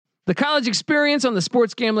The College Experience on the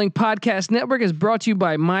Sports Gambling Podcast Network is brought to you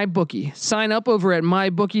by MyBookie. Sign up over at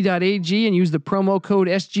mybookie.ag and use the promo code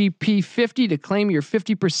SGP50 to claim your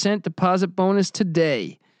 50% deposit bonus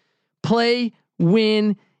today. Play,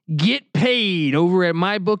 win, get paid over at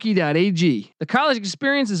mybookie.ag. The College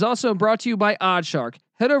Experience is also brought to you by Oddshark.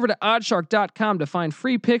 Head over to oddshark.com to find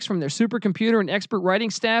free picks from their supercomputer and expert writing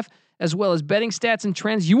staff, as well as betting stats and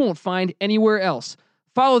trends you won't find anywhere else.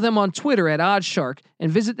 Follow them on Twitter at Oddshark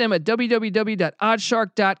and visit them at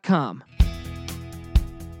www.oddshark.com.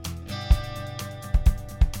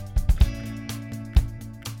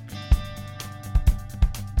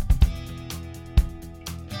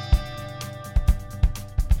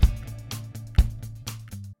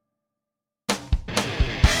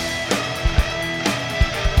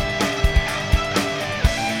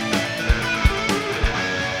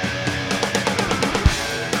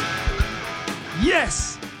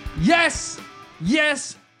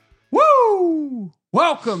 Yes. Woo!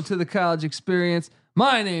 Welcome to the College Experience.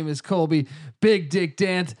 My name is Colby Big Dick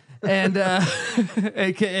Dant, and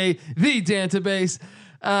aka the Dantabase,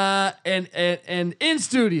 and in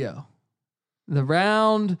studio, the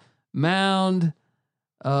round mound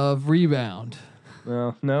of rebound.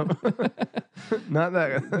 Well, no, not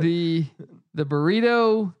that. The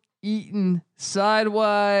burrito eating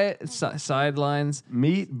sidelines,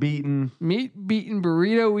 meat beaten,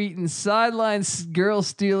 burrito eating sidelines, girl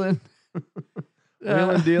stealing,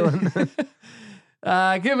 wheeling dealing.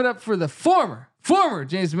 Give it up for the former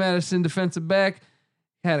James Madison defensive back.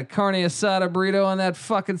 Had a carne asada burrito on that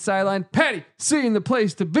fucking sideline. Patty, seeing the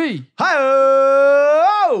place to be.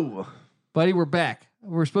 Hi-oh! Buddy, we're back.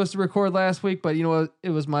 We were supposed to record last week, but you know what?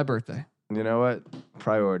 It was my birthday. You know what?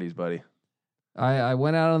 Priorities, buddy. I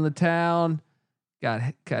went out on the town,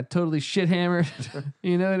 got totally shit hammered.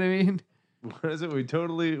 You know what I mean? What is it? We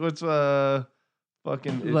totally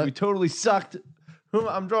sucked.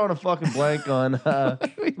 I'm drawing a fucking blank on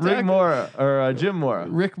Rick Mora or Jim Mora.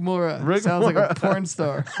 Rick Mora. Sounds like a porn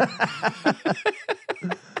star. He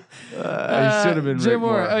should have been Jim Rick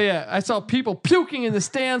Mora. Oh yeah, I saw people puking in the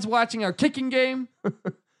stands watching our kicking game.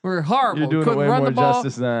 We're horrible. You're doing couldn't way run more the ball.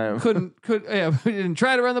 justice than I am. We didn't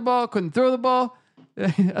try to run the ball. Couldn't throw the ball.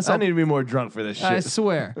 I need to be more drunk for this shit. I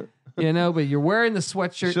swear. But you're wearing the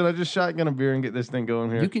sweatshirt. Should I just shotgun a beer and get this thing going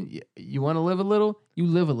here? You want to live a little? You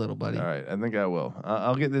live a little, buddy. All right, I think I will.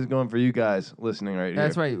 I'll get this going for you guys listening right here.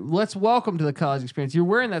 That's right. Let's welcome to the College Experience. You're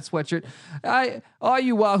wearing that sweatshirt. All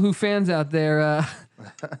you Wahoo fans out there,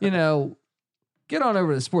 get on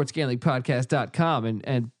over to sportsgamblingpodcast.com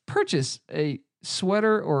and purchase a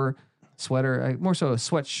sweater, more so a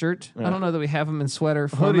sweatshirt. Yeah. I don't know that we have them in sweater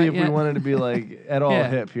hoodie if yet. we wanted to be like at all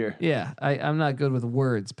hip here. Yeah, I'm not good with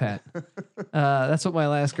words, Pat. That's what my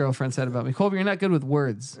last girlfriend said about me. Colby, you're not good with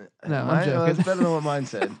words. No, I'm joking. That's better than what mine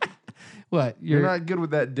said. What? You're not good with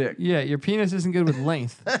that dick. Yeah, your penis isn't good with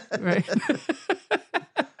length, right? But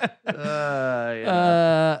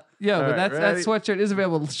that sweatshirt is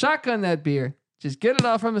available. Shotgun that beer. Just get it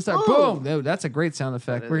off from the start. Ooh. Boom. Oh, that's a great sound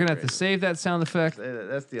effect. We're going to have to save that sound effect.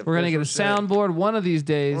 That's the We're going to get a soundboard one of these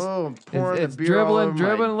days. Oh, it's dribbling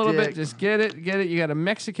a little bit. Just get it. You got a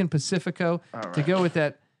Mexican Pacifico to go with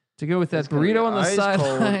that. Burrito on the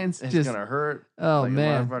sidelines. It's going to hurt. Oh,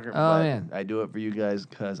 man. Man. I do it for you guys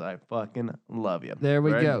because I fucking love you. There we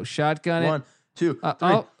go. Shotgun it. 1, 2, 3.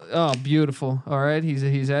 Oh, beautiful. All right.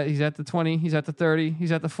 He's at the 20. He's at the 30.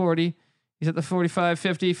 He's at the 40. He's at the 45,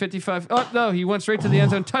 50, 55. Oh, no, he went straight to the end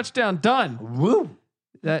zone. Touchdown, done. Woo.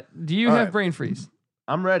 Do you have brain freeze?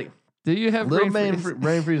 I'm ready. Do you have brain freeze?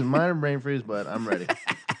 Brain freeze, minor brain freeze, but I'm ready.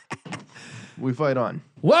 We fight on.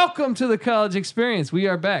 Welcome to the College Experience. We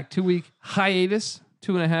are back. 2-week hiatus,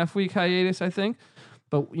 2.5-week hiatus, I think.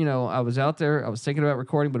 But, I was out there. I was thinking about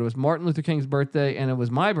recording, but it was Martin Luther King's birthday, and it was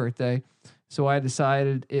my birthday. So I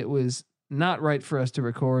decided it was not right for us to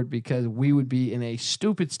record because we would be in a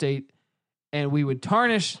stupid state and we would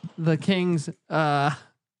tarnish the King's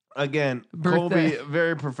again, birthday. Colby,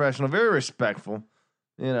 very professional, very respectful.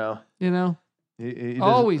 He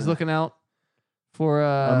always looking out for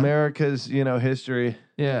America's, history.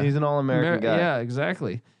 Yeah, he's an all-American guy. Yeah,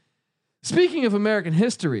 exactly. Speaking of American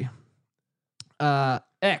history,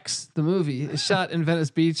 X, the movie, is shot in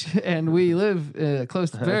Venice Beach, and we live very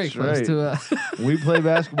close to. We play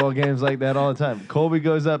basketball games like that all the time. Colby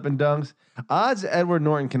goes up and dunks. Odds Edward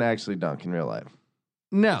Norton can actually dunk in real life.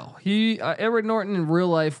 No, Edward Norton in real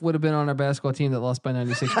life would have been on our basketball team that lost by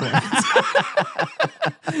 96 points.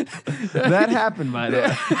 That happened, by the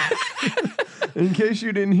way. In case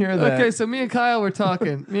you didn't hear that. Okay, so me and Kyle were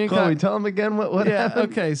talking. Colby, tell him again what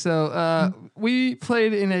happened. Okay, so we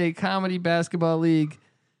played in a comedy basketball league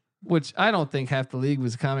which I don't think half the league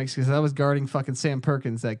was comics because I was guarding fucking Sam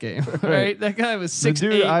Perkins that game. Right? That guy was 6'8". The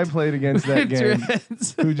dude I played against that game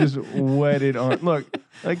dreads. who just wetted on. Look,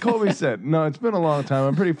 like Colby said, no, it's been a long time.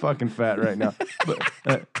 I'm pretty fucking fat right now.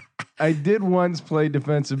 But I did once play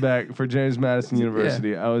defensive back for James Madison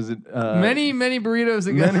University. I was at many burritos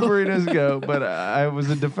ago. Many burritos ago, but I was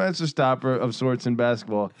a defensive stopper of sorts in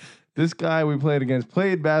basketball. This guy we played against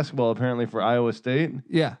played basketball apparently for Iowa State.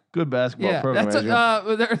 Yeah, good basketball program.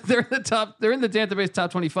 That's they're in the top. They're in the database top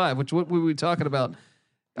 25, which what we were talking about.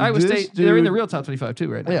 Iowa State. They're in the real top 25 too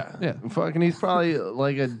right now. Yeah. Fucking, he's probably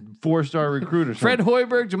like a 4-star recruiter. Fred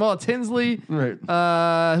Hoiberg, Jamal Tinsley, right?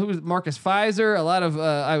 Who was Marcus Fizer? A lot of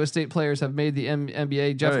Iowa State players have made the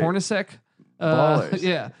NBA. Jeff Hornacek. Ballers.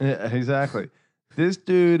 Yeah, exactly. This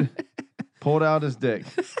dude pulled out his dick.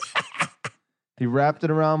 He wrapped it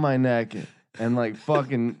around my neck and like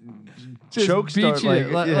fucking choke start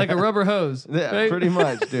like a rubber hose. Yeah, right? pretty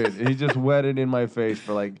much, dude. He just wetted in my face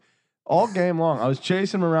for like all game long. I was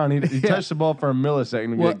chasing him around. He touched the ball for a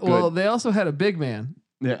millisecond. Well, they also had a big man.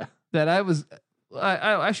 Yeah, that I was.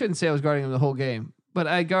 I shouldn't say I was guarding him the whole game, but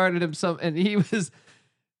I guarded him some, and he was.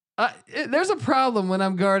 There's a problem when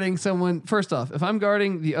I'm guarding someone. First off, if I'm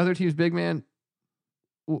guarding the other team's big man.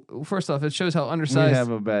 First off, it shows how undersized.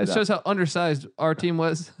 It shows how undersized our team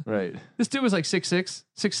was. Right. This dude was like 6'6",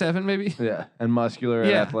 6'7", maybe. Yeah, and muscular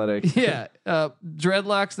and athletic. Yeah,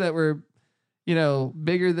 dreadlocks that were,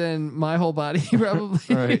 bigger than my whole body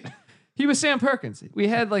probably. Right. He was Sam Perkins. We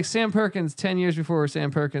had like Sam Perkins 10 years before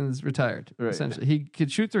Sam Perkins retired. Right. Essentially, he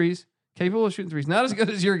could shoot threes. Capable of shooting threes, not as good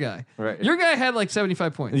as your guy. Right. Your guy had like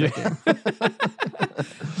 75 points that game.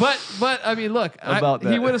 but I mean, look,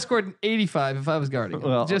 he would have scored an 85 if I was guarding him.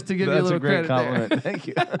 Well, just to give you a little great credit compliment. there. Thank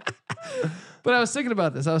you. But I was thinking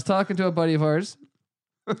about this. I was talking to a buddy of ours.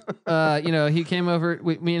 He came over.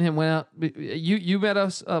 Me and him went out. You met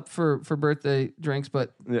us up for birthday drinks,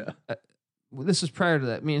 but this was prior to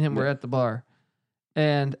that. Me and him were at the bar.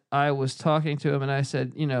 And I was talking to him, and I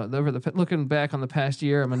said, looking back on the past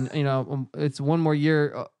year, it's one more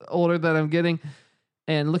year older that I'm getting,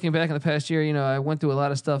 and looking back on the past year, I went through a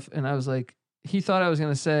lot of stuff, and I was like, he thought I was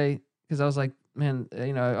going to say, because I was like, man,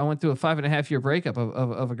 I went through a 5.5 year breakup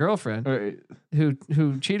of a girlfriend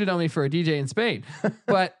who cheated on me for a DJ in Spain,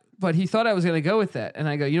 but he thought I was going to go with that, and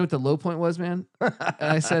I go, you know what the low point was, man? And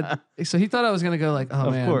I said, so he thought I was going to go like,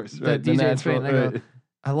 oh man, of course, that DJ in Spain. And I go,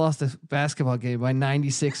 I lost a basketball game by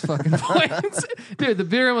 96 fucking points. Dude, the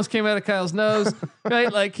beer almost came out of Kyle's nose.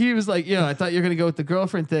 Right? Like he was like, I thought you were going to go with the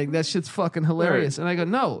girlfriend thing. That shit's fucking hilarious. And I go,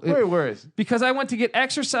 no. Wait, worse. Because I went to get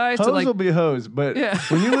exercise. Hose will be hose, but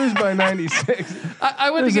when you lose by 96,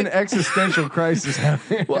 I went to get an existential crisis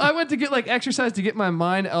happening. Well, I went to get like exercise to get my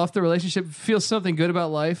mind off the relationship, feel something good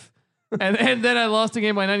about life. And then I lost the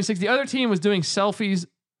game by 96. The other team was doing selfies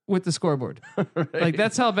with the scoreboard. Right. Like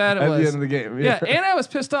that's how bad it was. At the end of the game. Yeah. And I was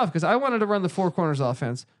pissed off because I wanted to run the four corners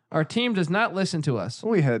offense. Our team does not listen to us.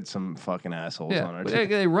 We had some fucking assholes on our team.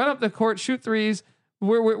 They run up the court, shoot threes.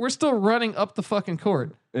 We're still running up the fucking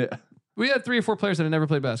court. Yeah. We had 3 or 4 players that had never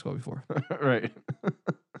played basketball before. Right.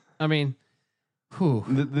 I mean,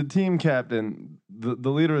 the team captain, the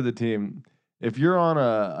leader of the team, if you're on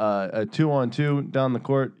a 2-on-2 down the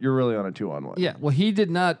court, you're really on a 2-on-1. Yeah. Well, he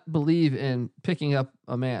did not believe in picking up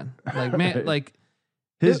a man. Like man, right. like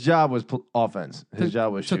his job was offense. His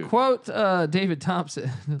job was shoot. To quote David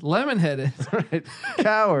Thompson, lemon-headed, right?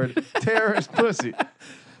 Coward, terrorist, pussy.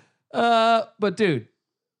 But dude,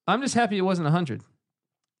 I'm just happy it wasn't 100.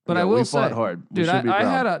 But I will say, fought hard. Dude, I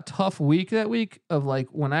had a tough week that week of like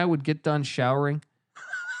when I would get ddone showering.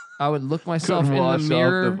 I would look myself in the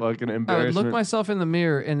mirror. I would look myself in the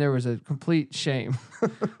mirror, and there was a complete shame.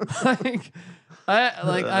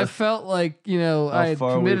 I felt like I had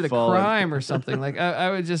committed a crime or something. Like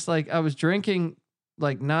I would just like I was drinking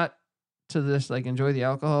like not to this like enjoy the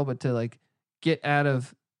alcohol, but to like get out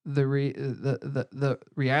of the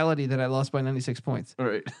reality that I lost by 96 points.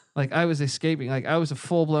 Right. Like I was escaping. Like I was a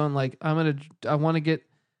full blown like I'm gonna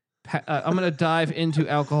dive into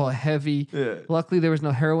alcohol heavy. Yeah. Luckily, there was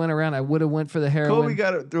no heroin around. I would have went for the heroin. Kobe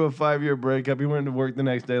got it through a 5-year breakup. He went to work the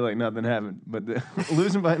next day like nothing happened. But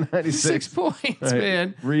losing by 96 6 points, right.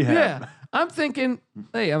 Man. Rehab. Yeah, I'm thinking,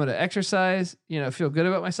 hey, I'm gonna exercise. Feel good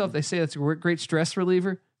about myself. They say that's a great stress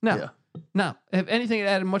reliever. No. If anything, it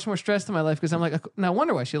added much more stress to my life because I'm like, no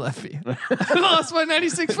wonder why she left me. I lost by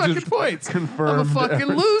 96 fucking points. Confirmed. I'm a fucking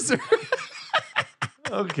loser.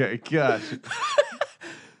 Okay, gosh.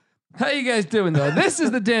 How you guys doing though? This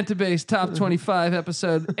is the Dantabase Top 25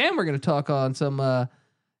 episode, and we're going to talk on some. We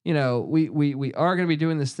are going to be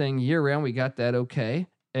doing this thing year round. We got that okay,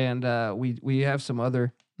 and we have some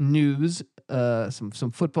other news,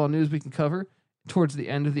 some football news we can cover towards the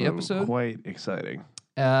end of the episode. Quite exciting.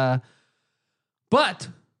 But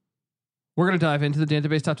we're gonna dive into the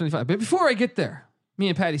database top 25. But before I get there, me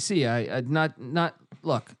and Patty C, I not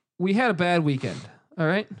look. We had a bad weekend. All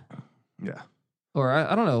right. Yeah. Or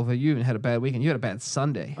I don't know if you even had a bad weekend. You had a bad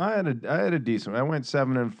Sunday. I had a decent one. I went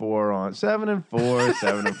 7-4 on 7-4,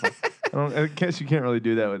 7-4. I guess you can't really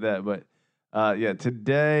do that with that, but yeah,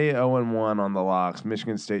 today 0-1 on the locks.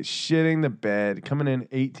 Michigan State shitting the bed, coming in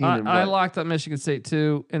 18. I locked up Michigan State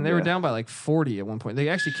too, and they were down by like 40 at one point. They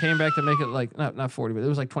actually came back to make it like not 40, but it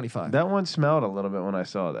was like 25. That one smelled a little bit when I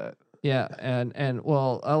sasaw that. Yeah, and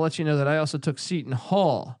well, I'll let you know that I also took Seton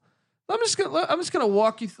Hall. I'm just gonna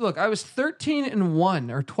walk you through. Look, I was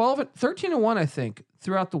 13-1 or 13-1, I think,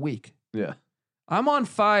 throughout the week. Yeah, I'm on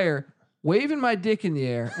fire, waving my dick in the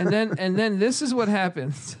air, and then this is what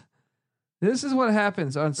happens. This is what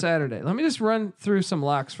happens on Saturday. Let me just run through some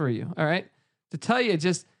locks for you. All right, to tell you,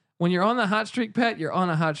 just when you're on the hot streak, Pat, you're on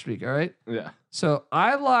a hot streak. All right. Yeah. So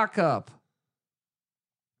I lock up.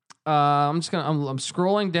 I'm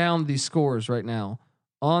scrolling down these scores right now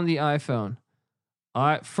on the iPhone.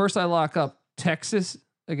 First I lock up Texas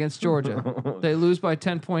against Georgia. They lose by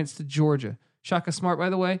 10 points to Georgia. Shaka Smart, by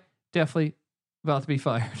the way, definitely about to be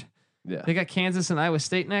fired. Yeah. They got Kansas and Iowa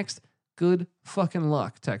State next. Good fucking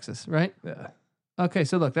luck, Texas, right? Yeah. Okay,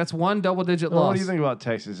 so look, that's one double-digit loss. What do you think about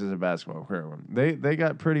Texas as a basketball program? They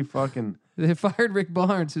got pretty fucking. They fired Rick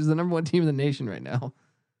Barnes, who's the number one team in the nation right now.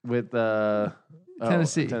 With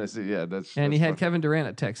Tennessee. Tennessee, yeah, that's. And he had Kevin Durant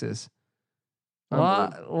at Texas.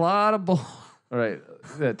 Lot of ball. All right,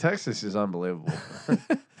 yeah, Texas is unbelievable.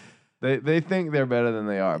 They think they're better than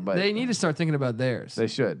they are, but they need to start thinking about theirs. They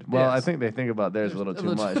should. Well, Yes. I think they think about theirs a little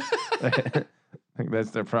too much. I think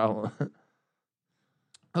that's their problem.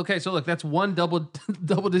 Okay, so look, that's one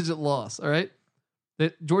double-digit loss. All right,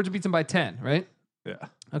 Georgia beats them by 10. Right. Yeah.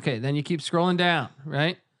 Okay, then you keep scrolling down.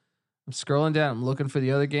 Right. I'm scrolling down. I'm looking for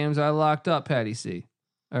the other games I locked up. Patty C.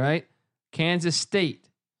 All right. Kansas State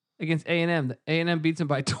against A&M. The A&M beats them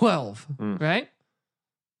by 12. Right.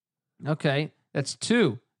 Okay, that's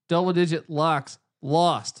two double-digit locks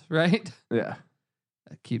lost. Right. Yeah.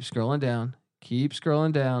 Keep scrolling down. Keep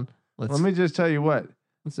scrolling down. Let me just tell you what.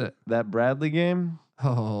 What's that? That Bradley game.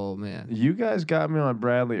 Oh man, you guys got me on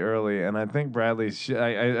Bradley early, and I think Bradley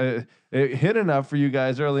it hit enough for you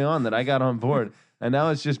guys early on that I got on board, and now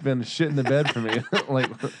it's just been shit in the bed for me. Like,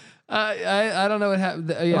 I don't know what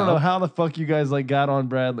happened. I don't know how the fuck you guys like got on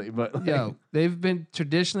Bradley, but like, they've been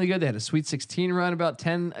traditionally good. They had a Sweet 16 run about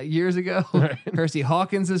 10 years ago. Right. Hersey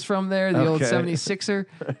Hawkins is from there, the old 76er.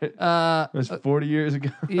 It was 40 years ago.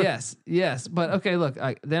 yes, but okay. Look,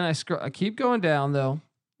 I keep going down though.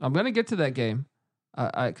 I'm gonna get to that game.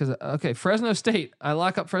 Fresno State. I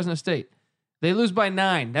lock up Fresno State. They lose by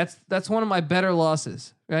 9. That's one of my better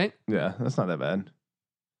losses, right? Yeah, that's not that bad.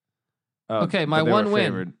 Okay, my one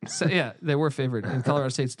win. So, yeah, they were favored, and Colorado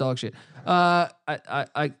State's dog shit.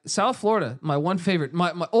 South Florida, my one favorite,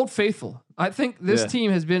 my old faithful. I think this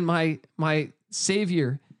team has been my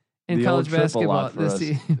savior in the college basketball this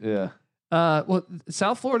season. Yeah. Well,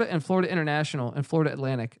 South Florida and Florida International and Florida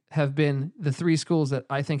Atlantic have been the three schools that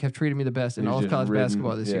I think have treated me the best in all of college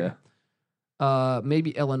basketball this year.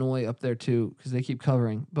 Maybe Illinois up there too, because they keep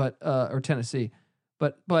covering, or Tennessee.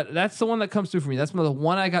 But that's the one that comes through for me. That's the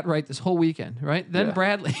one I got right this whole weekend, right? Then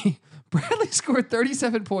Bradley scored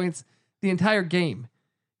 37 points the entire game,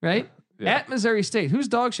 right? Yeah. At Missouri State, who's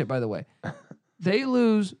dog shit, by the way. They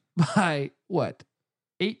lose by what?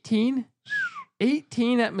 18?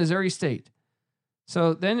 18 at Missouri State.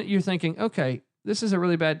 So then you're thinking, okay, this is a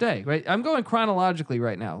really bad day, right? I'm going chronologically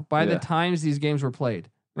right now by the times these games were played,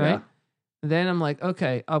 right? Yeah. Then I'm like,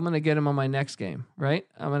 okay, I'm going to get him on my next game, right?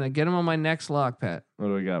 I'm going to get him on my next lock, Pat. What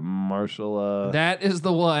do we got? Marshall. That is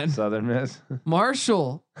the one. Southern Miss.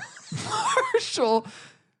 Marshall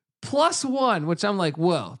 +1, which I'm like,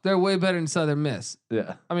 whoa, they're way better than Southern Miss.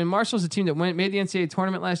 Yeah. I mean, Marshall's a team that made the NCAA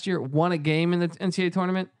tournament last year, won a game in the NCAA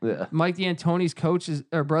tournament. Yeah. Mike D'Antoni's coach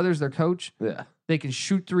brother's their coach. Yeah. They can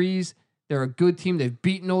shoot threes. They're a good team. They've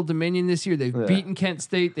beaten Old Dominion this year. They've beaten Kent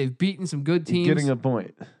State. They've beaten some good teams. Getting a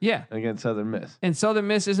point. Yeah. Against Southern Miss. And Southern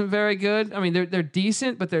Miss isn't very good. I mean, they're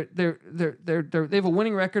decent, but they have a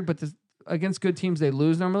winning record, but against good teams they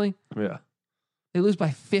lose normally. Yeah. They lose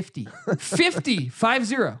by 50. 50.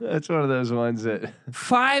 5-0. That's one of those ones that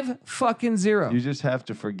 5-0. You just have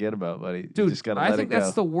to forget about, buddy. Dude, you just gotta I think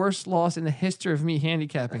that's the worst loss in the history of me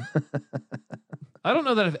handicapping. I don't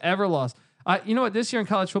know that I've ever lost. You know what? This year in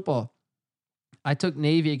college football, I took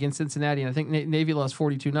Navy against Cincinnati, and I think Navy lost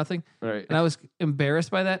 42-0. Right. And I was embarrassed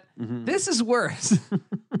by that. Mhm. This is worse.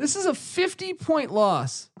 This is a 50-point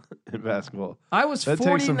loss. In basketball. I was That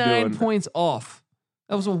takes some 49 doing. points off.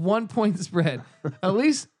 That was a 1-point spread. At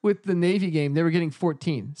least with the Navy game, they were getting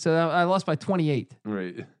 14. So I lost by 28.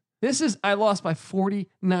 Right. I lost by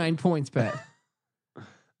 49 points, Pat.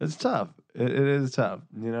 It's tough. It is tough.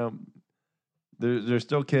 You know, they're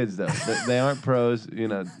still kids though. They aren't pros. You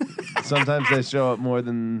know, sometimes they show up more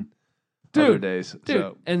than other days. Dude.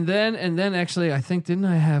 So And then actually, I think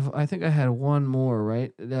I had one more,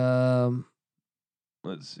 right?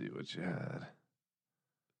 let's see what you had.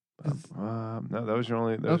 No, that was your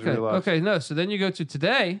only. That was Okay. your loss. Okay. No. So then you go to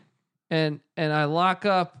today, and I lock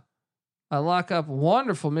up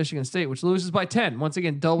wonderful Michigan State, which loses by 10. Once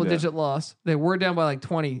again, double-digit loss. They were down by like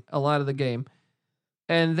 20 a lot of the game.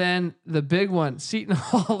 And then the big one, Seton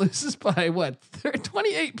Hall loses by what?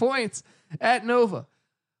 28 points at Nova.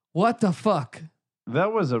 What the fuck?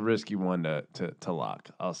 That was a risky one to lock,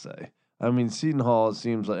 I'll say. I mean, Seton Hall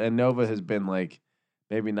seems like, and Nova has been like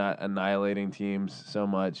maybe not annihilating teams so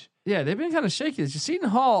much. Yeah, they've been kind of shaky. Seton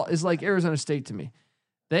Hall is like Arizona State to me.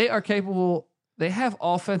 They are capable. They have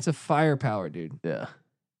offensive firepower, dude. Yeah.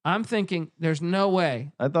 I'm thinking there's no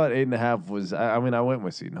way. I thought 8.5 was, I mean, I went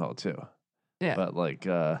with Seton Hall too. Yeah. But like,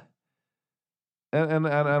 and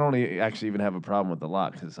I don't actually even have a problem with the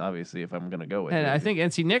lock because obviously if I'm going to go with And it, I think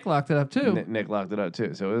NC Nick locked it up too. Nick locked it up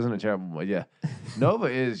too. So it isn't a terrible one. Yeah. Nova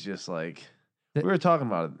is just like, we were talking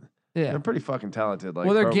about it. Yeah. They're pretty fucking talented. Like,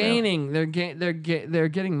 Well, they're program. gaining. They're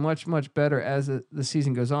getting much better as the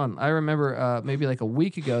season goes on. I remember maybe like a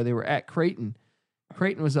week ago they were at Creighton.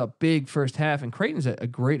 Creighton was up big first half, and Creighton's a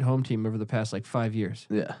great home team over the past like 5 years.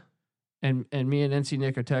 Yeah. And me and NC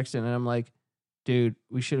Nick are texting, and I'm like, dude,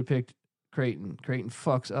 we should have picked Creighton. Creighton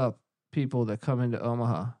fucks up people that come into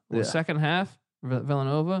Omaha. Well, Yeah. second half,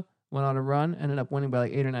 Villanova went on a run, ended up winning by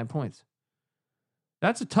like 8 or 9 points.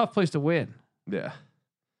 That's a tough place to win. Yeah.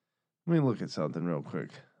 Let me look at something real quick.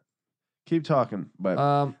 Keep talking, but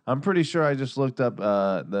I'm pretty sure I just looked up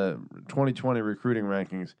the 2020 recruiting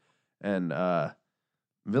rankings, and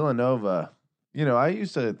Villanova. You know, I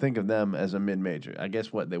used to think of them as a mid-major. I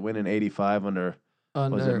guess what they win in '85 under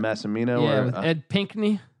was it Massimino? Yeah, or, with Ed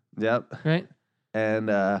Pinckney. Yep. Right. And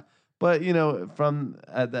but you know, from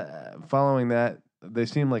following that, they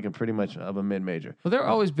seem like a pretty much of a mid-major. Well, they're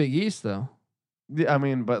always Big East though. Yeah, I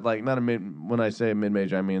mean, but like not a mid. When I say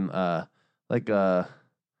mid-major, I mean like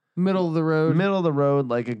Middle of the road. middle of the road,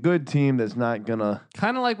 like a good team that's not gonna.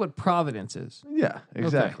 Kind of like what Providence is. Yeah,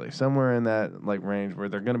 exactly. Somewhere in that like range where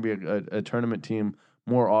they're gonna be a tournament team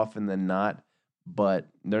more often than not, but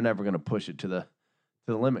they're never gonna push it to the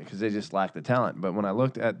limit because they just lack the talent. But when I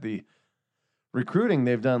looked at the recruiting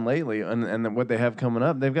they've done lately and what they have coming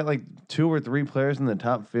up, they've got like 2 or 3 players in the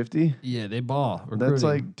top 50. Yeah, they ball. That's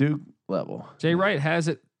like Duke level. Jay Wright has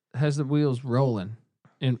the wheels rolling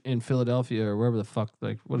in Philadelphia or wherever the fuck.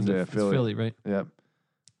 Like what is it? It's Philly, right? Yep.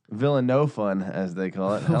 Villanova, as they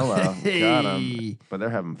call it. Hello, got 'em. But they're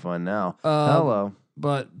having fun now. Hello.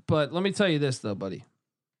 But let me tell you this though, buddy.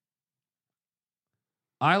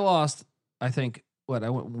 I lost. I think what I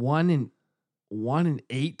went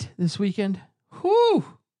 1-8 this weekend. Whoo!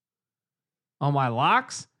 On my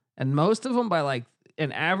locks, and most of them by like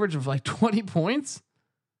an average of like 20 points.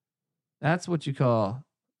 That's what you call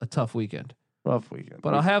a tough weekend. Rough weekend.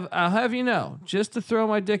 But I'll have you know, just to throw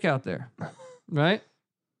my dick out there, right?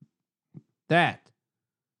 That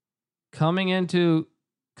coming into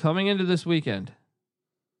this weekend,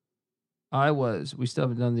 we still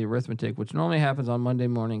haven't done the arithmetic, which normally happens on Monday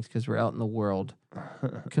mornings because we're out in the world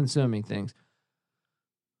consuming things.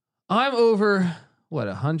 I'm over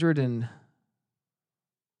 100 and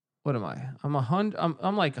what am I? I'm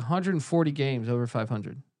like 140 games over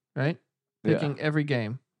 500, right? Picking every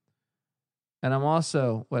game. And I'm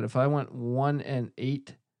also, if I went 1-8,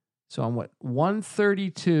 so I'm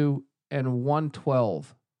 132 and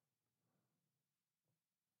 112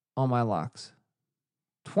 on my locks.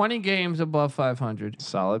 20 games above 500.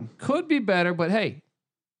 Solid. Could be better, but hey,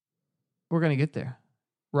 we're going to get there.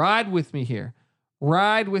 Ride with me here.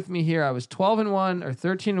 I was 12-1 or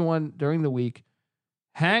 13-1 during the week.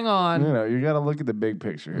 Hang on. You know, you got to look at the big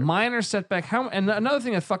picture here. Minor setback. And another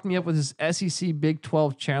thing that fucked me up was this SEC Big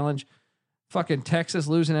 12 challenge. Fucking Texas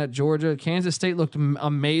losing at Georgia. Kansas State looked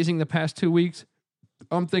amazing the past 2 weeks.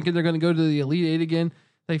 I'm thinking they're going to go to the Elite Eight again.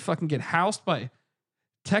 They fucking get housed by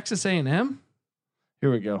Texas A&M.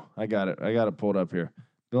 Here we go. I got it pulled up here.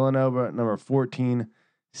 Villanova, number 14,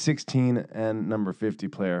 16, and number 50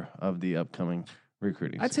 player of the upcoming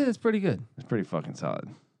recruiting. I'd say that's pretty good. It's pretty fucking solid.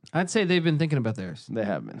 I'd say they've been thinking about theirs. They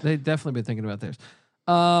have been. They've definitely been thinking about theirs.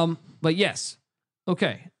 But yes.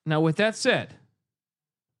 Okay. Now, with that said,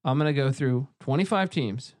 I'm going to go through 25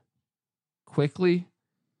 teams quickly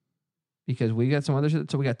because we got some others.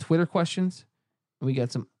 So we got Twitter questions, and we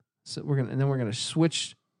got some. So we're gonna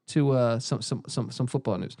switch to some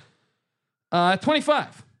football news.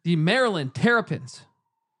 25. The Maryland Terrapins.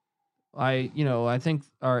 I think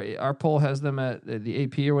our poll has them at the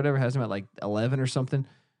AP or whatever has them at like 11 or something.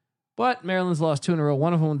 But Maryland's lost 2 in a row.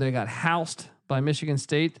 One of them they got housed by Michigan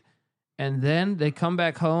State, and then they come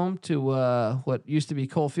back home to what used to be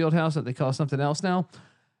Cole Fieldhouse that they call something else now,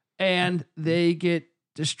 and they get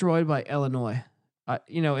destroyed by Illinois.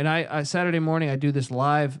 I Saturday morning I do this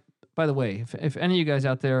live. By the way, if any of you guys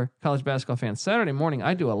out there, college basketball fans, Saturday morning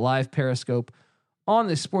I do a live Periscope on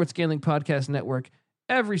the Sports Gambling Podcast Network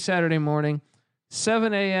every Saturday morning,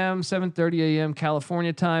 7 a.m., 7:30 a.m.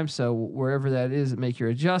 California time. So wherever that is, make your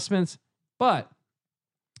adjustments. But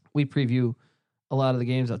we preview a lot of the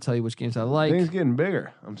games. I'll tell you which games I like. Things getting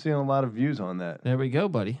bigger. I'm seeing a lot of views on that. There we go,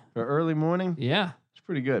 buddy. For early morning, Yeah. it's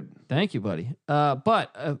pretty good. Thank you, buddy.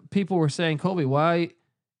 But people were saying, Colby, why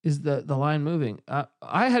is the line moving?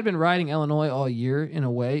 I had been riding Illinois all year in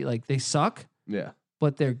a way. Like, they suck, Yeah,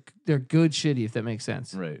 but they're good shitty, if that makes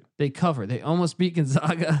sense. right. They cover. They almost beat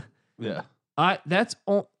Gonzaga. Yeah, I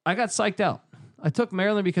got psyched out. I took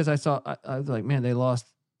Maryland because I was like, man, they lost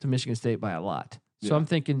to Michigan State by a lot. So Yeah. I'm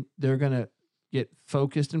thinking they're gonna get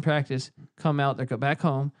focused in practice, come out, they go back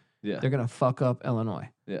home. yeah, They're gonna fuck up Illinois.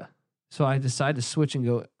 yeah, So I decided to switch and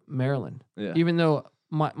go Maryland. yeah. Even though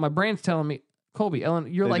my brain's telling me, Colby, you're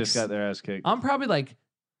They like, just got their ass kicked. I'm probably like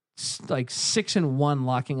 6-1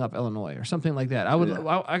 locking up Illinois or something like that.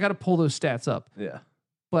 I got to pull those stats up. Yeah,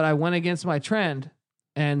 But I went against my trend,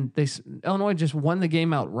 and Illinois just won the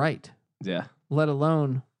game outright. yeah. Let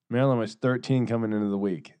alone, Maryland was 13 coming into the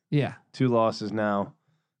week. yeah. 2 losses now.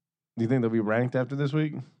 Do you think they'll be ranked after this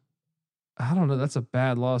week? I don't know. That's a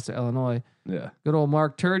bad loss to Illinois. Yeah. Good old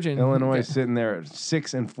Mark Turgeon. Illinois is sitting there at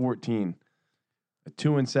 6-14, a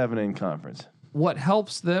 2-7 in conference. What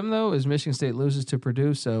helps them though is Michigan State loses to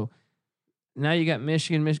Purdue, so now you got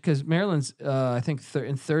Michigan because Maryland's I think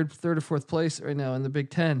in third or fourth place right now in the Big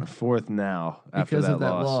Ten 4th now after because of that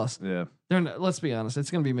loss. Yeah. Let's be honest, it's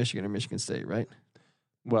going to be Michigan or Michigan State, right?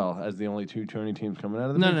 Well, as the only 2 tourney teams coming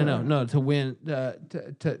out of the Big Ten. No. To win,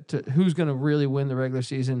 to who's going to really win the regular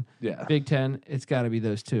season? Yeah. Big Ten. It's got to be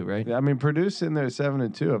those two, right? Yeah, I mean, Purdue's sitting there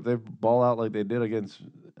 7-2. If they ball out like they did against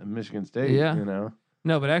Michigan State, Yeah. you know.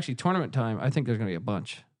 No, but actually, tournament time. I think there's going to be a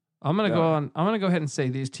bunch. I'm going to go on. I'm going to go ahead and say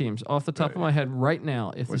these teams off the top of my head right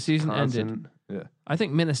now. If the season ended, yeah, I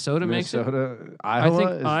think Minnesota makes it. Iowa, think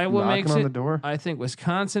is Iowa knocking makes on it. the door. I think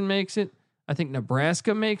Wisconsin makes it. I think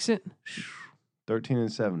Nebraska makes it.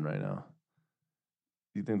 13-7 right now.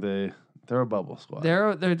 Do you think they're a bubble squad?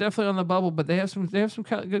 They're definitely on the bubble, but they have some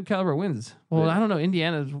good caliber wins. Well, Yeah. I don't know.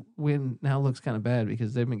 Indiana's win now looks kind of bad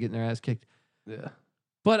because they've been getting their ass kicked. Yeah.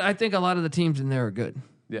 But I think a lot of the teams in there are good.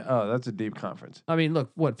 Yeah. Oh, that's a deep conference. I mean,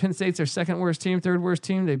 look, Penn State's their second worst team, third worst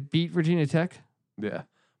team. They beat Virginia Tech. Yeah.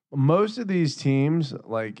 Most of these teams,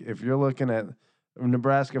 like if you're looking at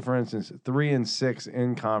Nebraska, for instance, 3-6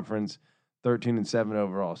 in conference, 13-7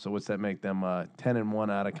 overall. So what's that make them?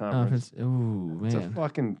 10-1 out of conference. Ooh, It's a man.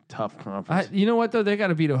 fucking tough conference. You know what though? They got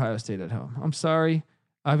to beat Ohio State at home. I'm sorry.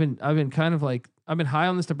 I've been kind of like I've been high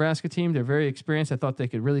on this Nebraska team. They're very experienced. I thought they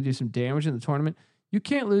could really do some damage in the tournament. You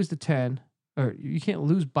can't lose to 10, or you can't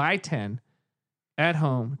lose by 10 at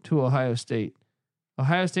home to Ohio State.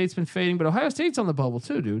 Ohio State's been fading, but Ohio State's on the bubble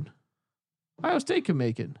too, dude. Ohio State can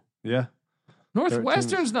make it. Yeah.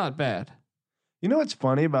 Northwestern's not bad. You know what's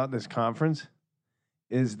funny about this conference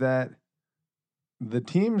is that the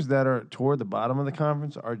teams that are toward the bottom of the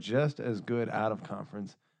conference are just as good out of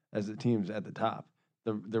conference as the teams at the top.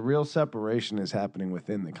 The real separation is happening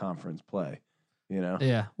within the conference play, you know?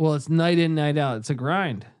 Yeah. Well, it's night in, night out. It's a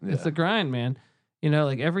grind. Yeah. It's a grind, man. You know,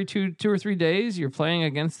 like every two or 3 days you're playing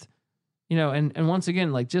against, you know, and once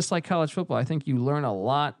again, like just like college football, I think you learn a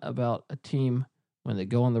lot about a team when they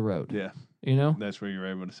go on the road. Yeah. You know? That's where you're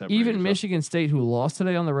able to separate Even yourself. Michigan State, who lost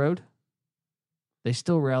today on the road, they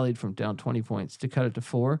still rallied from down 20 points to cut it to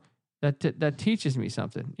 4. That teaches me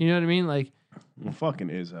something. You know what I mean? Like, Well, fucking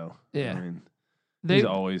Izzo. Yeah. I mean, they he's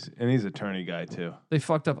always, and he's a tourney guy too. they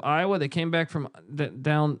fucked up Iowa. They came back from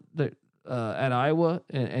down at Iowa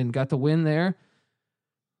and got the win there.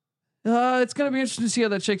 It's going to be interesting to see how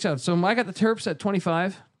that shakes out. So I got the Terps at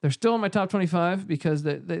 25. They're still in my top 25 because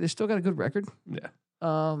they still got a good record. Yeah.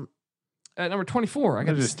 At number 24, I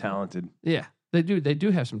They're got just talented. yeah, they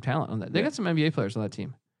do have some talent on that. They Yeah. got some NBA players on that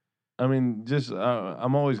team. I mean, just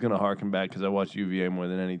I'm always going to harken back because I watch UVA more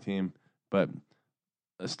than any team. But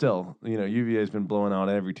still, UVA has been blowing out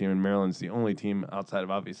every team, and Maryland's the only team outside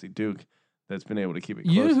of obviously Duke that's been able to keep it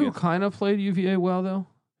close. You know who against. kind of played UVA well, though?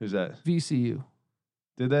 Who's that? VCU.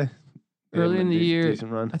 Did they? Early in the year,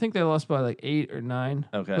 decent run. I think they lost by like 8 or 9.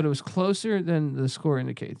 Okay. But it was closer than the score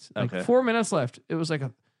indicates. Like Okay. 4 minutes left. It was like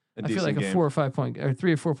I feel like game. a 4 or 5 point or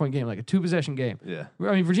 3 or 4 point game, like a 2-possession game. Yeah.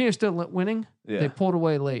 I mean, Virginia's still winning. Yeah. They pulled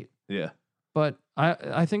away late. Yeah. But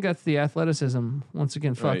I think that's the athleticism once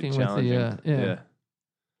again fucking with the yeah.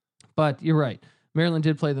 But you're right. Maryland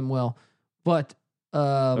did play them well. But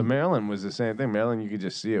Maryland was the same thing. Maryland, you could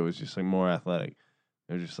just see it was just like more athletic.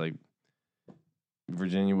 It was just like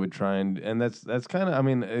Virginia would try and that's kind of, I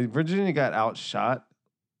mean, Virginia got outshot,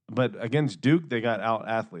 but against Duke they got out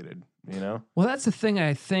athleted. Well, that's the thing.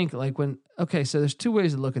 I think like so there's 2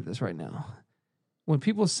 ways to look at this right now. When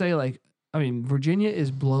people say like, I mean, Virginia is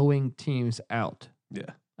blowing teams out.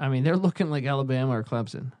 Yeah. I mean, they're looking like Alabama or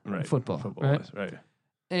Clemson in football, right? Right.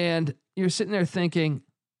 And you're sitting there thinking,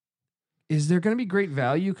 is there going to be great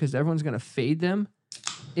value because everyone's going to fade them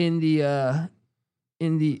in the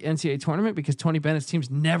NCAA tournament because Tony Bennett's teams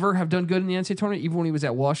never have done good in the NCAA tournament, even when he was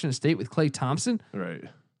at Washington State with Klay Thompson. Right.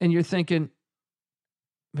 And you're thinking,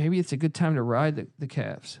 maybe it's a good time to ride the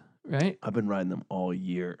Cavs, right? I've been riding them all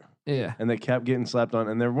year. Yeah. And they kept getting slapped on,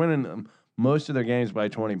 and they're winning most of their games by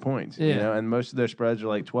 20 points. Yeah. And most of their spreads are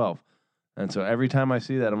like 12. And so every time I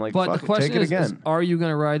see that, I'm like, but fuck the it, question take it is, again. are you going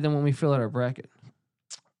to ride them when we fill out our bracket?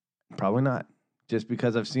 Probably not. Just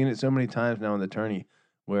because I've seen it so many times now in the tourney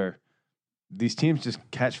where these teams just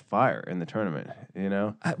catch fire in the tournament,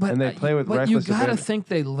 and they play with reckless you got to abandon. think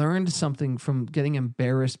they learned something from getting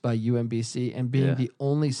embarrassed by UMBC and being the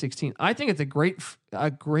only 16. I think it's a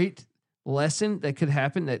great lesson that could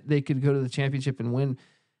happen, that they could go to the championship and win,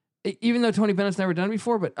 even though Tony Bennett's never done it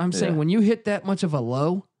before. But I'm saying when you hit that much of a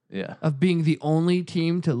low of being the only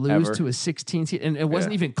team to lose to a 16 seed, and it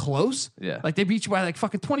wasn't even close. Yeah. Like they beat you by like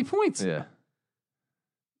fucking 20 points. Yeah.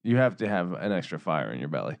 You have to have an extra fire in your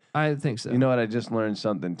belly. I think so. You know what? I just learned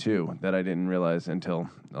something too that I didn't realize until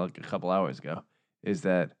like a couple hours ago, is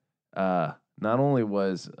that not only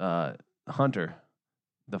was Hunter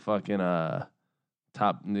the fucking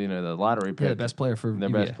top, the lottery pick, the best player for their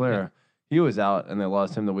UVA. best player, he was out and they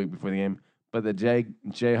lost him the week before the game. But the Jay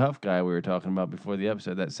Huff guy we were talking about before the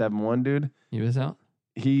episode, that 7-1 dude, He was out.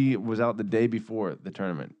 he was out the day before the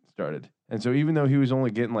tournament started. And so even though he was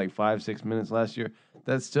only getting like 5-6 minutes last year,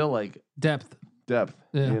 that's still like Depth. depth,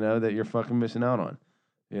 Yeah. that you're fucking missing out on,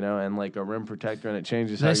 and like a rim protector, and it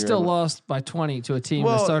changes how They you're still able- lost by 20 to a team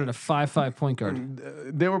that started a 5-5 point guard.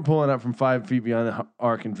 They were pulling up from 5 feet beyond the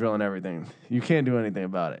arc and drilling everything. You can't do anything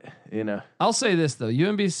about it, I'll say this though,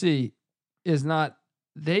 UMBC is not.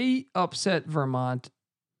 They upset Vermont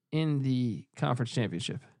in the conference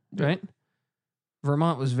championship, right?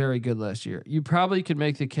 Vermont was very good last year. You probably could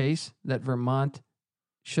make the case that Vermont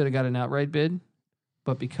should have got an outright bid,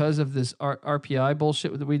 but because of this RPI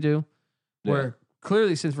bullshit that we do, where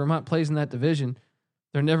clearly since Vermont plays in that division,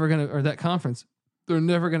 they're never going to, or that conference, they're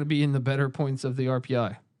never going to be in the better points of the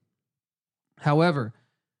RPI. However,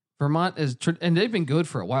 Vermont is, and they've been good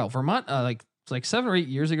for a while. Vermont, like 7 or 8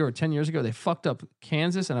 years ago or 10 years ago, they fucked up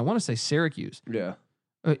Kansas and I want to say Syracuse. Yeah.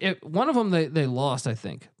 One of them they lost, I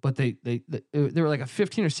think, but they were like a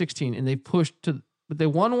 15 or 16 and they pushed to, but they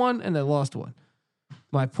won one and they lost one.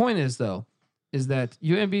 My point is though, is that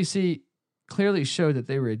UMBC clearly showed that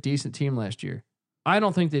they were a decent team last year. I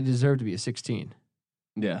don't think they deserve to be a 16.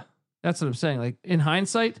 Yeah. That's what I'm saying. Like in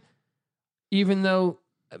hindsight, even though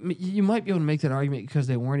you might be able to make that argument because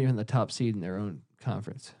they weren't even the top seed in their own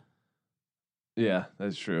conference. Yeah,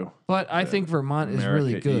 that's true. But I think Vermont is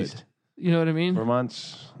really America good. East. You know what I mean?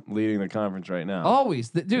 Vermont's leading the conference right now. Always.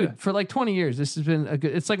 Dude, for like 20 years, this has been a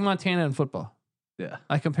good, it's like Montana in football. Yeah.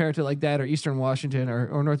 I compare it to like that or Eastern Washington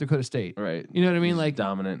or North Dakota State. Right. You know what I mean? Like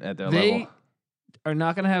dominant at their they level. are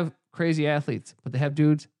not going to have crazy athletes, but they have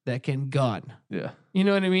dudes that can gun. Yeah. You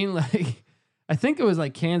know what I mean? Like, I think it was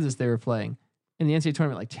like Kansas they were playing in the NCAA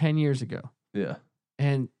tournament like 10 years ago. Yeah.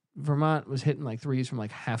 And Vermont was hitting like threes from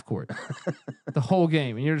like half court the whole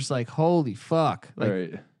game. And you're just like, holy fuck. Like,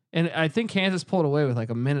 right. And I think Kansas pulled away with like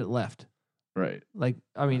a minute left. Right. Like,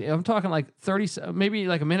 I mean, I'm talking like 30, maybe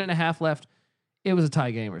like a minute and a half left. It was a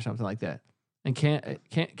tie game or something like that. And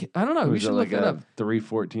I don't know. We should look that up.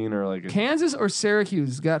 3-14 or like Kansas or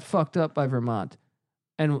Syracuse got fucked up by Vermont.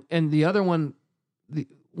 And the other one,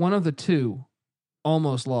 one of the two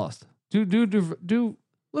almost lost. Do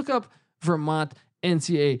look up Vermont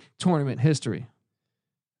NCAA tournament history.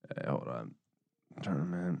 Hold on.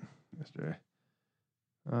 Tournament history.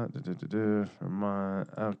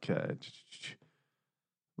 Okay.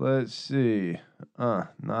 Let's see.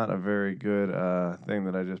 Not a very good thing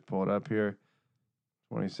that I just pulled up here.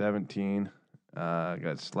 2017.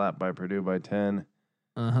 Got slapped by Purdue by 10.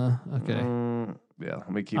 Okay. Yeah,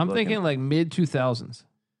 let me keep I'm looking. thinking like mid 2000s.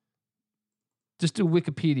 Just do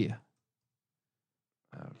Wikipedia.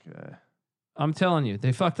 Okay. I'm telling you,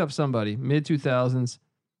 they fucked up somebody mid 2000s.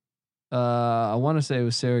 I want to say it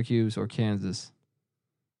was Syracuse or Kansas.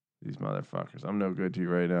 These motherfuckers. I'm no good to you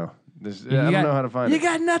right now. I You don't know how to find You it.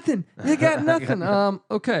 got nothing. You got nothing.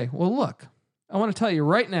 Okay. Well, look, I want to tell you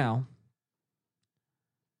right now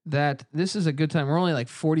that this is a good time. We're only like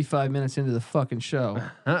 45 minutes into the fucking show,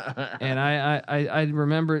 and I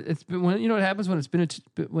remember it's been when you know what happens when it's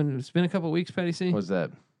been a couple of weeks, Petty C. What's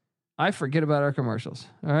that? I forget about our commercials.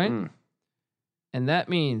 All right. And that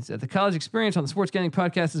means that the college experience on the Sports Gambling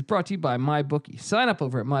Podcast is brought to you by MyBookie. Sign up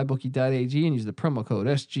over at mybookie.ag and use the promo code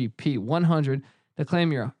SGP100 to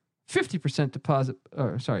claim your 50% deposit.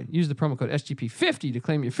 Use the promo code SGP50 to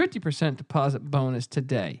claim your 50% deposit bonus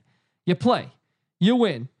today. You play, you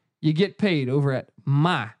win, you get paid over at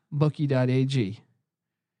mybookie.ag.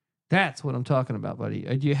 That's what I'm talking about, buddy.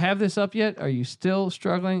 Do you have this up yet? Are you still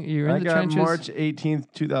struggling? You're in the trenches. March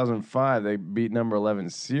 18th, 2005. They beat number 11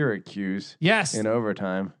 Syracuse. Yes. In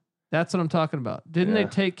overtime. That's what I'm talking about. Didn't they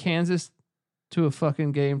take Kansas to a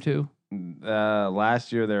fucking game too?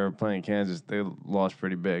 Last year they were playing Kansas. They lost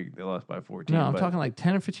pretty big. They lost by 14. No, I'm talking like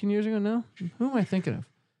 10 or 15 years ago now. Who am I thinking of?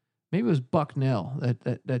 Maybe it was Bucknell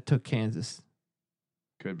that took Kansas.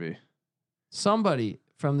 Could be. Somebody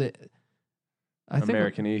from the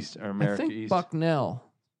American East or America East. Bucknell.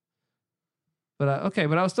 But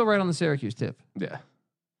I was still right on the Syracuse tip. Yeah.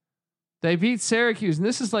 They beat Syracuse, and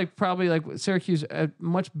this is like probably like Syracuse a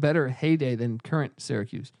much better heyday than current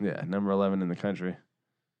Syracuse. Yeah, number 11 in the country.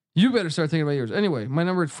 You better start thinking about yours. Anyway, my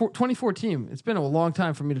number is 2014. It's been a long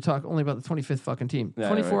time for me to talk only about the 25th fucking team. Yeah,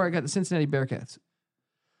 24, right. I got the Cincinnati Bearcats.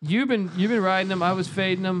 You've been riding them. I was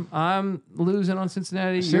fading them. I'm losing on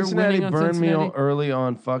Cincinnati. Cincinnati You're winning on burned Cincinnati. me early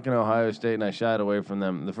on fucking Ohio State, and I shied away from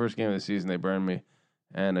them. The first game of the season, they burned me,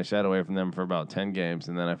 and I shied away from them for about 10 games,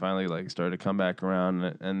 and then I finally started to come back around,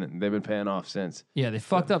 and they've been paying off since. Yeah, they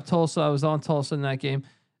fucked up Tulsa. I was on Tulsa in that game.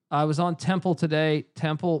 I was on Temple today.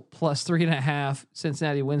 Temple plus 3.5.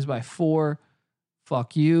 Cincinnati wins by 4.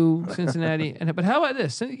 Fuck you, Cincinnati. But how about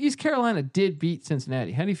this? East Carolina did beat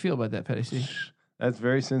Cincinnati. How do you feel about that, Petty C? That's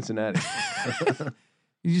very Cincinnati.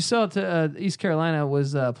 You saw it. East Carolina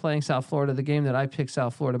was playing South Florida, the game that I picked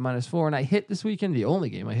South Florida -4, and I hit this weekend, the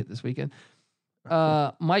only game I hit this weekend.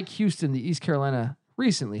 Mike Houston, the East Carolina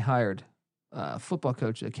recently hired football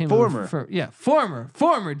coach that came former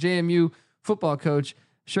JMU football coach.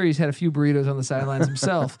 Sure, he's had a few burritos on the sidelines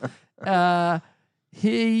himself.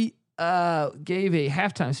 He gave a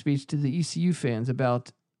halftime speech to the ECU fans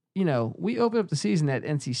about, we opened up the season at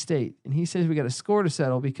NC State, and he says we got a score to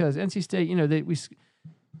settle because NC State, we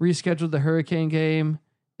rescheduled the Hurricane game.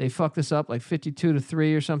 They fucked us up like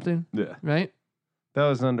 52-3 or something. Yeah. Right? That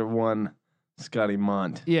was under one Scotty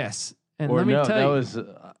Mont. Yes. And or let me no, tell that you, was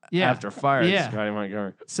after firing Scotty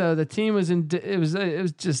Montgomery. So the team was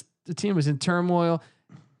the team was in turmoil.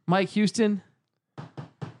 Mike Houston,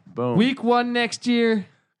 Boom. week 1 next year.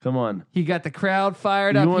 Come on. He got the crowd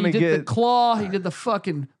fired up. He did the claw. He did the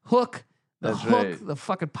fucking hook. Right. The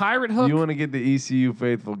fucking pirate hook. You want to get the ECU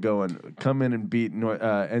faithful going. Come in and beat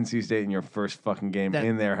NC State in your first fucking game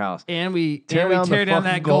in their house. And we tear down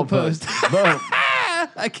that goalpost. Boom.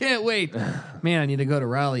 I can't wait. Man, I need to go to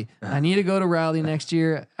Raleigh. I need to go to Raleigh next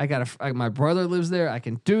year. My brother lives there. I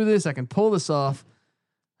can do this. I can pull this off.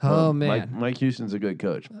 Oh, man. Mike Houston's a good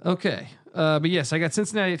coach. Okay. But yes, I got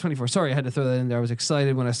Cincinnati at 24. Sorry, I had to throw that in there. I was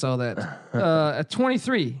excited when I saw that. At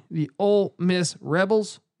 23, the Ole Miss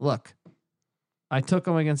Rebels. Look, I took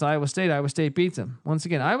them against Iowa State. Iowa State beats them. Once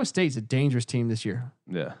again, Iowa State's a dangerous team this year.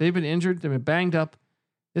 Yeah. They've been injured. They've been banged up.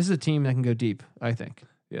 This is a team that can go deep, I think.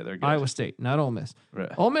 Yeah, they're good. Iowa State, not Ole Miss. Right.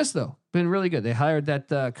 Ole Miss, though, been really good. They hired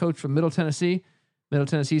that coach from Middle Tennessee. Middle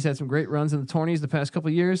Tennessee's had some great runs in the tourneys the past couple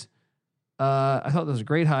of years. I thought that was a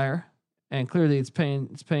great hire, and clearly it's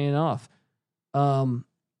paying off.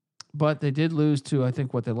 But they did lose to, I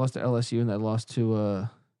think, they lost to LSU and they lost to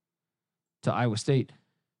Iowa State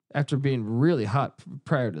after being really hot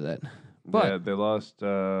prior to that. But yeah, they lost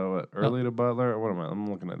early to Butler. What am I? I'm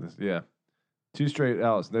looking at this. Yeah, 2 straight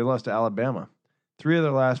outs. They lost to Alabama. 3 of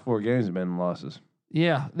their last 4 games have been losses.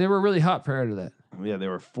 Yeah, they were really hot prior to that. Yeah, they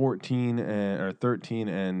were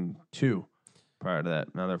 13-2 prior to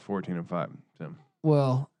that. Now they're 14-5. So.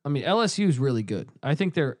 Well, I mean, LSU is really good. I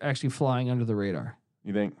think they're actually flying under the radar.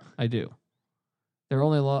 You think? I do. They're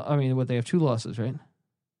only they have 2 losses, right?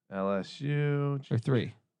 LSU or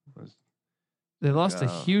 3. was They lost to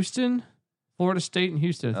Houston, Florida State, and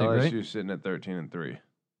Houston. I think LSU right. sitting at 13-3.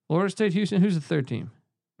 Florida State, Houston. Who's the third team?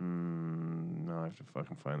 No, I have to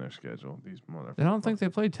fucking find their schedule. These motherfuckers. I don't think they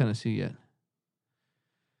played Tennessee yet.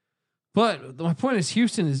 But my point is,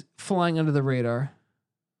 Houston is flying under the radar.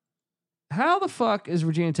 How the fuck is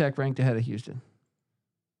Virginia Tech ranked ahead of Houston?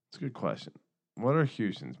 It's a good question. What are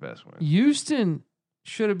Houston's best wins? Houston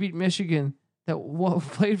should have beat Michigan that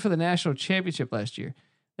played for the national championship last year.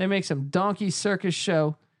 They make some donkey circus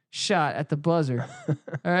show shot at the buzzer.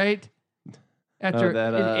 All right. After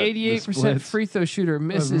an 88% free throw shooter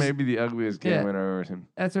misses. Maybe the ugliest game winner I've ever seen.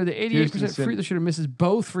 After the 88% free throw shooter misses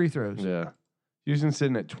both free throws. Yeah. Houston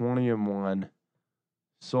sitting at 20-1.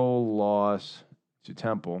 Sole loss to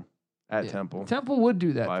Temple. At Temple. Temple would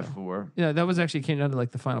do that. 5-4. Yeah, that was actually came down to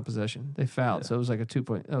like the final possession. They fouled, so it was like a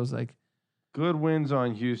 2-point. That was like good wins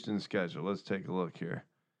on Houston's schedule. Let's take a look here.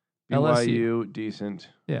 LSU. BYU, decent.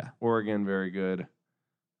 Yeah. Oregon, very good.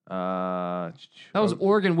 That was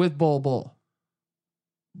Oregon with Bull. Bowl.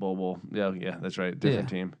 Yeah, that's right. Different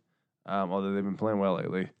team. Although they've been playing well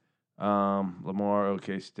lately. Lamar,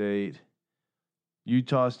 OK State.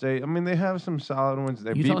 Utah State. I mean, they have some solid ones.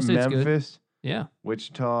 They beat Memphis. Yeah.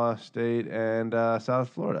 Wichita State and South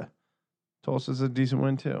Florida. Tulsa's a decent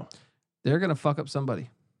win too. They're gonna fuck up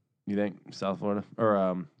somebody. You think South Florida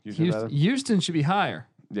or Houston? Houston should be higher.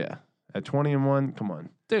 Yeah, at 20-1. Come on,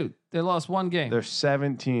 dude. They lost one game. They're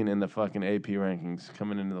 17 in the fucking AP rankings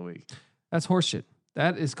coming into the week. That's horseshit.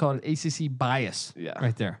 That is called an ACC bias. Yeah,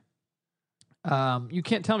 right there. You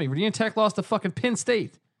can't tell me Virginia Tech lost to fucking Penn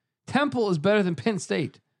State. Temple is better than Penn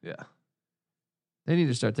State. Yeah. They need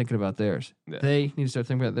to start thinking about theirs. Yeah. They need to start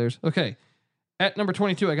thinking about theirs. Okay. At number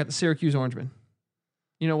 22, I got the Syracuse Orangemen.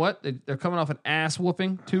 You know what? They're coming off an ass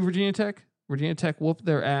whooping to Virginia Tech. Virginia Tech whooped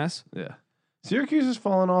their ass. Yeah. Syracuse has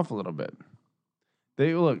fallen off a little bit.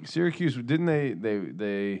 Syracuse, didn't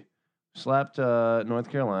they slapped North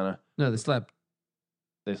Carolina. No, they slapped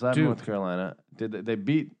Duke. North Carolina. They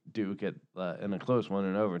beat Duke in a close one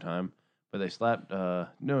in overtime. But they slapped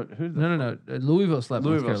no. Louisville slapped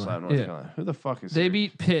North Carolina. Slapped North Carolina. Who the fuck is? They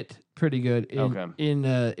beat Pitt pretty good in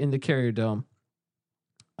the Carrier Dome.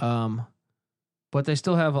 But they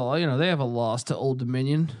still have they have a loss to Old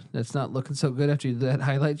Dominion. That's not looking so good after that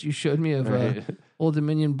highlights you showed me of Old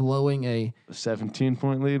Dominion blowing a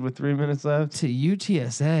 17-point lead with 3 minutes left to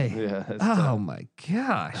UTSA. Yeah. Oh my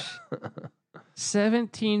gosh.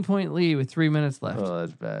 17-point lead with 3 minutes left. Oh,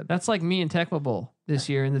 that's bad. That's like me and Tecmo Bowl this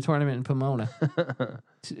year in the tournament in Pomona.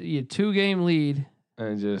 2-game lead.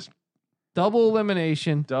 And just double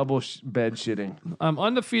elimination. Double bed shitting. I'm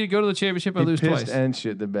undefeated. Go to the championship. I lose twice. And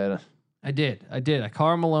shit the bed. I did. I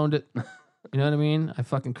Carl Maloned it. You know what I mean? I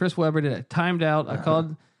fucking Chris Webber did it. I timed out. I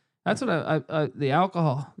called. That's what I the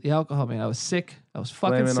alcohol, man. I was sick. I was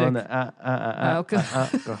fucking sick. On the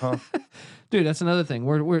alcohol. Dude, that's another thing.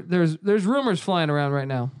 There's rumors flying around right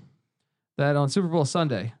now that on Super Bowl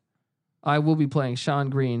Sunday, I will be playing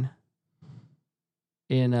Sean Green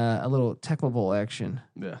in a little Tecmo Bowl action.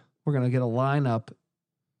 Yeah, we're gonna get a lineup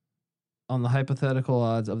on the hypothetical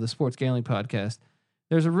odds of the Sports Gambling Podcast.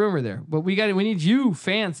 There's a rumor there, but we need you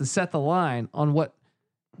fans to set the line on what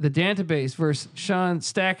the database versus Sean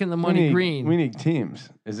stacking the money green. We need teams.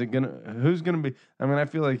 Who's gonna be? I mean, I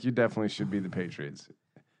feel like you definitely should be the Patriots.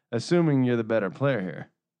 Assuming you're the better player here.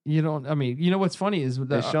 You don't. I mean, you know what's funny is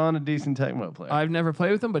Sean a decent Tecmo player. I've never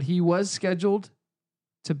played with him, but he was scheduled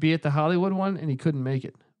to be at the Hollywood one, and he couldn't make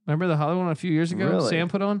it. Remember the Hollywood one a few years ago? Really? Sam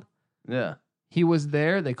put on. Yeah. He was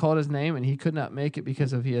there. They called his name, and he could not make it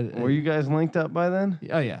because of he had. Were you guys linked up by then?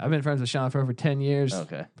 Oh yeah, I've been friends with Sean for over 10 years.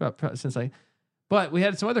 Okay. But we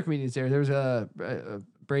had some other comedians there. There was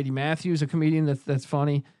Brady Matthews, a comedian that's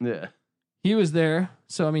funny. Yeah. He was there.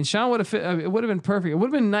 So, I mean, Sean would have fit. It would have been perfect. It would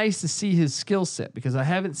have been nice to see his skill set because I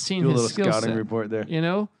haven't seen his skill set. Scouting report there. You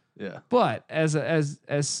know? Yeah. But as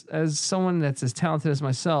someone that's as talented as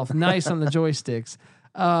myself, nice on the joysticks.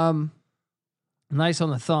 Nice on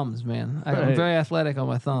the thumbs, man. I'm very athletic on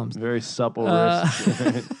my thumbs. Very supple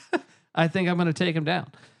wrist. I think I'm going to take him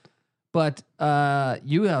down. But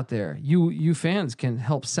you out there, you fans can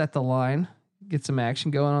help set the line. Get some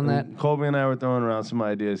action going on that. Colby and I were throwing around some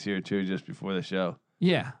ideas here too, just before the show.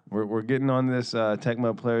 Yeah, we're getting on this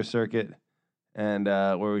Tecmo player circuit, and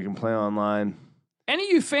where we can play online. Any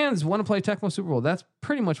of you fans want to play Tecmo Super Bowl? That's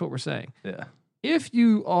pretty much what we're saying. Yeah. If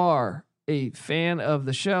you are a fan of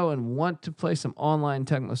the show and want to play some online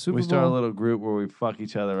Tecmo Super Bowl, we start a little group where we fuck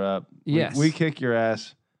each other up. Yes, we kick your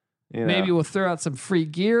ass. Maybe we'll throw out some free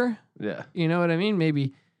gear. Yeah. You know what I mean?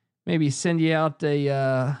 Maybe maybe send you out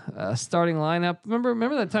a starting lineup.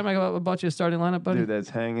 Remember that time I bought you a starting lineup, buddy? Dude, that's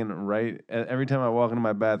hanging right. Every time I walk into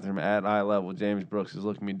my bathroom at eye level, James Brooks is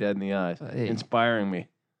looking me dead in the eyes, Hey. inspiring me.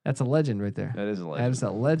 That's a legend right there. That is a legend. That is a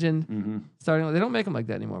legend. Mm-hmm. Starting, they don't make them like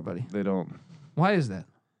that anymore, buddy. They don't. Why is that?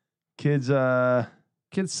 Kids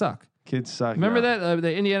suck. Kids suck. Remember now. that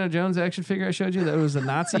the Indiana Jones action figure I showed you that was a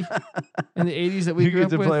Nazi in the 80s that we You grew get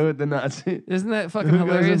up to with? play with the Nazi. Isn't that fucking Who goes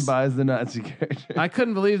hilarious? and buys the Nazi character? I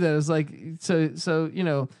couldn't believe that. It was like so you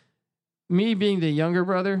know, me being the younger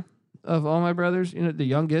brother of all my brothers, you know, the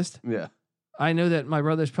youngest. Yeah. I know that my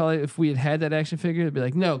brothers probably, if we had that action figure, they'd be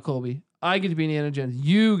like, "No, Colby, I get to be Indiana Jones.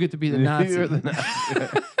 You get to be the Nazi. You're the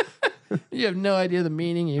Nazi. You have no idea the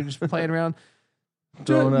meaning. And you're just playing around.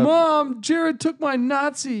 Throwing up. Mom, Jared took my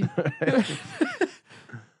Nazi."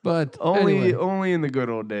 But anyway, only in the good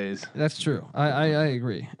old days. that's true. I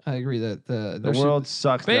agree. I agree that The world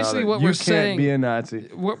sucks. basically now that what you we're can't saying- be a Nazi.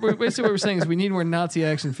 basically what we're saying is we need more Nazi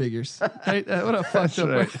action figures. Right? What a fucked That's up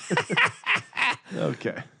way. right.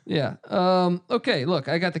 Okay. Yeah. Okay. Look,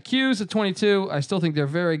 I got the Qs at 22. I still think they're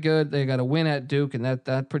very good. They got a win at Duke, and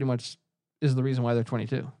that pretty much is the reason why they're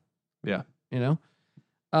 22. Yeah. You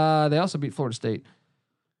know. They also beat Florida State.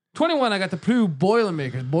 21. I got the Purdue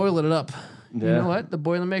Boilermakers boiling it up. Yeah. You know what? The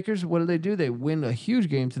Boilermakers. What do? They win a huge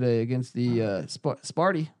game today against the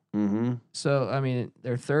Sparty. Mm-hmm. So I mean,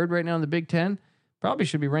 they're third right now in the Big Ten. Probably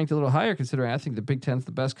should be ranked a little higher considering I think the Big Ten's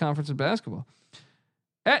the best conference in basketball.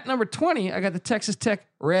 At number 20, I got the Texas Tech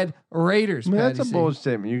Red Raiders. I mean, that's Patty a C. bold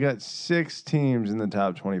statement. You got 6 teams in the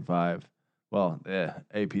top 25. Well, yeah,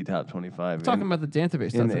 AP top 25. I'm talking about the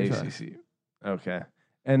database. in top the 35. ACC. Okay.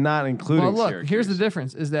 And not including Well, look, Syracuse. here's the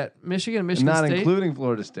difference: is that Michigan and Michigan Not State, including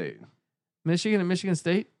Florida State. Michigan and Michigan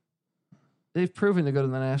State, they've proven to go to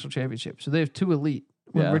the national championship. So they have 2 elite.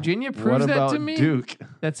 When Yeah. Virginia What proves that about to me, Duke?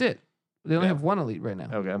 that's it. They only Yeah. have 1 elite right now.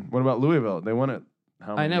 Okay. What about Louisville? They won it.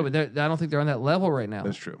 How I many know, years? but I don't think they're on that level right now.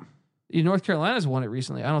 That's true. North Carolina's won it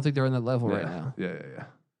recently. I don't think they're on that level right now. Yeah.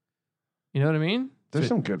 You know what I mean? There's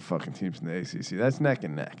So some good fucking teams in the ACC. That's neck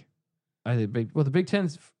and neck. I think the Big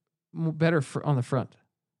Ten's better on the front.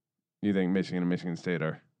 You think Michigan and Michigan State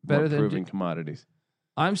are Better more than proven commodities?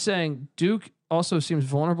 I'm saying Duke also seems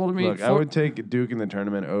vulnerable to me. Look, I would take Duke in the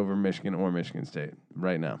tournament over Michigan or Michigan State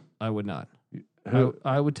right now. I would not. Who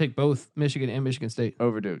I would take both Michigan and Michigan State.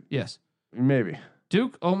 over Duke? Yes. Maybe.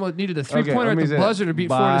 Duke almost needed a Okay, three-pointer let at me the say buzzer to beat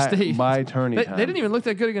by, Florida State. by tourney They time. didn't even look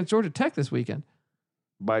that good against Georgia Tech this weekend.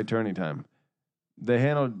 By tourney time. They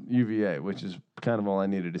handled UVA, which is kind of all I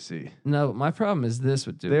needed to see. No, my problem is this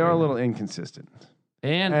with Duke. They are right a now. little inconsistent.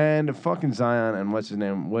 And And fucking Zion and what's his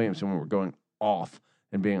name, Williamson, were going off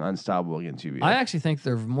and being unstoppable against UVA I actually think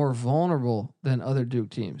they're more vulnerable than other Duke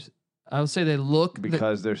teams. I would say they look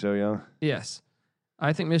because they're so young. yes.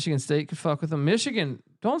 I think Michigan State could fuck with them. Michigan,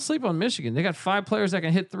 don't sleep on Michigan. They got 5 players that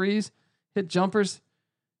can hit threes, hit jumpers,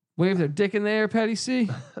 wave their dick in the air, Patty C.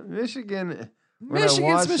 Michigan. When I watch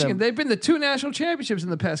Michigan's Michigan. them- They've been the 2 national championships in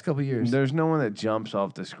the past couple of years. There's no one that jumps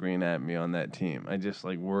off the screen at me on that team. I just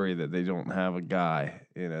like worry that they don't have a guy,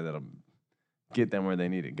 that'll get them where they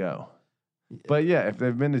need to go. But yeah, if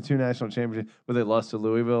they've been to 2 national championships, but they lost to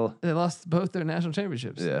Louisville, They lost both their national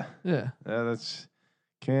championships. yeah, Yeah. that's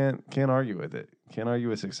can't argue with it. Can't argue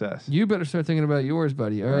with success. You better start thinking about yours,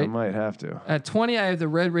 buddy. All I right. might have to. At 20, I have the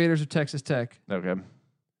Red Raiders of Texas Tech. Okay,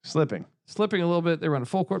 slipping. Slipping a little bit. They run a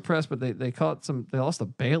full court press, but they caught some. They lost to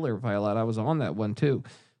Baylor by a lot. I was on that one too.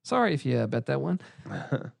 Sorry if you bet that one.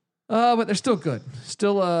 But they're still good.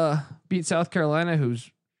 Still beat South Carolina,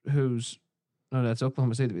 who's no, that's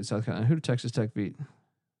Oklahoma State that beat South Carolina. Who did Texas Tech beat?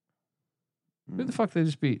 Who the fuck they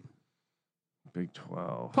just beat? Big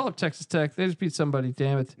 12. Pull up Texas Tech. They just beat somebody.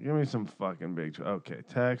 Damn it. Give me some fucking Big 12. Okay,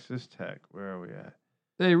 Texas Tech. Where are we at?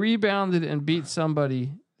 They rebounded and beat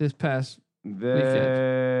somebody this past.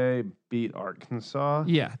 They beat Arkansas.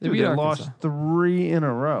 Yeah, they Dude, beat they Arkansas. lost 3 in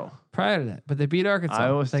a row. Prior to that, but they beat Arkansas.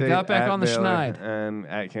 Iowa State, They got back at on the Baylor, schneid. and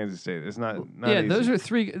at Kansas State. It's not Yeah, easy. those are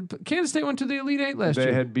 3. Kansas State went to the Elite 8 last They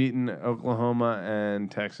year. had beaten Oklahoma and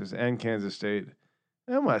Texas and Kansas State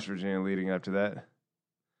and West Virginia leading up to that.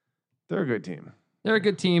 They're a good team. They're a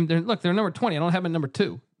good team. They're number 20. I don't have them at number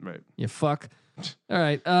 2. Right. You fuck. All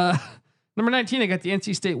right. Number 19, I got the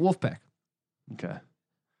NC State Wolfpack. Okay.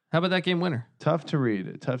 How about that game winner? Tough to read.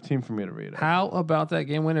 A tough team for me to read. How about that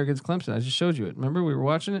game winner against Clemson? I just showed you it. Remember we were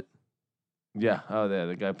watching it? Yeah. Oh, yeah.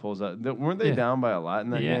 The guy pulls out. Weren't they Yeah. down by a lot in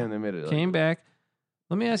that Yeah. game? They made it Came back.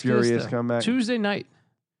 Let me ask you furious this, though. comeback. Tuesday night,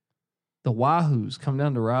 the Wahoos come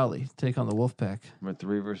down to Raleigh, take on the Wolfpack. Number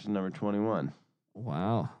 3 versus number 21.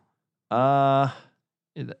 Wow.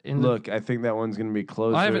 Look, I think that one's going to be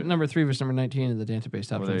closer. I have it number 3 versus number 19 in the database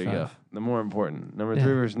top 25. There you go. The more important. Number 3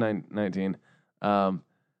 versus 19.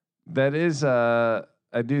 That is, I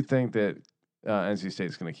do think that NC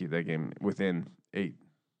State's going to keep that game within 8.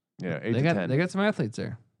 Yeah, 8 to 10. They got some athletes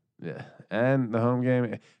there. Yeah. And the home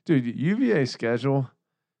game. Dude, UVA's schedule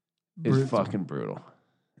is fucking brutal.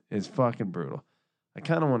 It's fucking brutal. I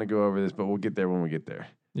kind of want to go over this, but we'll get there when we get there.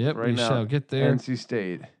 Yep, right we now, shall get there. NC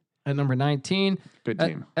State. At number 19. Good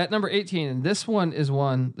team. At number 18, and this one is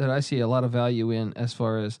one that I see a lot of value in as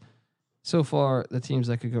far as so far the teams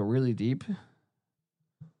that could go really deep.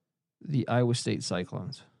 The Iowa State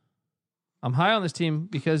Cyclones. I'm high on this team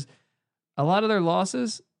because a lot of their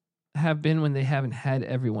losses have been when they haven't had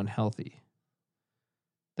everyone healthy.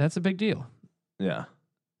 That's a big deal. Yeah.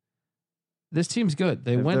 This team's good.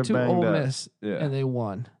 They went to Ole Miss and they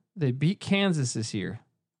won. They beat Kansas this year.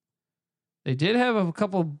 They did have a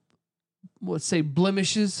couple, let's say,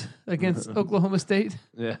 blemishes against Oklahoma State.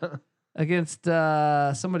 Yeah. Against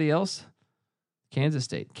somebody else. Kansas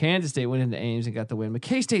State. Kansas State went into Ames and got the win. But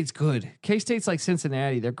K-State's good. K-State's like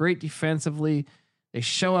Cincinnati. They're great defensively. They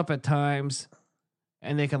show up at times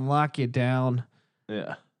and they can lock you down.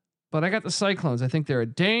 Yeah. But I got the Cyclones. I think they're a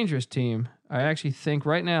dangerous team. I actually think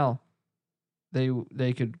right now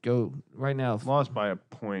they could go right now. Lost by a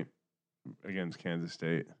point against Kansas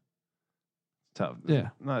State. Tough. Yeah.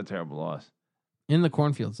 Not a terrible loss. In the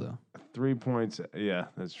cornfields, though. 3 points. Yeah,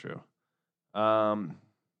 that's true.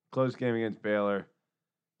 Close game against Baylor.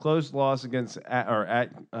 Close loss against at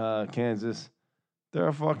Kansas. They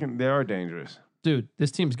are dangerous. Dude,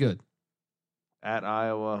 this team's good. At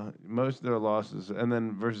Iowa, most of their losses, and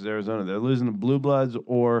then versus Arizona, they're losing to Blue Bloods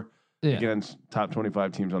or against top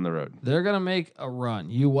 25 teams on the road. They're going to make a run.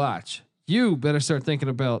 You watch. You better start thinking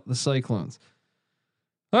about the Cyclones.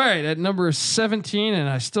 All right, at number 17, and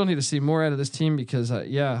I still need to see more out of this team because,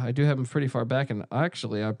 I do have them pretty far back. And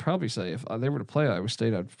actually, I'd probably say if they were to play Iowa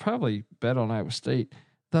State, I'd probably bet on Iowa State.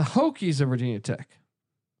 The Hokies of Virginia Tech.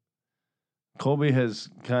 Colby has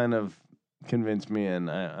kind of convinced me, and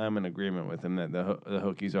I'm in agreement with him that the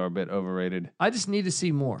Hokies are a bit overrated. I just need to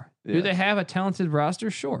see more. Yeah. Do they have a talented roster?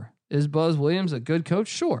 Sure. Is Buzz Williams a good coach?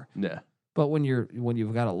 Sure. Yeah. But when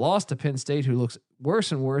you've got a loss to Penn State, who looks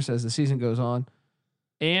worse and worse as the season goes on,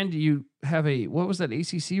 and you have what was that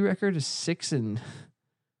ACC record? 6-6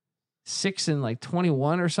 and like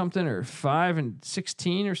 21 or something, or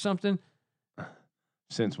 5-16 or something.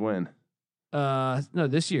 Since when? No,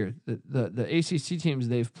 this year the ACC teams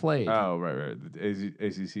they've played. Oh, right. The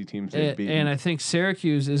ACC teams they've beaten. And I think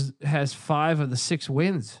Syracuse has 5 of the 6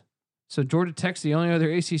 wins. So Georgia Tech's the only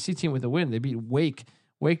other ACC team with a win. They beat Wake.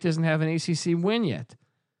 Wake doesn't have an ACC win yet.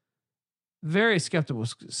 Very skeptical.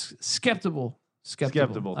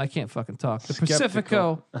 I can't fucking talk. The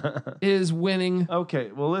Pacifico is winning.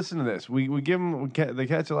 Okay, well, listen to this. We give them. They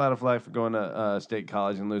catch a lot of flack for going to State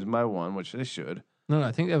College and losing by 1, which they should. No,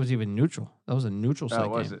 I think that was even neutral. That was a neutral site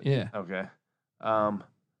game. Was it? Yeah. Okay.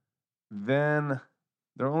 Then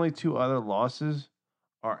their only 2 other losses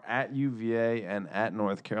are at UVA and at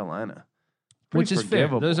North Carolina, which is fair.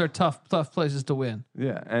 Those are tough places to win.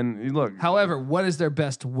 Yeah, and look. However, what is their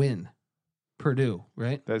best win? Purdue,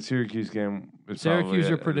 right? That Syracuse game.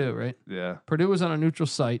 Syracuse or Purdue, right? Yeah. Purdue was on a neutral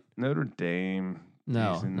site. Notre Dame.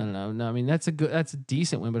 No. I mean, that's a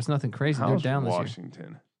decent win, but it's nothing crazy. They're down this year.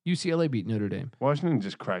 Washington. UCLA beat Notre Dame. Washington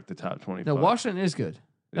just cracked the top 25. No, Washington is good.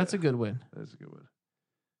 That's a good win. That's a good win.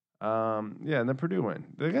 And the Purdue win.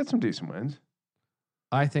 They got some decent wins.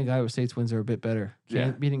 I think Iowa State's wins are a bit better.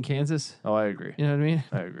 Beating Kansas. Oh, I agree. You know what I mean?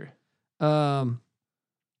 I agree.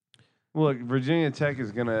 Look, Virginia Tech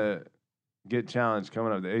is gonna get challenged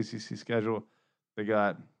coming up. The ACC schedule, they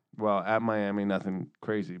got at Miami, nothing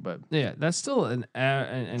crazy, but that's still a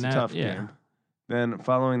tough game. Then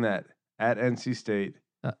following that, at NC State,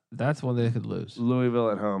 that's one they could lose.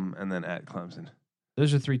 Louisville at home, and then at Clemson.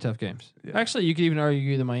 Those are 3 tough games. Yeah. Actually, you could even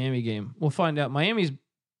argue the Miami game. We'll find out. Miami's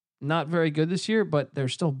not very good this year, but they're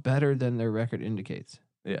still better than their record indicates.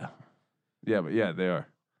 Yeah, but they are.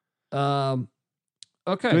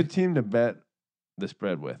 Okay. Good team to bet the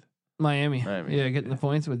spread with. Miami. Yeah, getting the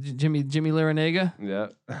points with Jimmy Larinaga. Yeah.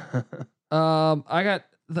 I got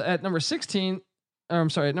at number 16. Or I'm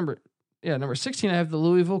sorry, at number 16. I have the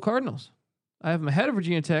Louisville Cardinals. I have them ahead of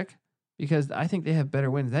Virginia Tech because I think they have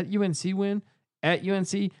better wins. That UNC win at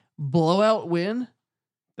UNC, blowout win.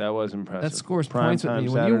 That was impressive. That scores points with me.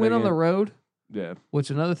 When you win on the road, which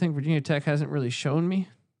another thing Virginia Tech hasn't really shown me.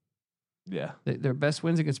 Yeah. Their best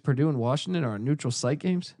wins against Purdue and Washington are neutral site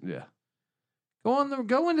games. Yeah.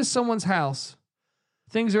 Go into someone's house.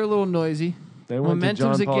 Things are a little noisy. They went to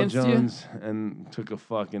Momentum's John Paul against you? Jones and took a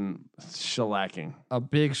fucking shellacking. A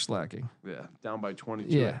big slacking. Yeah, down by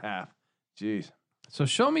 22 Yeah. at half. Jeez. So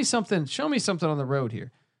show me something. Show me something on the road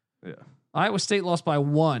here. Yeah. Iowa State lost by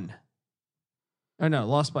 1. Or no,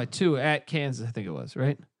 lost by 2 at Kansas. I think it was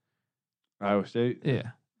right. Iowa State.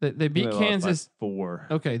 Yeah, they beat They lost by Kansas. 4.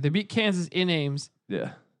 Okay, they beat Kansas in Ames,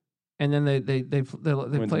 Yeah. and then they to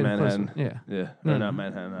played in place. Manhattan. Yeah, Yeah. No, Or not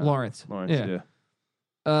Manhattan. Lawrence. Lawrence. Yeah.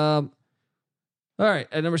 Yeah. All right,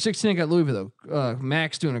 at number 16, I got Louisville.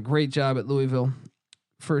 Max doing a great job at Louisville.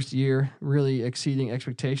 First year, really exceeding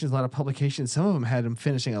expectations. A lot of publications. Some of them had him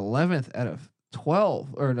finishing 11th out of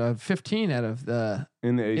 12 or 15 out of the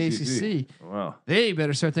In the ACC. Wow. They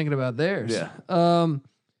better start thinking about theirs. Yeah.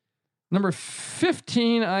 Number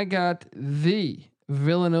 15, I got the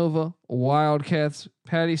Villanova Wildcats.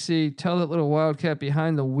 Patty C, tell that little Wildcat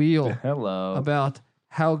behind the wheel Hello. about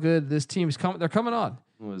how good this team is coming. They're coming on.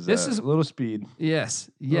 This is a little speed. Yes.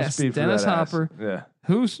 Little Yes. speed for Dennis that ass. Hopper, Yeah.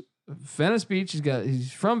 who's Venice Beach.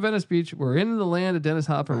 He's from Venice Beach. We're in the land of Dennis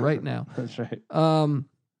Hopper right now. That's right.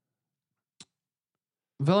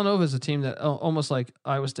 Villanova is a team that almost like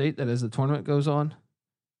Iowa State, that as the tournament goes on,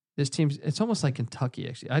 this team's, it's almost like Kentucky,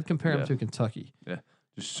 actually. I'd compare them to Kentucky.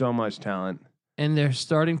 Just so much talent. And they're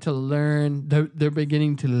starting to learn. They're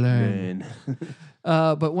beginning to learn. Man.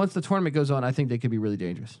 But once the tournament goes on, I think they could be really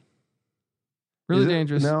dangerous. Really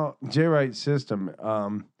dangerous. Now, Jay Wright's system,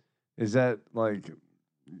 is that like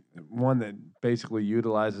one that basically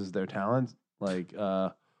utilizes their talents? Like,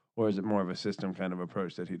 or is it more of a system kind of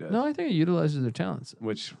approach that he does? No, I think it utilizes their talents.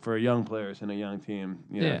 Which for young players and a young team,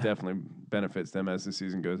 you know, Yeah. definitely benefits them as the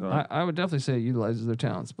season goes on. I would definitely say it utilizes their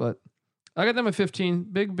talents. But I got them at 15.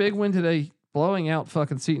 Big win today, blowing out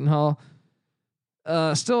fucking Seton Hall.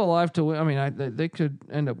 Still alive to win. I mean, they could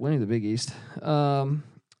end up winning the Big East.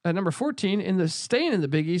 At number 14, staying in the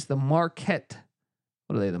Big East, the Marquette.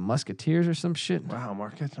 What are they, the Musketeers or some shit? Wow,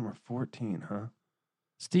 Marquette's number 14, huh?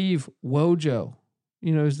 Steve Wojo,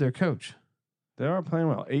 is their coach. They are playing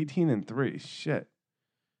well. 18-3. Shit.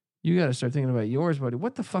 You got to start thinking about yours, buddy.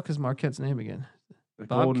 What the fuck is Marquette's name again? The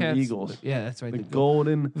Golden Bobcats? Eagles. Yeah, that's right. The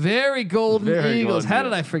Golden. Very golden Very Eagles. golden How did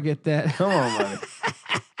Eagles. I forget that? Come on,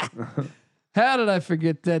 buddy. How did I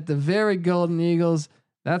forget that? The very golden Eagles.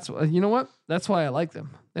 That's you know what? That's why I like them.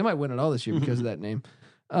 They might win it all this year because of that name.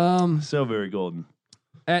 So very golden.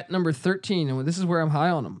 At number 13, and this is where I'm high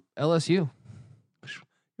on them. LSU.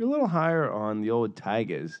 You're a little higher on the old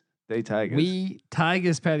Tigers. They Tigers. We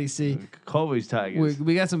Tigers, Patty C. Colby's Tigers.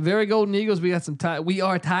 We got some very golden Eagles. We got some we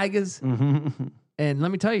are Tigers. Mm-hmm. And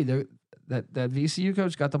let me tell you, that VCU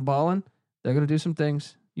coach got them balling. They're going to do some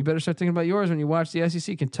things. You better start thinking about yours when you watch the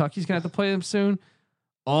SEC. Kentucky's going to have to play them soon.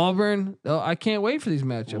 Auburn. Oh, I can't wait for these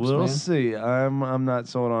matchups. We'll man. see. I'm not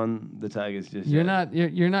sold on the Tigers just You're yet. not.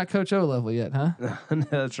 You're not Coach O level yet, huh?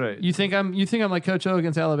 That's right. You think I'm like Coach O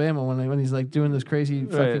against Alabama when he's like doing those crazy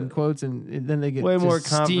fucking quotes and then they get Way just more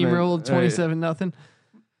confident. steamrolled 27-0.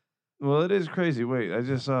 Well, it is crazy. Wait, I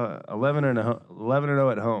just saw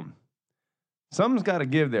 11-0 at home. Something's got to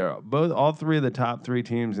give there. All three of the top 3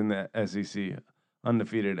 teams in the SEC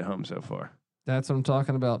undefeated at home so far. That's what I'm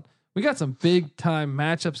talking about. We got some big time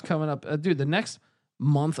matchups coming up, dude. The next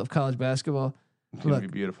month of college basketball, It's gonna be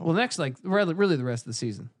beautiful. well, next really the rest of the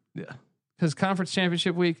season, yeah. because conference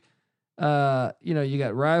championship week, you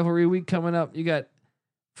got rivalry week coming up. You got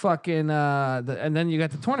fucking and then you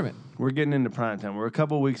got the tournament. We're getting into prime time. We're a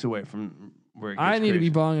couple weeks away from where it gets I need to be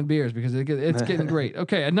crazy. bonging beers because it's getting great.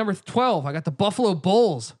 Okay, at number 12, I got the Buffalo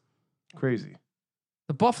Bulls. Crazy.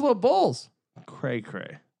 The Buffalo Bulls. Cray.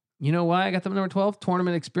 You know why I got them number 12?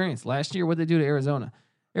 Tournament experience. Last year, what did they do to Arizona?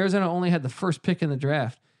 Arizona only had the first pick in the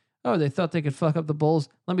draft. Oh, they thought they could fuck up the Bulls.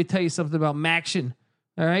 Let me tell you something about Maction.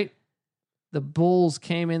 All right? The Bulls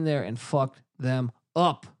came in there and fucked them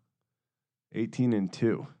up.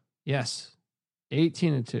 18-2. Yes.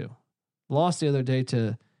 18-2. Lost the other day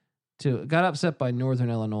to got upset by Northern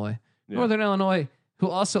Illinois. Yeah. Northern Illinois, who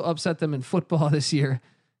also upset them in football this year.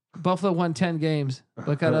 Buffalo won 10 games,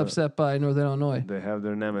 but got upset by Northern Illinois. They have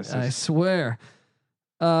their nemesis. I swear.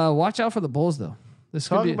 Watch out for the Bulls, though. This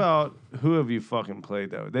Talk could be about who have you fucking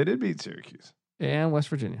played though. They did beat Syracuse. and West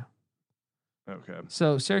Virginia. Okay.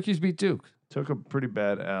 So Syracuse beat Duke. Took a pretty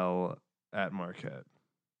bad L at Marquette.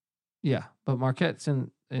 Yeah, but Marquette's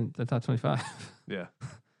in the top 25. Yeah.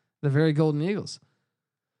 The very Golden Eagles.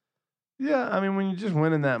 Yeah, I mean when you're just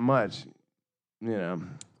winning that much,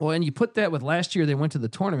 Well, and you put that with last year, they went to the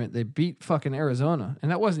tournament. They beat fucking Arizona, and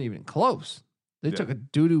that wasn't even close. They Yeah. took a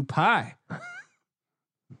doo-doo pie.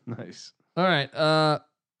 Nice. All right,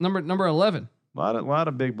 number 11. A lot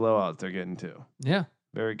of big blowouts they're getting to. Yeah,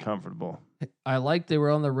 Very comfortable. I like they were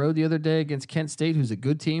on the road the other day against Kent State, who's a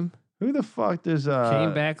good team. Who the fuck does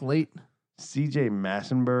Came back late. CJ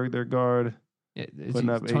Massenberg, their guard? Yeah, is Putting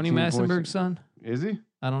he up Tony 18 points. Massenberg's son? Is he?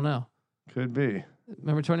 I don't know. Could be.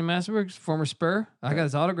 Remember Tony Massenberg, former Spur? I got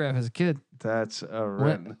his autograph as a kid. That's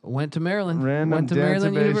a Went to Maryland. random Went to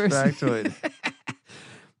Maryland database University.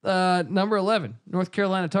 factoid. Number 11, North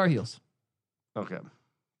Carolina Tar Heels. Okay.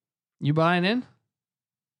 You buying in?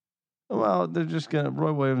 Well, they're just gonna.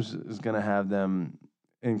 Roy Williams is gonna have them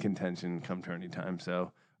in contention come tourney time.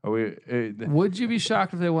 So are we? Would you be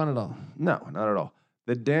shocked if they won it all? No, not at all.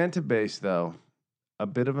 The database, though, a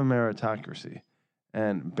bit of a meritocracy,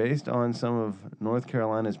 and based on some of North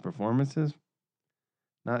Carolina's performances,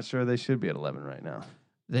 not sure they should be at 11 right now.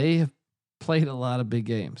 They have played a lot of big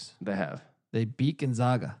games. They have. They beat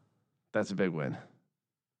Gonzaga. That's a big win.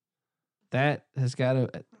 That has got to.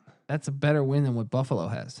 That's a better win than what Buffalo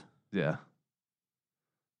has. Yeah,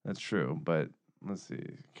 that's true. But let's see,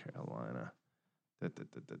 Carolina,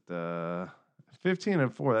 15-4.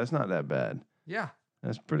 That's not that bad. Yeah,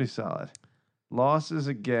 That's pretty solid. Losses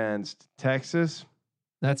against Texas,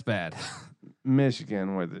 that's bad.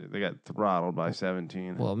 Michigan, where they got throttled by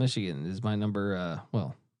 17. Well, Michigan is my number.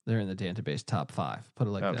 Well, they're in the database top 5. Put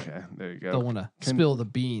it like that. Okay, there you go. Don't want to spill the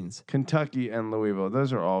beans. Kentucky and Louisville,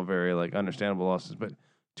 those are all very understandable losses, but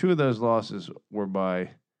 2 of those losses were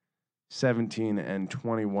by 17 and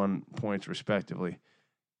 21 points respectively.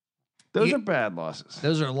 Those are bad losses.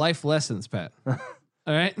 Those are life lessons, Pat.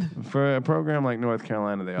 All right, For a program like North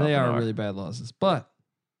Carolina, they are often really bad losses, but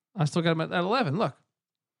I still got them at 11. Look,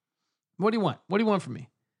 what do you want? What do you want from me?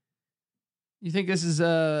 You think this is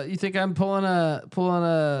you think I'm pulling a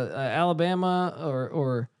Alabama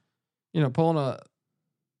or pulling a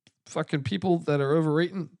fucking people that are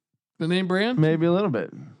overrating the name brand? Maybe a little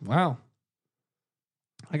bit. Wow.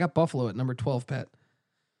 I got Buffalo at number 12, Pat.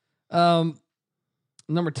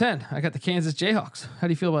 Number 10, I got the Kansas Jayhawks. How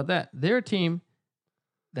do you feel about that? They're a team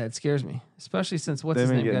that scares me, especially since what's his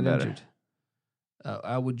name got injured.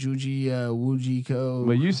 Awujuji Wujiko.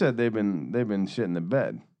 But you said they've been shitting the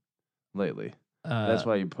bed lately. That's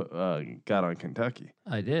why you got on Kentucky.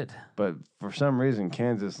 I did. But for some reason,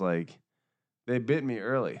 Kansas, they bit me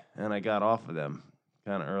early, and I got off of them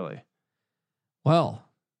kind of early. Well,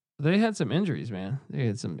 they had some injuries, man. They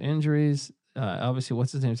had some injuries. Obviously,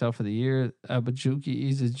 what's his name's out for the year? Abajuki.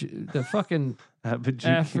 He's the fucking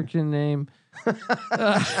African name.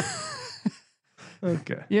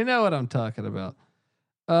 Okay. You know what I'm talking about.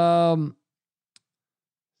 16-4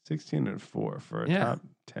 for a top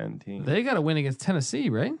 10 team. They got to win against Tennessee,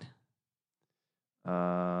 right?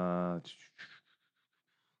 They're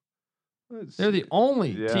the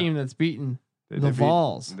only team that's beaten the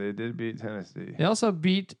Vols. They did beat Tennessee. They also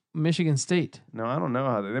beat Michigan State. No, I don't know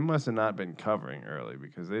how they must have not been covering early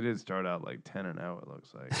because they did start out 10-0. It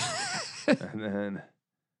looks like, and then,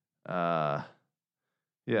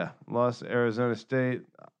 lost to Arizona State.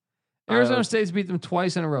 Arizona State's beat them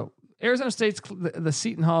twice in a row. Arizona State's the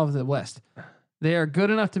Seton Hall of the West. They are good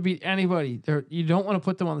enough to beat anybody. You don't want to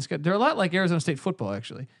put them on the schedule. They're a lot like Arizona State football,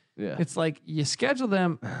 actually. Yeah, it's like you schedule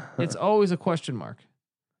them. It's always a question mark.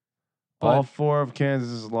 But all 4 of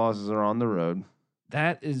Kansas's losses are on the road.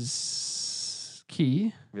 That is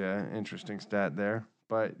key. Yeah, interesting stat there.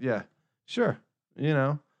 But yeah, sure.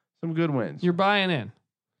 Some good wins. You're buying in.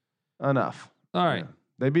 Enough. All right. Yeah.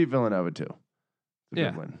 They beat Villanova too. It's a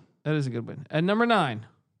good win. That is a good win. At number 9,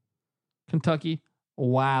 Kentucky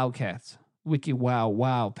Wildcats. Wiki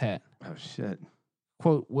wow, Pat. Oh shit.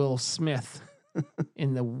 Quote Will Smith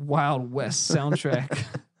in the Wild West soundtrack.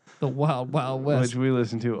 The Wild West. Which we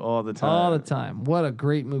listen to all the time. All the time. What a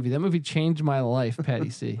great movie. That movie changed my life,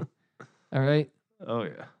 Patty C. All right. Oh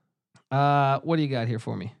yeah. What do you got here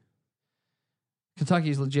for me?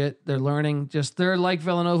 Kentucky's legit. They're learning. They're like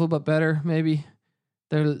Villanova, but better, maybe.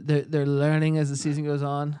 They're learning as the season goes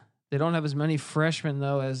on. They don't have as many freshmen,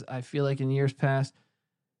 though, as I feel like in years past.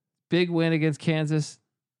 Big win against Kansas.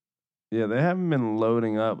 Yeah, they haven't been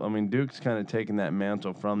loading up. I mean, Duke's kind of taken that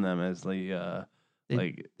mantle from them as the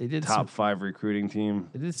they did top 5 recruiting team.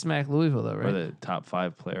 They did smack Louisville, though, right? Or the top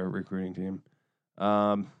 5 player recruiting team.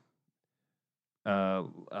 Kentucky.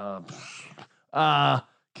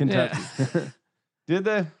 Yeah. Did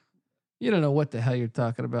they? You don't know what the hell you're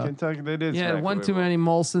talking about. Kentucky, they did. Yeah, one too many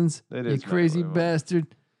Molsons. They did. You crazy bastard.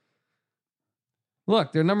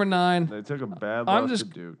 Look, they're number 9. They took a bad loss to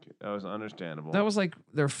Duke. That was understandable. That was like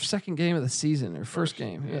their second game of the season, their first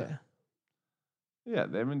game. Yeah. Yeah,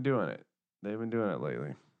 they've been doing it. They've been doing it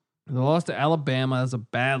lately. The loss to Alabama is a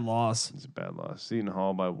bad loss. It's a bad loss. Seton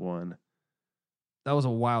Hall by 1. That was a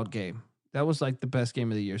wild game. That was like the best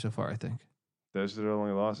game of the year so far, I think. Those are their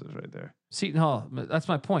only losses right there. Seton Hall. That's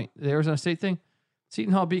my point. The Arizona State thing.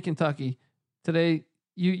 Seton Hall beat Kentucky today.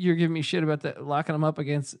 You're giving me shit about that, locking them up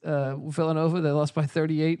against Villanova. They lost by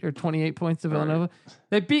 38 or 28 points to Villanova. Right.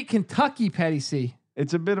 They beat Kentucky, Patty C.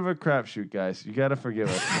 It's a bit of a crapshoot, guys. You got to forgive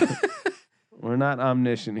us. We're not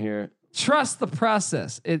omniscient here. Trust the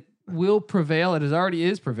process. It will prevail. It already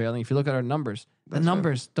is prevailing. If you look at our numbers, the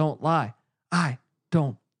numbers don't lie. I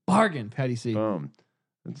don't bargain, Patty C. Boom.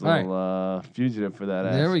 It's a little fugitive for that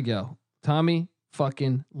ass. There we go. Tommy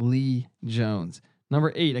fucking Lee Jones.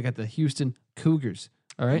 Number 8, I got the Houston Cougars.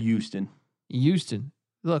 All right. Houston.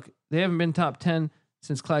 Look, they haven't been top 10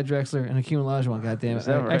 since Clyde Drexler and Hakeem Olajuwon. God damn it.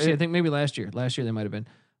 Right? Actually, I think maybe last year. Last year they might have been.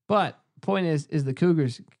 But point is the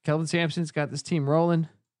Cougars. Kelvin Sampson's got this team rolling.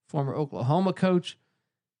 Former Oklahoma coach.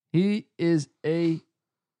 He is a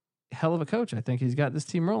hell of a coach. I think he's got this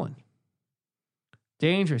team rolling.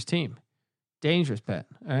 Dangerous team. Dangerous, Pat.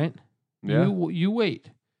 All right. Yeah. You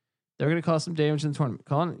wait. They're going to cause some damage in the tournament.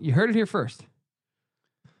 Colin, you heard it here first.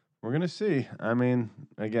 We're going to see. I mean,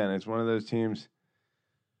 again, it's one of those teams.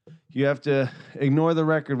 You have to ignore the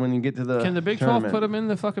record when you get to the. Can the Big 12 put them in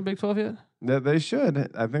the fucking Big 12 yet? That they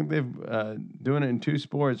should. I think they've doing it in 2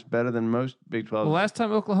 sports better than most Big 12. The last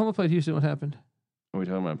time Oklahoma played Houston, what happened? Are we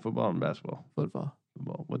talking about football and basketball? Football.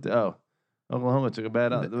 What? Oklahoma took a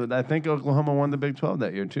bad out. I think Oklahoma won the Big 12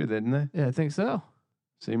 that year too, didn't they? Yeah, I think so.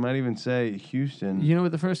 So you might even say Houston. You know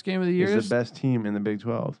what the first game of the year is? The best team in the Big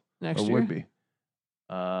 12. Next year? Would be.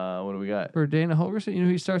 What do we got? For Dana Holgorsen, you know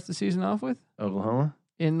who he starts the season off with? Oklahoma?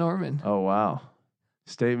 In Norman. Oh, wow.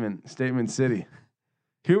 Statement City.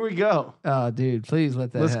 Here we go. Oh, dude, please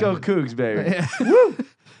let that Let's happen. go Cougs, baby.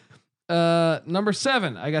 Woo! Number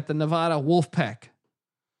 7, I got the Nevada Wolfpack.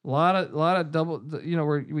 A lot of double,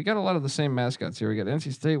 we got a lot of the same mascots here. We got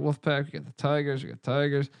NC State Wolfpack, we got the Tigers,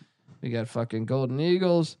 we got fucking Golden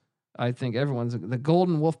Eagles. I think everyone's the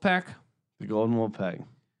Golden Wolfpack. The Golden Wolfpack.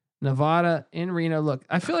 Nevada in Reno. Look,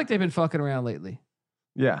 I feel like they've been fucking around lately.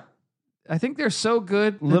 Yeah. I think they're so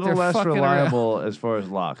good. A little less reliable as far as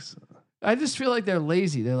locks. I just feel like they're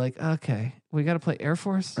lazy. They're like, okay, we got to play Air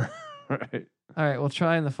Force. Right. All right, we'll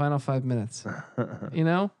try in the final 5 minutes. You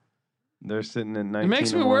know? They're sitting at 19. It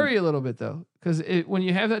makes me worry a little bit, though, because when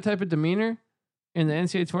you have that type of demeanor in the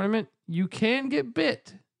NCAA tournament, you can get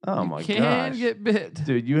bit. Oh, my gosh. You can get bit.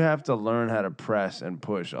 Dude, you have to learn how to press and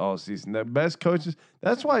push all season. The best coaches,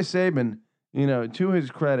 that's why Saban, to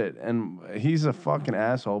his credit, and he's a fucking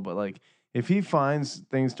asshole, but, like, if he finds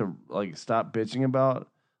things to, like, stop bitching about,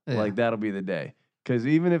 like, that'll be the day. Because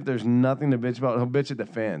even if there's nothing to bitch about, he'll bitch at the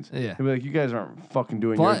fans. Yeah. He'll be like, you guys aren't fucking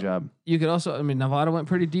doing your job. You could also, Nevada went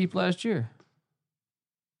pretty deep last year.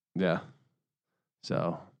 Yeah.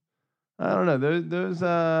 So, I don't know. Those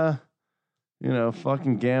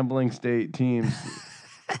fucking gambling state teams,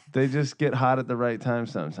 they just get hot at the right time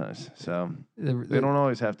sometimes. So, they don't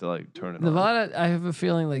always have to, like, turn it Nevada, on. I have a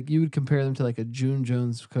feeling like you would compare them to, like, a June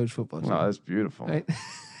Jones coach football team. Oh, that's beautiful. Right?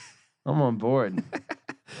 I'm on board.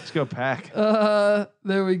 Let's go Pack.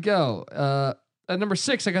 There we go. At number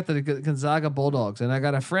 6, I got the Gonzaga Bulldogs, and I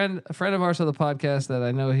got a friend of ours on the podcast that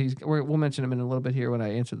I know we'll mention him in a little bit here when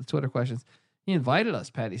I answer the Twitter questions. He invited us,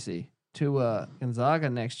 Patty C, to Gonzaga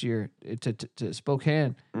next year to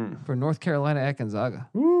Spokane for North Carolina at Gonzaga.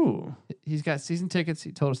 Ooh. He's got season tickets.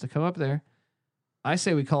 He told us to come up there. I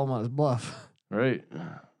say we call him on his bluff. Right.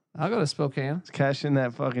 I'll go to Spokane. Let's cash in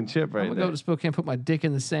that fucking chip right there. I'm going to go to Spokane, put my dick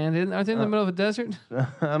in the sand. Aren't they in the middle of a desert?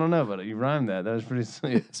 I don't know, but you rhymed that. That was pretty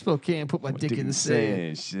sweet. Spokane, put my dick in the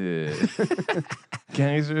sand. Shit.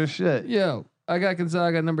 Gangster shit. Yo, I got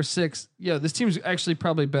Gonzaga at number 6. Yo, this team's actually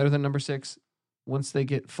probably better than number 6 once they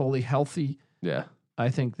get fully healthy. Yeah. I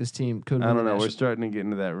think this team could win. I don't know. We're starting to get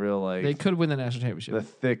into that real, like... They could win the national championship. The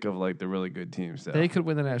thick of, like, the really good teams. Though. They could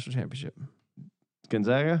win the national championship.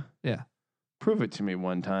 Gonzaga? Yeah. Prove it to me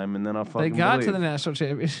one time, and then I'll fucking They got believe. to the national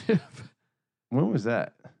championship. When was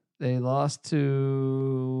that? They lost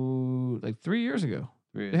to, like, 3 years ago.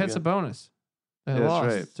 They had Sabonis. They lost.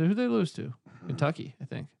 That's right. So who did they lose to? Kentucky, I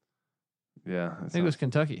think. Yeah. I think it was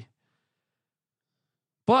Kentucky.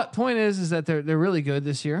 But point is that they're really good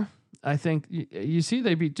this year. I think you see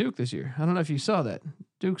they beat Duke this year. I don't know if you saw that.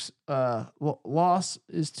 Duke's loss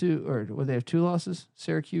is they have 2 losses?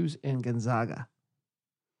 Syracuse and Gonzaga.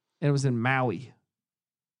 And it was in Maui.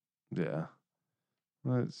 Yeah.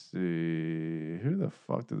 Let's see. Who the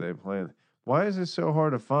fuck did they play? Why is it so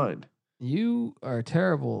hard to find? You are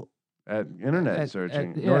terrible at internet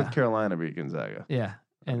searching. yeah. North Carolina beat Gonzaga. Yeah.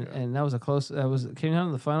 And that was it came down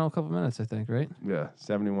to the final couple minutes, I think, right? Yeah.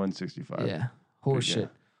 71-65. Yeah. Horse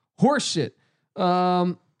shit.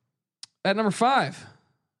 At number 5,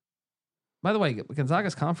 By the way,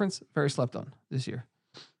 Gonzaga's conference, very slept on this year.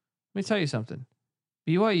 Let me tell you something.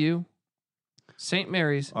 BYU, St.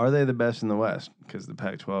 Mary's. Are they the best in the West? Because the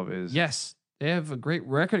Pac-12 is. Yes, they have a great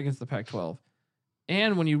record against the Pac-12.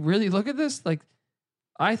 And when you really look at this, like,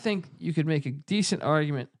 I think you could make a decent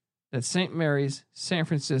argument that St. Mary's, San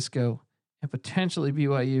Francisco, and potentially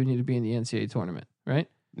BYU need to be in the NCAA tournament, right?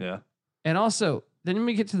 Yeah. And also, then when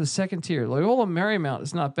we get to the second tier, Loyola Marymount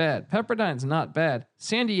is not bad. Pepperdine's not bad.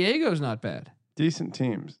 San Diego's not bad. Decent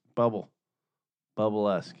teams.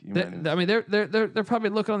 Bubble-esque. I mean, they're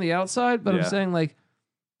probably looking on the outside, but I'm saying, like,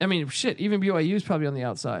 I mean, shit, even BYU is probably on the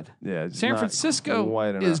outside. Yeah. San Francisco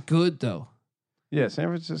is good, though. Yeah, San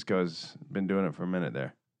Francisco has been doing it for a minute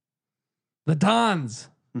there. The Dons.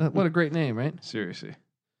 What a great name, right? Seriously.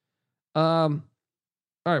 All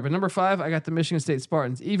right, but number 5, I got the Michigan State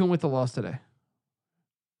Spartans, even with the loss today.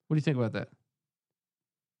 What do you think about that?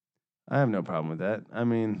 I have no problem with that. I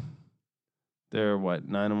mean, they're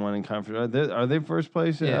 9-1 in conference. Are they first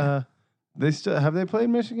place? Yeah. They still have they played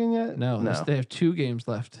Michigan yet? No. They have 2 games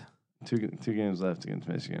left. Two games left against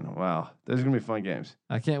Michigan. Wow, those are gonna be fun games.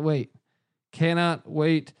 I can't wait. Cannot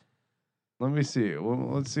wait. Let me see.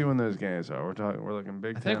 Let's see when those games are. We're looking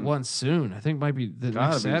Big Ten. I think one soon. I think it might be the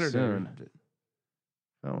next Saturday. Soon.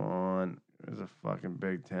 Come on, there's a fucking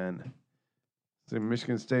Big Ten. See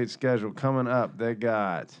Michigan State schedule coming up. They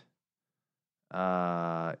got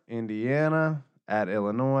Indiana at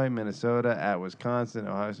Illinois, Minnesota at Wisconsin,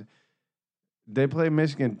 Ohio State. They play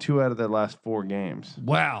Michigan 2 out of their last 4 games.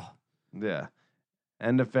 Wow. Yeah.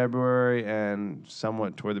 End of February and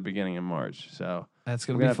somewhat toward the beginning of March. So that's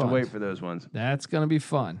going to be fun. Have to wait for those ones. That's going to be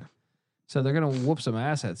fun. So they're going to whoop some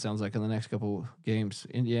assheads, sounds like, in the next couple games.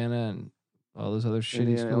 Indiana and all those other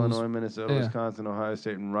shitty schools. Illinois, Minnesota, Wisconsin, Ohio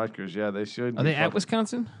State, and Rutgers. Yeah, they should. Are they at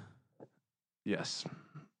Wisconsin? Yes.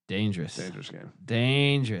 Dangerous game.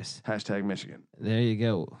 Dangerous. # Michigan. There you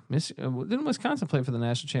go. Didn't Wisconsin play for the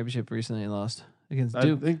national championship recently and lost against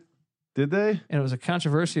Duke? Did they? And it was a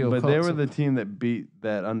controversial. But they were the team that beat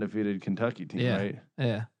that undefeated Kentucky team, right?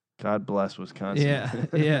 Yeah. God bless Wisconsin.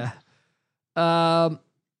 Yeah. All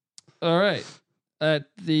right. At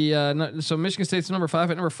the so Michigan State's number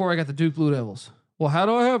 5. At number 4, I got the Duke Blue Devils. Well, how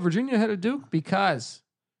do I have Virginia ahead of Duke? Because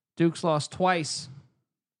Duke's lost twice.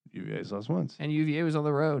 UVA's lost once. And UVA was on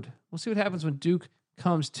the road. We'll see what happens when Duke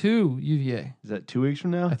comes to UVA. Is that 2 weeks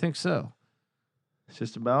from now? I think so. It's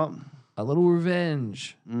just about a little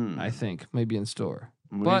revenge, I think, may be in store.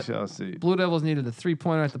 We shall see. Blue Devils needed a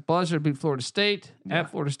 3-pointer at the buzzer to beat Florida State.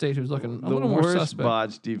 At Florida State, who's looking a little more suspect. The worst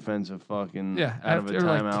botched defensive fucking out of a after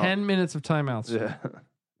timeout. like 10 minutes of timeouts.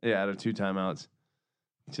 Yeah, out of 2 timeouts.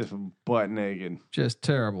 Just butt naked. Just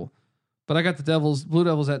terrible. But I got the Blue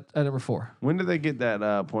Devils at number 4. When did they get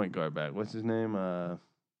that point guard back? What's his name?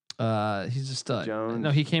 He's a stud. Jones?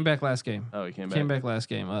 No, he came back last game. Oh, he came back last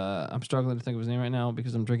game. I'm struggling to think of his name right now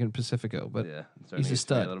because I'm drinking Pacifico. But he's a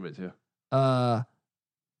stud. A little bit too.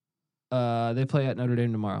 They play at Notre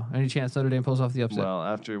Dame tomorrow. Any chance Notre Dame pulls off the upset? Well,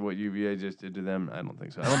 after what UVA just did to them, I don't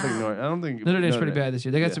think so. I don't think Notre Dame's pretty bad this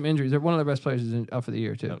year. They got some injuries. They're one of their best players is out for the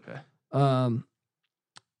year too. Okay.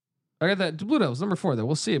 I got that Blue Devils number 4 though.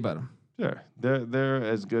 We'll see about them. Sure, they're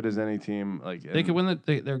as good as any team. Like they could win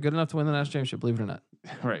they're good enough to win the national championship. Believe it or not.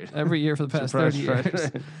 Right. Every year for the past 30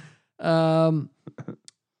 years.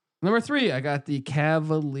 Number 3, I got the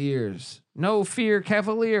Cavaliers. No fear,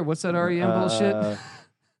 Cavalier. What's that REM bullshit?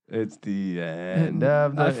 It's the end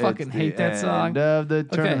of the. I fucking hate that song. End of the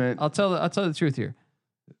tournament. I'll tell the truth here.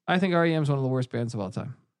 I think REM is one of the worst bands of all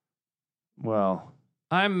time. Well,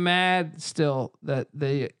 I'm mad still that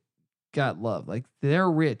they got love. Like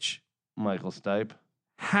they're rich. Michael Stipe.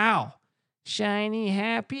 How? Shiny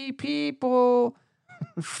happy people.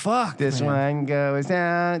 Fuck. This one goes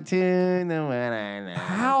out to the one I know.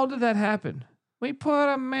 How did that happen? We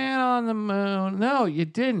put a man on the moon. No, you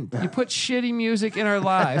didn't. You put shitty music in our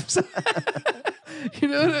lives. You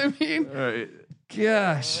know what I mean? Right.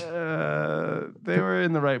 Gosh. They were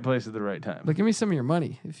in the right place at the right time. But give me some of your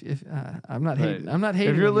money. If I'm not hating. I'm not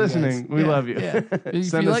hating. If you're listening, we love you. Yeah.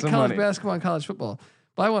 If you like college basketball and college football,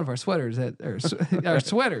 buy one of our sweaters our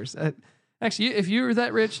sweaters. Actually, if you're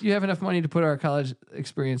that rich, you have enough money to put our college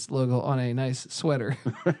experience logo on a nice sweater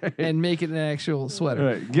and make it an actual sweater.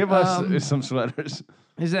 Right. Give us some sweaters.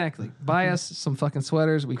 Exactly. Buy us some fucking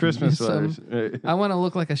sweaters. We Christmas sweaters. Right. I want to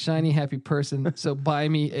look like a shiny, happy person. So buy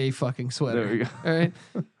me a fucking sweater. There we go. All right.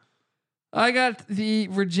 I got the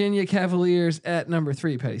Virginia Cavaliers at number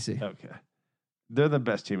 3, Petty C. Okay. They're the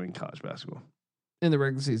best team in college basketball. In the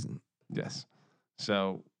regular season. Yes.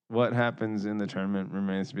 So what happens in the tournament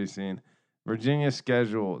remains to be seen. Virginia's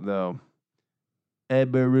schedule, though,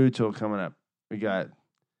 brutal coming up. We got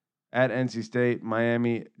at NC State,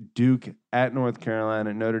 Miami, Duke, at North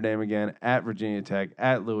Carolina, Notre Dame again, at Virginia Tech,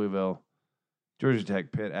 at Louisville, Georgia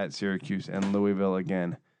Tech, Pitt, at Syracuse, and Louisville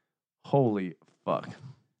again. Holy fuck.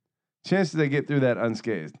 Chances they get through that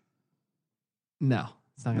unscathed. No,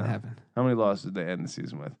 it's not going to No. happen. How many losses did they end the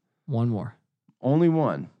season with? One more. Only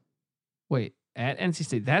one. Wait, at NC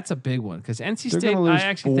State, that's a big one because NC They're State, gonna lose I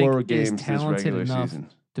actually 4 think is games this talented regular enough season.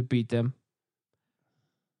 to beat them.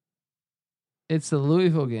 It's the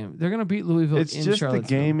Louisville game. They're going to beat Louisville. It's in just the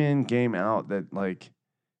Charlottesville. game in, game out that, like,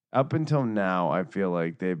 up until now, I feel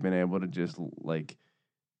like they've been able to just, like,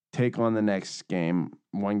 take on the next game,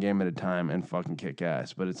 one game at a time, and fucking kick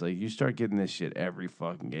ass. But it's like, you start getting this shit every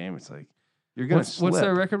fucking game, it's like, you're going to slip. What's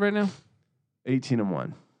their record right now?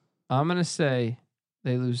 18-1. I'm going to say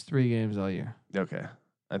they lose 3 games all year. Okay.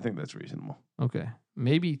 I think that's reasonable. Okay.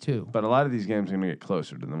 Maybe 2. But a lot of these games are going to get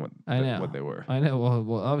closer to than I know. what they were. I know.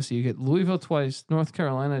 Well, obviously you get Louisville twice, North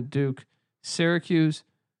Carolina, Duke, Syracuse,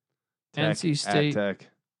 Tech, NC State, at Tech.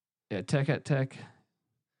 yeah, Tech at Tech.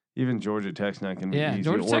 Even Georgia Tech's not going to be Yeah, easy.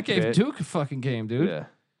 Georgia or Tech gave Pitt. Duke a fucking game, dude.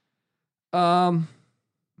 Yeah.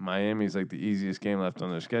 Miami's like the easiest game left on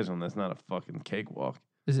their schedule, and that's not a fucking cakewalk.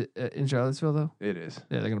 Is it in Charlottesville though? It is.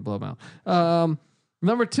 Yeah, they're gonna blow them out.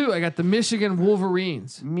 Number 2, I got the Michigan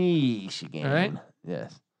Wolverines. Michigan. All right.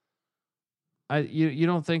 Yes. You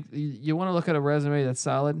don't think you want to look at a resume that's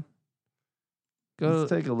solid? Let's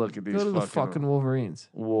take a look at these go to the fucking Wolverines.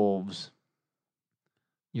 Wolves.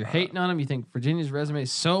 You're hating on them. You think Virginia's resume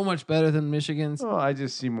is so much better than Michigan's? Oh, I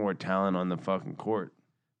just see more talent on the fucking court.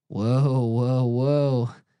 Whoa.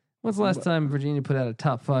 When's the last time Virginia put out a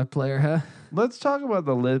top 5 player, huh? Let's talk about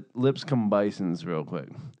the Lipscomb Bisons real quick.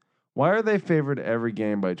 Why are they favored every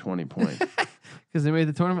game by 20 points? Because they made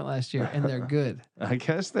the tournament last year and they're good. I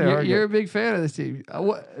guess they are. You're a big fan of this team.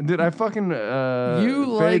 What? Dude, I fucking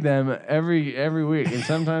fade them every week, and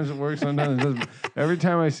sometimes it works, sometimes it doesn't. Every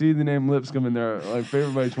time I see the name Lipscomb and they're like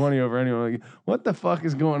favored by 20 over anyone, I'm like, what the fuck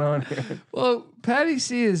is going on here? Well, Patty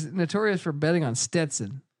C is notorious for betting on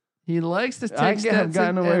Stetson. He likes to take I Stetson. have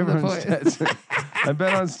gotten away and the from point. Stetson. I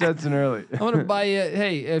bet on Stetson early. I'm gonna buy you.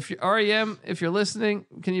 Hey, if you're REM, if you're listening,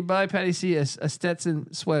 can you buy Patty C a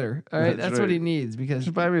Stetson sweater? All right, that's what right. he needs because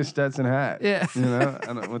Just buy me a Stetson hat. yeah, You know,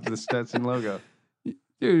 I don't with the Stetson logo.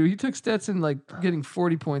 dude, he took Stetson like getting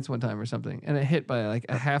 40 points one time or something, and it hit by like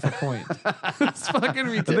a half a point. It's fucking I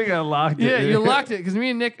ridiculous. think I locked it. Yeah, you locked it because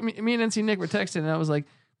me and NC Nick were texting, and I was like,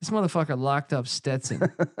 this motherfucker locked up Stetson.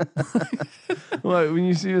 Well, when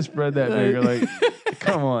you see us spread that big, you're like,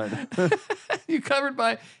 come on. You covered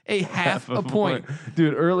by a half a point.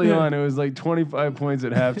 Dude, early on, it was like 25 points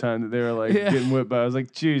at halftime that they were like Yeah. getting whipped by. I was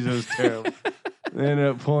like, geez, that was terrible. They ended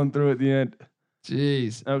up pulling through at the end.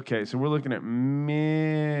 Jeez. Okay, so we're looking at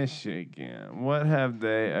Michigan. What have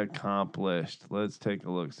they accomplished? Let's take a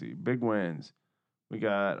look. See, big wins. We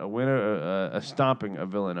got a winner, a stomping of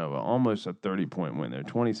Villanova, almost a 30-point win there,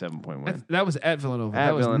 27-point win. That was at Villanova. At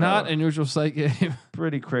That was Villanova. not a neutral site game.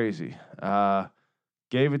 Pretty crazy.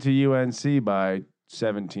 Gave it to UNC by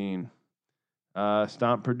 17.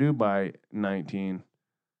 Stomped Purdue by 19.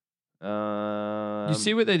 You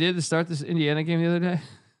see what they did to start this Indiana game the other day?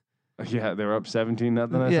 Yeah, they were up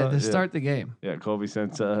 17-0. Yeah, to start the game. Yeah, Colby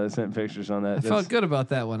sent pictures on that. I felt good about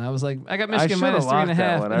that one. I was like, I got Michigan shoulda minus 3.5, locked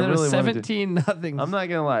that one. and I then it was really wanted to. 17-0. I'm not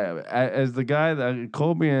gonna lie. As the guy that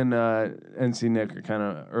Colby and NC Nick are kind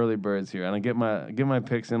of early birds here, and I get my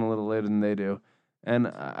picks in a little later than they do. And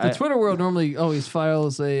The Twitter world normally always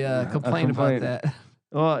files a complaint about complaint. that.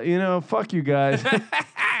 Well, you know, fuck you guys.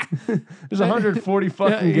 There's 140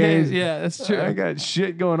 fucking Yeah, games. yeah, that's true. I got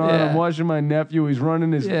shit going on. Yeah. I'm watching my nephew. He's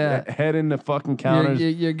running his Yeah. head into fucking Your, counters.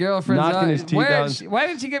 your girlfriend's knocking out. his teeth out. Why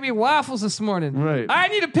didn't you get me waffles this morning? Right. I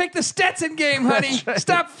need to pick the Stetson game, honey. That's right.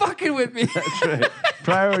 Stop fucking with me. That's right.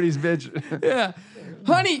 Priorities, bitch. Yeah,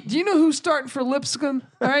 honey. Do you know who's starting for Lipscomb?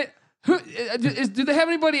 All right. Who do they have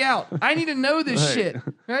anybody out? I need to know this Right. shit.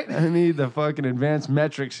 Right. I need the fucking advanced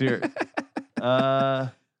metrics here.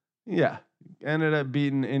 Yeah. Ended up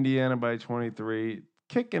beating Indiana by 23.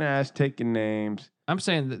 Kicking ass, taking names. I'm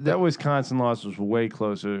saying That Wisconsin loss was way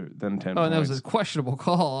closer than 10 Oh, and that points. was a questionable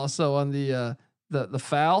call also on the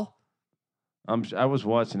foul. I was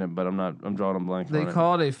watching it, but I'm drawing a blank They on it.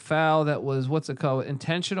 called a foul that was what's it called?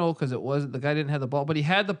 Intentional because it wasn't the guy didn't have the ball, but he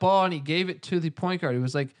had the ball and he gave it to the point guard. He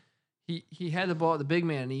was like he had the ball at the big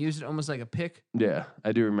man and he used it almost like a pick. Yeah,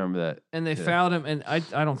 I do remember that. And they Yeah. fouled him, and I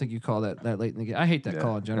don't think you call that late in the game. I hate that Yeah.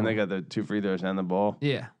 call in general. And they got the 2 free throws and the ball.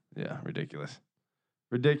 Yeah, Yeah, ridiculous.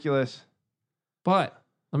 Ridiculous. but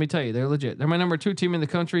let me tell you, they're legit. They're my number 2 team in the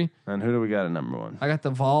country. And who do we got at number 1? I got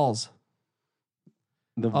the Vols.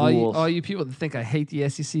 The All Vols. you people that think I hate the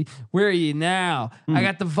SEC, where are you now? I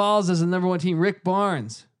got the Vols as the number 1 team. Rick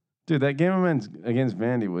Barnes. Dude, that game against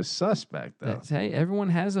Vandy was suspect, though. Hey, everyone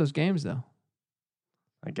has those games, though.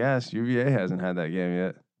 I guess UVA hasn't had that game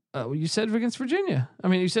yet. Well, you said against Virginia. I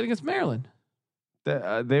mean, you said against Maryland.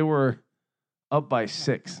 They were up by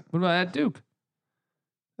 6. What about at Duke?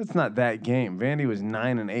 That's not that game. Vandy was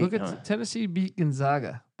 9-8. Look at Tennessee beat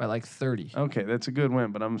Gonzaga by like 30. Okay, that's a good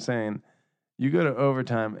win, but I'm saying you go to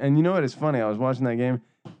overtime, and you know what is funny? I was watching that game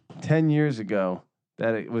 10 years ago.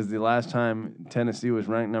 That it was the last time Tennessee was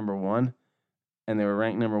ranked number 1, and they were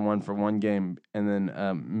ranked number 1 for one game, and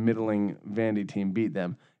then middling Vandy team beat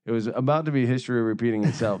them. It was about to be history repeating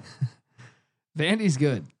itself. Vandy's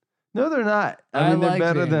good. No, they're not. I mean, they're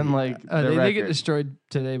better Vandy. than like They their did get record. destroyed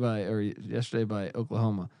yesterday by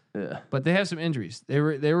Oklahoma. Yeah, But they have some injuries. They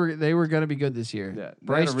were going to be good this year. yeah. They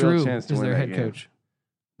Bryce had a real Drew chance to is win their that head game. coach.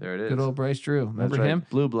 There it is. Good old Bryce Drew. Remember That's right. him?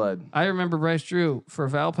 Blue blood. I remember Bryce Drew for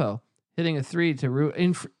Valpo hitting a 3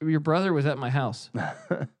 to your brother was at my house.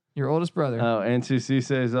 Your oldest brother. Oh, N2C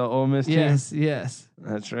says Ole Miss team. Yes.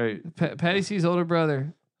 That's right. Patty C's older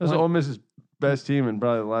brother. That was Ole Miss's best team in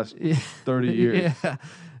probably the last 30 years. Yeah.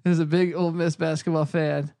 He was a big Ole Miss basketball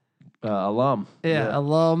fan. Alum. Yeah,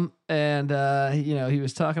 alum. And, he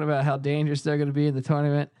was talking about how dangerous they're going to be in the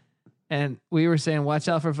tournament. And we were saying, watch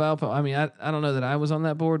out for Valpo. I mean, I don't know that I was on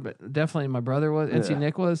that board, but definitely my brother was. NC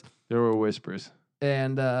Nick was. There were whispers.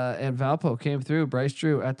 And Valpo came through. Bryce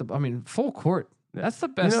Drew full court. Yeah. That's the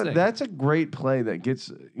best thing. That's a great play that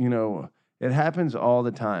gets, it happens all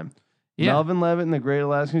the time. Yeah. Melvin Levitt in the Great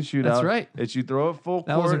Alaskan Shootout. That's right. It's you throw it full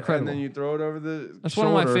That was court incredible. and then you throw it over the That's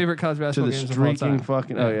shoulder one of my favorite college to basketball the games of all streaking time.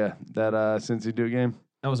 fucking, that Cincy Duke game.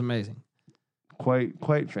 That was amazing.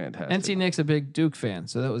 Quite fantastic. NC Nick's a big Duke fan,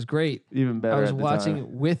 so that was great. Even better I was at the watching time. it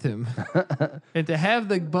with him. And to have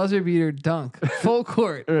the buzzer beater dunk full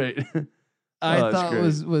court, Right. I that's thought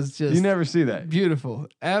great. was just You never see that. beautiful.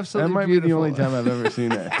 That Absolutely might beautiful. be the only time I've ever seen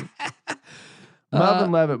that.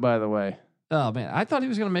 Melvin Levitt, by the way. Oh man, I thought he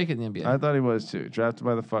was going to make it in the NBA. I thought he was too. Drafted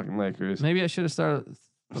by the fucking Lakers. Maybe I should have started.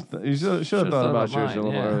 You should have thought about yours a mine.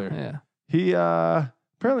 little Yeah, earlier. Yeah. He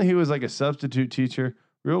apparently he was like a substitute teacher.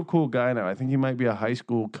 Real cool guy now. I think he might be a high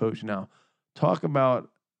school coach now. Talk about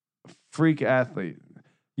freak athlete.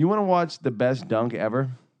 You want to watch the best dunk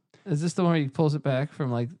ever? Is this the one where he pulls it back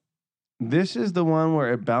from like? This is the one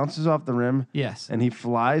where it bounces off the rim Yes. and he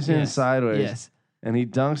flies in Yes. sideways Yes. and he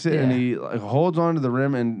dunks it and Yeah. he like, holds onto the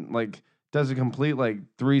rim and like does a complete like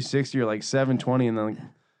 360 or like 720 and then like,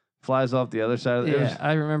 flies off the other side of the Yeah,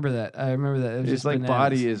 I remember that. It was It's just like bananas.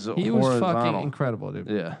 body is He was horizontal. fucking incredible, dude.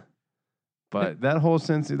 Yeah. But that whole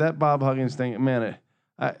Cincy, that Bob Huggins thing, man,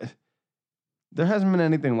 there hasn't been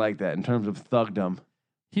anything like that in terms of thugdom.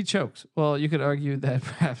 He chokes. Well, you could argue that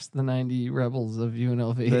perhaps the 90 Rebels of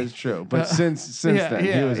UNLV. That's true. But since then,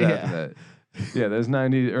 he was after that. Yeah, those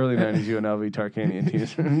early 90s UNLV Tarkanian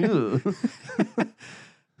teams.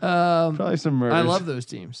 Probably some murders. I love those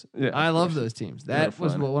teams. Yeah, I of love course. those teams. They're That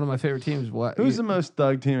was fun. one of my favorite teams. Who's the most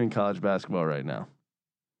thug team in college basketball right now?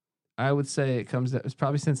 I would say it comes. It's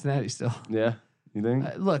probably Cincinnati still. Yeah, you think?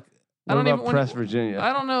 Look, What I don't about even. Press Virginia?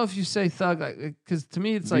 I don't know if you say thug because to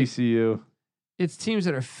me it's like VCU. it's teams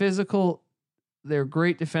that are physical. They're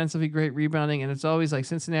great defensively, great rebounding, and it's always like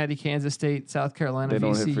Cincinnati, Kansas State, South Carolina, They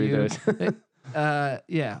don't hit free VCU. throws.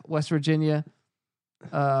 Yeah, West Virginia.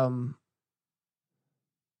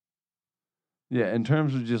 Yeah, in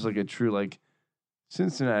terms of just like a true like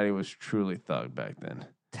Cincinnati was truly thug back then.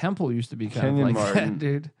 Temple used to be kind Kenyon of like Martin. that,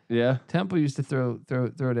 dude. Yeah, Temple used to throw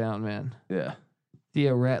down, man. yeah,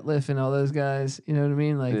 Theo Ratliff and all those guys. You know what I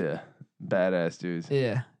mean? Like, yeah. Badass dudes.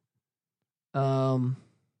 yeah.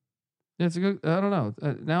 It's a good. I don't know.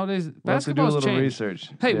 Nowadays, We'll have to do a basketball's little changed. research.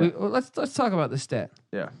 Hey, Yeah. let's talk about this stat.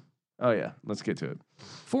 Oh yeah, let's get to it.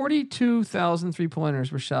 42,000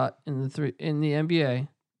 3-pointers were shot in the NBA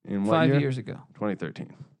In what 5 year? years ago.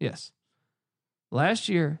 2013. Yes. Last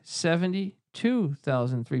year,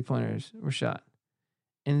 72,000 3-pointers were shot.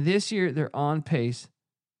 And this year, they're on pace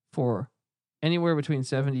for anywhere between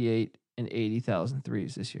 78 and 80,000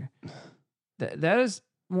 threes this year. That is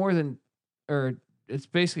more than, or it's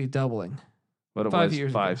basically doubling. What it 5 was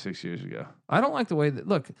years 6 years ago. I don't like the way that,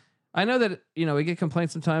 look, I know that, we get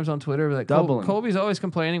complaints sometimes on Twitter. Like, Doubling. Colby's always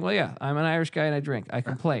complaining. Well, yeah, I'm an Irish guy and I drink. I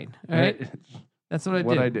complain. All right. That's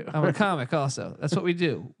what I do. I'm a comic also. That's what we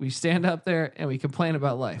do. We stand up there and we complain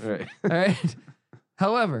about life. Right. All right.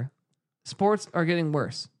 However, sports are getting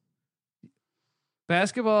worse.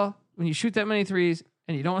 Basketball, when you shoot that many threes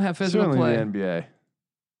and you don't have physical Certainly play, the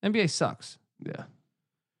NBA. NBA sucks. Yeah.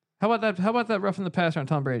 How about that roughing the passer on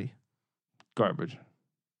Tom Brady? Garbage.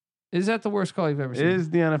 Is that the worst call you've ever seen? Is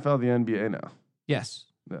the NFL the NBA now? Yes.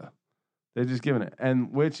 No. They're just giving it.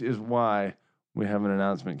 And which is why we have an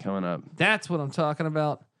announcement coming up. That's what I'm talking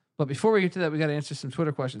about. But before we get to that, we got to answer some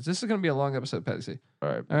Twitter questions. This is going to be a long episode, Patty C. All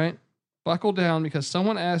right. All right. Buckle down because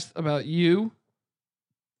someone asked about you.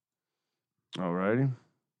 All righty.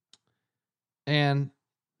 And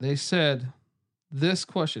they said this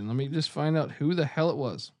question. Let me just find out who the hell it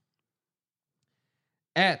was.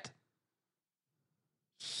 At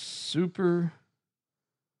Super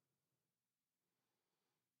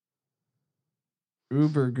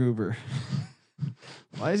Uber Goober.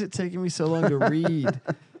 Why is it taking me so long to read?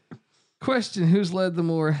 Question: who's led the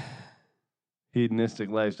more Hedonistic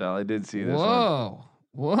lifestyle. I did see this Whoa.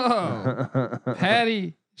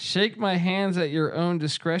 Patty, shake my hands at your own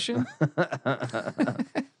discretion.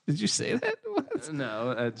 Did you say that? What?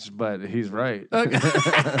 No, but he's right. Okay.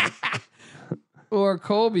 Or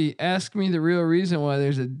Colby, ask me the real reason why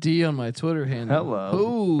there's a D on my Twitter handle. Hello.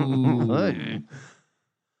 Ooh.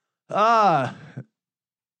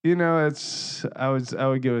 It's I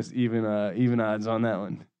would give us even odds on that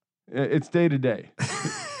one. It's day to day.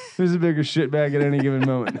 Who's a bigger shitbag at any given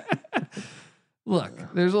moment?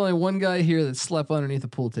 Look, there's only one guy here that slept underneath a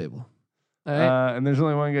pool table. All right. And there's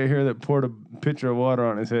only one guy here that poured a pitcher of water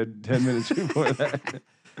on his head 10 minutes before that.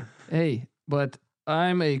 Hey, but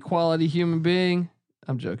I'm a quality human being.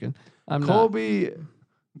 I'm joking. I'm Colby,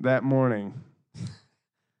 that morning,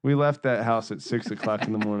 we left that house at 6:00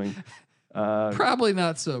 in the morning. Probably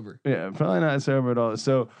not sober. Yeah, probably not sober at all.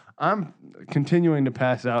 So I'm continuing to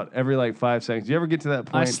pass out every like 5 seconds. You ever get to that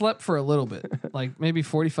point? I slept for a little bit, like maybe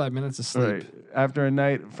 45 minutes of sleep. Right. After a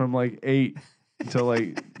night from like 8 till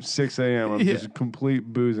like 6 a.m. I'm just complete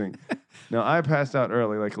boozing. Now I passed out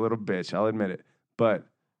early like a little bitch. I'll admit it. But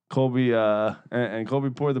Colby and Colby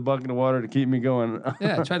poured the bucket of water to keep me going.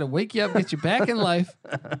 Yeah, try to wake you up, get you back in life.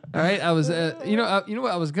 All right, I was, you know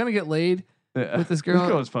what? I was gonna get laid with this girl. This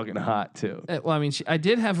girl was fucking hot too. Well, I mean, I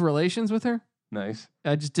did have relations with her. Nice.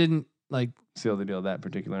 I just didn't like seal the deal that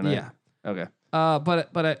particular night. Yeah. Okay.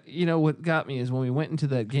 But you know what got me is when we went into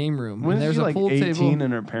that game room. When and there's she a like pool 18 table.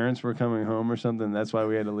 and her parents were coming home or something? That's why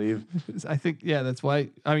we had to leave. I think that's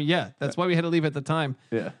why. I mean, that's why we had to leave at the time.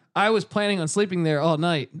 Yeah. I was planning on sleeping there all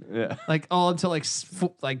night. Yeah. Like all until like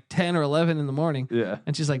 10 or 11 in the morning. Yeah.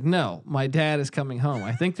 And she's like, "No, my dad is coming home."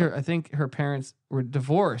 I think her parents were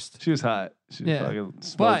divorced. She was hot. She was like a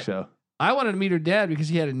smoke But show. I wanted to meet her dad because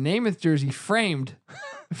he had a Namath jersey framed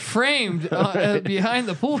behind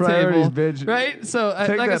the pool Priorities, table, bitch. right? So,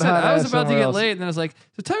 Take like I that said, hot I was ass about to somewhere get else. laid, and then I was like,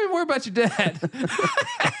 "So tell me more about your dad."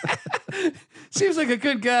 Seems like a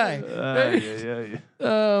good guy. Right?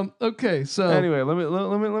 Yeah. Okay, so Anyway,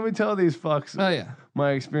 let me tell these fucks oh yeah,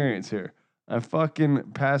 my experience here. I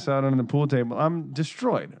fucking pass out on the pool table. I'm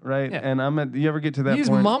destroyed, right? Yeah. And I'm at. You ever get to that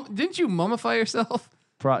point? Didn't you mummify yourself?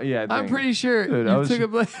 Yeah, I I'm think. pretty sure Dude, you I was took a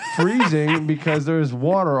blade. freezing because there was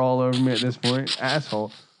water all over me at this point,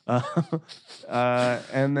 asshole.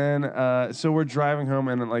 And then so we're driving home,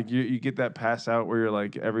 and then like you get that pass out where you're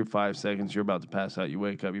like every 5 seconds you're about to pass out. You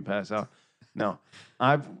wake up, you pass out. No,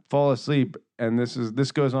 I fall asleep, and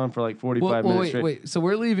this goes on for like 45 minutes straight. Wait. So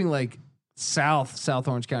we're leaving like South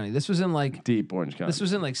Orange County. This was in like Deep Orange County. This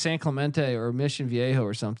was in like San Clemente or Mission Viejo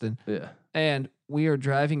or something. Yeah. And we are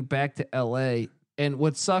driving back to LA. And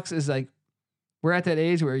what sucks is like we're at that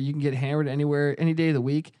age where you can get hammered anywhere, any day of the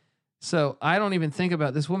week. So I don't even think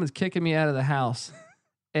about this woman's kicking me out of the house.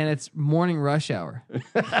 And it's morning rush hour.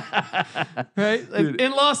 Right? Like Dude,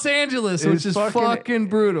 in Los Angeles, which is fucking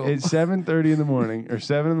brutal. It's 7:30 in the morning or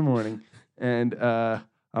 7 in the morning. And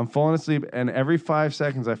I'm falling asleep, and every 5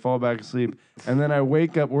 seconds I fall back asleep, and then I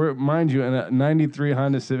wake up. We're, mind you, in a '93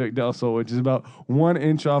 Honda Civic Del Sol, which is about 1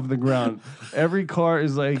 inch off the ground. Every car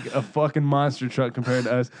is like a fucking monster truck compared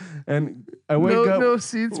to us. And I wake up. No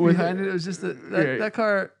seats behind it. It was just that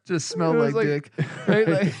car just smelled like dick. Right?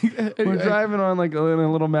 Like, We're driving on like in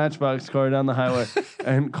a little Matchbox car down the highway,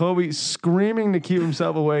 and Kobe screaming to keep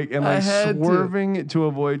himself awake and like swerving to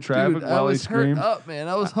avoid traffic while he screamed. I was hurt up, man.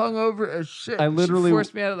 I was hungover as shit. I literally She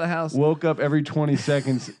forced me out of the house. Woke up every 20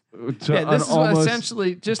 seconds. To This is what almost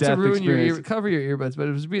essentially just to ruin experience. cover your earbuds, but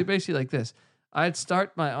it was basically like this. I'd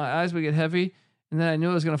start, my eyes would get heavy, and then I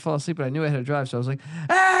knew I was going to fall asleep, but I knew I had to drive, so I was like,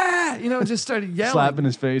 just started yelling. slapping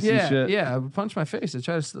his face and shit. Yeah, I would punch my face to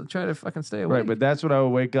try to fucking stay awake. Right, but that's what I would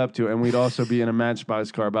wake up to, and we'd also be in a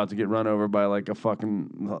Matchbox car about to get run over by like a fucking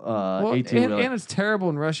 18-wheeler. And it's terrible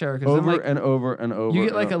in rush hour because Over and over and over. you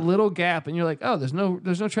get like a little gap, and you're like, oh, there's no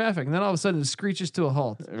traffic, and then all of a sudden it screeches to a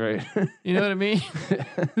halt. Right. You know what I mean?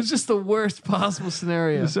 It's just the worst possible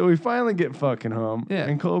scenario. So we finally get fucking home. Yeah.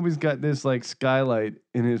 And Colby's got this like skylight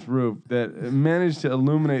in his roof that managed to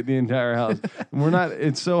illuminate the entire house. And we're not.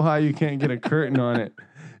 It's so high you can't get a curtain on it.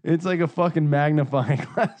 It's like a fucking magnifying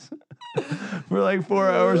glass. For like 4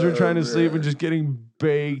 hours, we're trying to sleep and just getting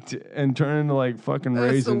baked and turning into like fucking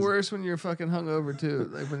raisins. That's the worst when you're fucking hungover too.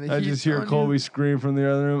 Like when the I just hear Colby scream from the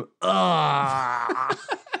other room. Ah!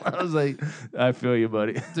 I was like, I feel you,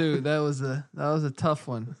 buddy. Dude, that was a tough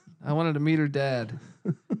one. I wanted to meet her dad.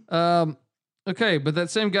 Okay, but that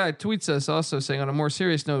same guy tweets us also saying, on a more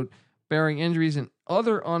serious note, bearing injuries and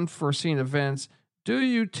other unforeseen events, do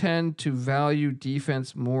you tend to value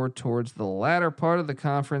defense more towards the latter part of the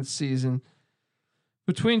conference season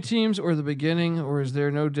between teams or the beginning, or is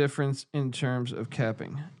there no difference in terms of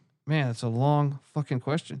capping? Man, that's a long fucking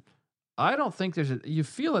question. I don't think you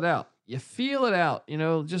feel it out. You feel it out,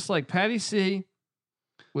 just like Patty C.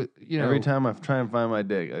 Every time I try and find my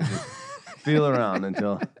dick, I just feel around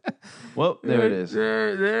until, well, there it is.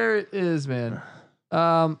 There it is, man.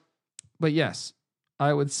 But yes,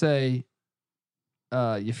 I would say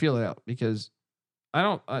you feel it out because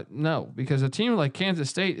because a team like Kansas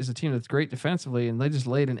State is a team that's great defensively, and they just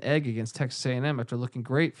laid an egg against Texas A&M after looking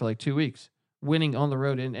great for like 2 weeks, winning on the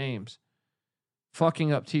road in Ames,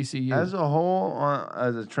 fucking up TCU. As a whole,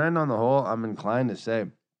 as a trend on the whole, I'm inclined to say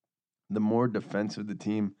the more defensive the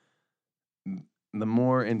team, the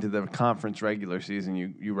more into the conference regular season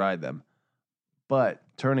you ride them. But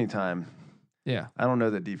turning time, yeah, I don't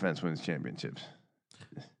know that defense wins championships.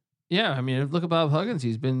 Yeah, I mean, look at Bob Huggins.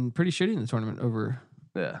 He's been pretty shitty in the tournament over.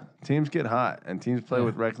 Yeah, teams get hot and teams play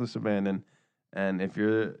with reckless abandon, and if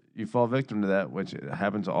you fall victim to that, which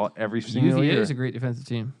happens every single UVA year. is a great defensive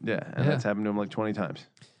team. Yeah, and that's happened to them like 20 times.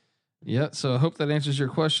 Yeah, so I hope that answers your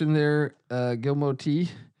question there, Gilmo T.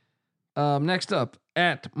 Next up,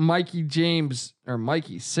 at Mikey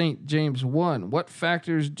St. James 1. What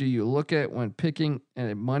factors do you look at when picking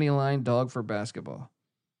a money line dog for basketball?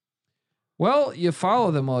 Well, you follow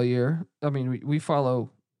them all year. I mean, we follow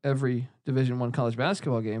every Division I college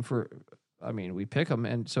basketball game we pick them,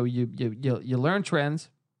 and so you learn trends.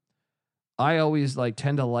 I always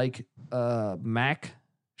tend to like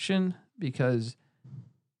MAC-tion because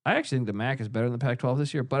I actually think the MAC is better than the Pac-12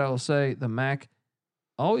 this year, but I will say the MAC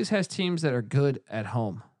always has teams that are good at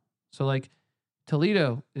home. So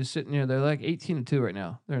Toledo is sitting there, they're 18-2 right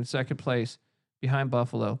now. They're in second place behind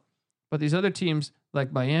Buffalo. But these other teams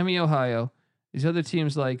like Miami, Ohio, these other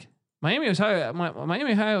teams like Miami,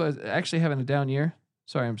 Ohio is actually having a down year.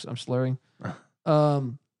 Sorry, I'm slurring.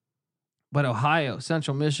 But Ohio,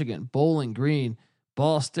 Central Michigan, Bowling Green,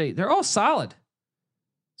 Ball State, they're all solid.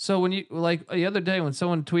 So when you the other day when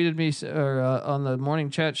someone tweeted me or on the morning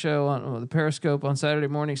chat show on the Periscope on Saturday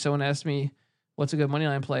morning, someone asked me what's a good money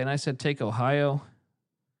line play, and I said take Ohio.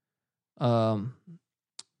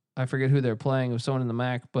 I forget who they're playing. It was someone in the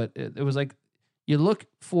MAC, but it was you look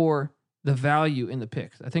for the value in the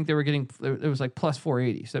picks. I think they were getting it was plus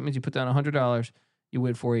 480. So that means you put down $100, you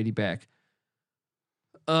win 480 back.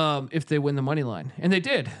 If they win the money line, and they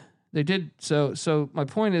did. So my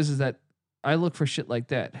point is that I look for shit like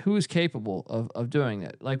that. Who is capable of doing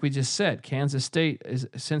that? Like we just said, Kansas State, is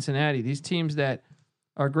Cincinnati. These teams that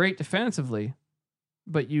are great defensively,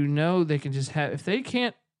 but they can just have if they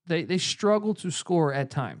can't. They struggle to score at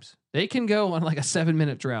times. They can go on a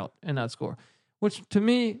 7-minute drought and not score, which to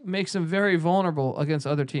me makes them very vulnerable against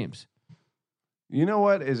other teams. You know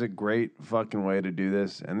what is a great fucking way to do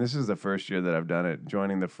this? And this is the first year that I've done it,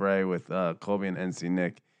 joining the fray with Colby and NC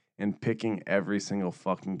Nick and picking every single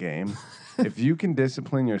fucking game. If you can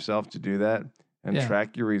discipline yourself to do that and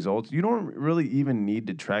track your results, you don't really even need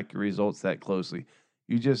to track your results that closely.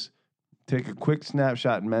 You just take a quick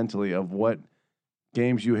snapshot mentally of what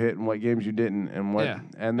games you hit and what games you didn't, and what,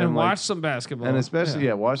 and then watch some basketball, and especially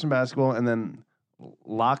watch some basketball, and then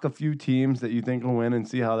lock a few teams that you think will win and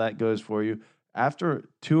see how that goes for you. After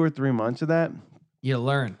 2 or 3 months of that, you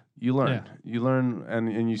learn,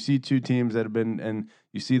 and you see two teams that have been, and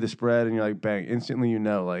you see the spread, and you're like, bang, instantly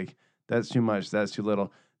that's too much, that's too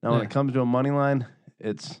little. Now when it comes to a money line,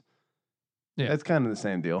 it's kind of the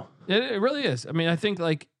same deal. It really is. I mean, I think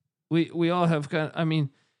we all have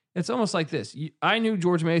it's almost like this. I knew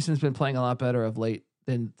George Mason's been playing a lot better of late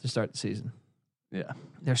than to start the season. Yeah.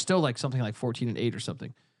 They're still something like 14-8 or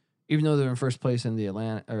something, even though they're in first place in the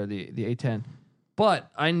Atlanta or the A10.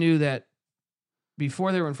 But I knew that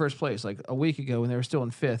before they were in first place, a week ago when they were still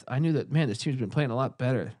in fifth, I knew that, man, this team's been playing a lot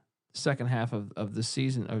better the second half of the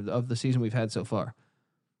season, of the season we've had so far.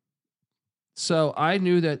 So I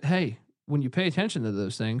knew that, hey, when you pay attention to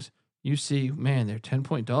those things, you see, man, they're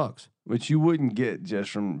 10-point dogs. Which you wouldn't get just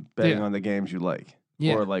from betting on the games you like.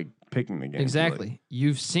 Yeah. Or picking the games. Exactly. You like.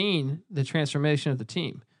 You've seen the transformation of the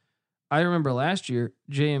team. I remember last year,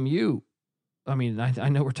 JMU, I mean, I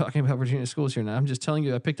know we're talking about Virginia schools here now. I'm just telling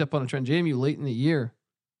you, I picked up on a trend. JMU late in the year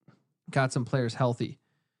got some players healthy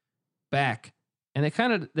back. And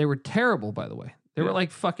they were terrible, by the way. They were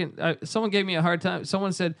like fucking, someone gave me a hard time.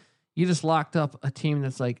 Someone said, you just locked up a team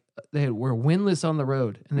that's like, were winless on the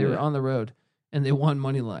road, and they were on the road, and they won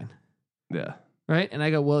money line. Yeah. Right? And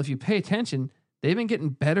I go, well, if you pay attention, they've been getting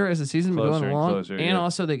better as the season's been going along. And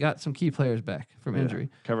also they got some key players back from injury.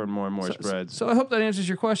 Covered more and more spreads. So I hope that answers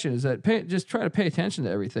your question, is that just try to pay attention to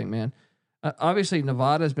everything, man. Obviously,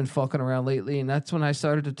 Nevada has been fucking around lately, and that's when I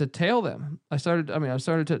started to tail them. I started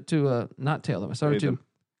to not tail them. I started to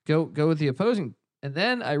go with the opposing. And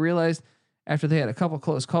then I realized after they had a couple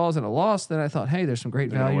close calls and a loss, then I thought, hey, there's some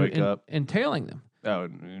great value in tailing them. Oh,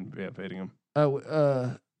 yeah, fading them. No.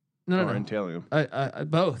 In tailing them. I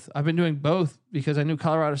both. I've been doing both because I knew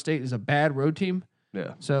Colorado State is a bad road team.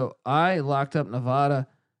 Yeah. So I locked up Nevada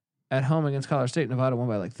at home against Colorado State. Nevada won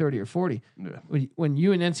by like 30 or 40. Yeah. When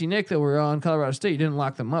you and NC Nick that were on Colorado State, you didn't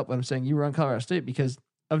lock them up. But I'm saying you were on Colorado State because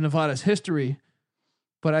of Nevada's history.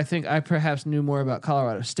 But I think I perhaps knew more about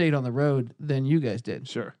Colorado State on the road than you guys did.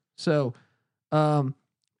 Sure. So,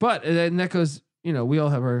 but and that goes, we all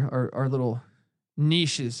have our little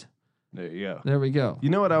niches. There you go. There we go. You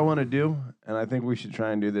know what I want to do? And I think we should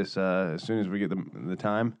try and do this as soon as we get the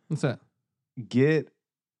time. What's that? Take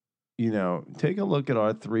a look at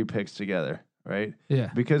our 3 picks together, right?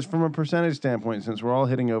 Yeah. Because from a percentage standpoint, since we're all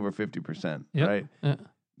hitting over 50%, right? Yeah.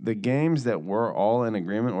 The games that we're all in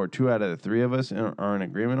agreement, or 2 out of the 3 of us are in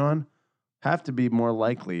agreement on, have to be more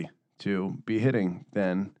likely to be hitting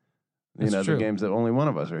than the games that only one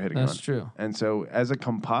of us are hitting on. That's true. And so as a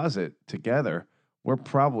composite together, we're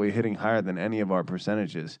probably hitting higher than any of our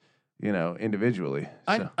percentages, individually.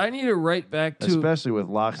 So, I need to write back to, especially with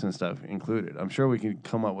locks and stuff included. I'm sure we can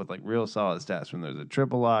come up with like real solid stats when there's a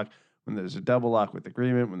triple lock, when there's a double lock with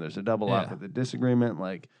agreement, when there's a double lock with a disagreement,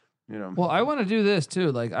 Well, I want to do this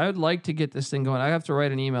too. Like, I would like to get this thing going. I have to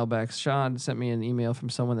write an email back. Sean sent me an email from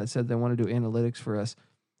someone that said they want to do analytics for us.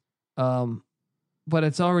 But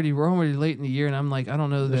we're already late in the year, and I'm like, I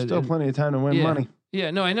don't know. There's still plenty of time to win money.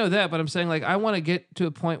 Yeah, no, I know that, but I'm saying, like, I want to get to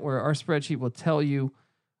a point where our spreadsheet will tell you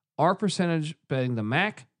our percentage betting the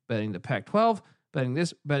MAC, betting the Pac-12,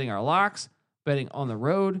 betting our locks, betting on the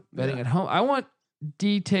road, betting at home. I want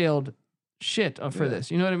detailed shit for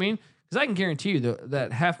this. You know what I mean? Because I can guarantee you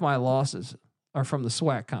that half my losses are from the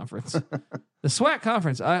SWAC conference. The SWAC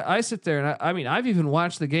conference, I sit there, and I've even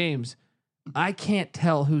watched the games. I can't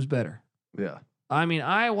tell who's better. Yeah. I mean,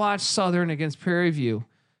 I watched Southern against Prairie View,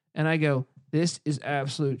 and I go, this is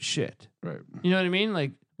absolute shit. Right. You know what I mean?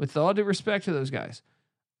 Like, with all due respect to those guys,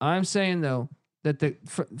 I'm saying though that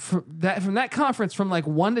from that conference from like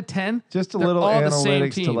 1 to 10, just a little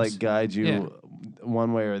analytics to like guide you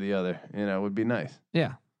one way or the other, would be nice.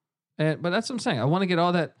 Yeah. But that's what I'm saying. I want to get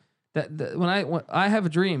all that when I have a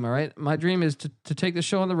dream. All right. My dream is to take the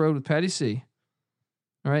show on the road with Patty C.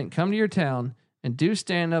 All right. And come to your town and do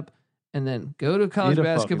stand up. And then go to college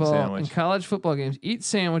basketball and college football games, eat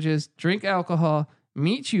sandwiches, drink alcohol,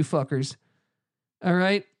 meet you fuckers. All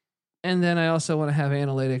right. And then I also want to have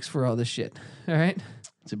analytics for all this shit. All right.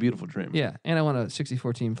 It's a beautiful dream. Yeah. And I want a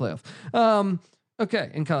 64 team playoff.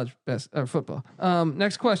 Okay. In college football.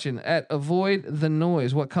 Next question. At Avoid the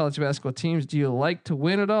Noise, what college basketball teams do you like to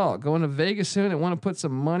win it all? Going to Vegas soon and want to put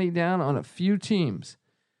some money down on a few teams.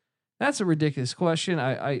 That's a ridiculous question.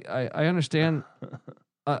 I understand.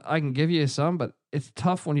 I can give you some, but it's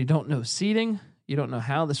tough when you don't know seeding. You don't know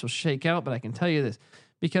how this will shake out, but I can tell you this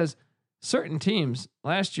because certain teams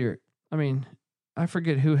last year, I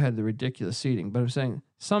forget who had the ridiculous seeding, but I'm saying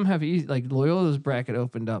some have easy, like Loyola's bracket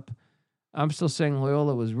opened up. I'm still saying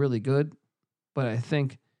Loyola was really good, but I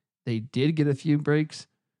think they did get a few breaks.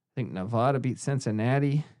 I think Nevada beat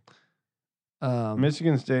Cincinnati.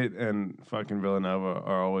 Michigan State and fucking Villanova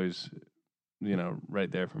are always,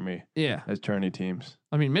 right there for me. Yeah, as tourney teams.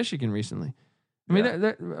 Michigan recently.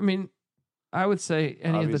 I would say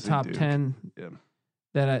any obviously of the top Duke. 10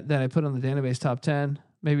 that I put on the database top 10,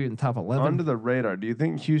 maybe even top 11. Under the radar, do you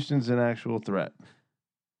think Houston's an actual threat?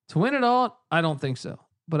 To win it all, I don't think so.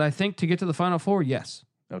 But I think to get to the Final Four, yes.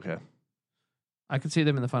 Okay. I could see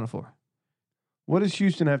them in the Final Four. What does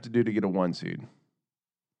Houston have to do to get a 1 seed?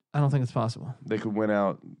 I don't think it's possible. They could win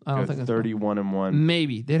out. I don't think 31-1.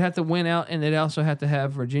 Maybe they'd have to win out, and they'd also have to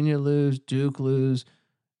have Virginia lose, Duke lose,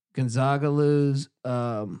 Gonzaga lose,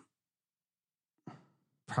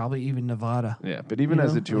 probably even Nevada. Yeah, but even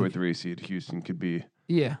as a 2 or 3 seed, Houston could be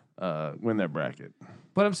win their bracket.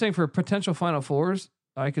 But I'm saying for potential Final Fours,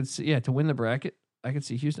 I could see to win the bracket. I could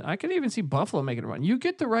see Houston. I could even see Buffalo making a run. You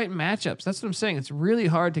get the right matchups. That's what I'm saying. It's really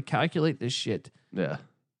hard to calculate this shit. Yeah.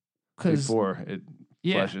 Because Before it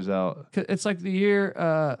flushes out. it's like the year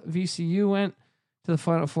VCU went to the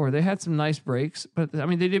Final Four. They had some nice breaks, but I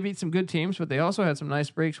mean, they did beat some good teams, but they also had some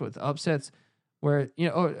nice breaks with upsets where,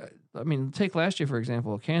 take last year, for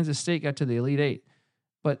example. Kansas State got to the Elite Eight,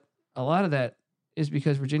 but a lot of that is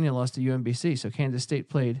because Virginia lost to UMBC. So Kansas State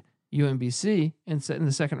played UMBC and set in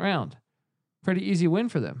the second round. Pretty easy win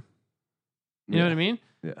for them. You know what I mean?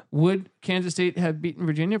 Yeah. Would Kansas State have beaten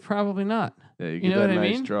Virginia? Probably not. Yeah, you know that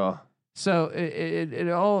nice draw. So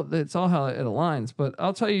it's all how it aligns. But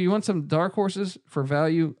I'll tell you, you want some dark horses for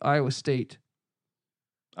value? Iowa State.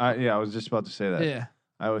 I was just about to say that. Yeah.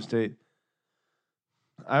 Iowa State.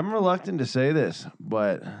 I'm reluctant to say this,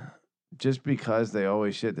 but just because they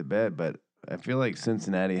always shit the bed, but I feel like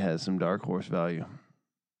Cincinnati has some dark horse value.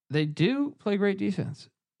 They do play great defense,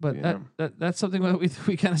 but Yeah. that's something that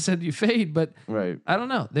we kind of said you fade, but Right. I don't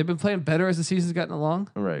know. They've been playing better as the season's gotten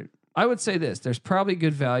along. Right. I would say this. There's probably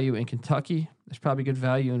good value in Kentucky. There's probably good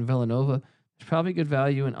value in Villanova. There's probably good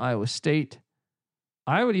value in Iowa State.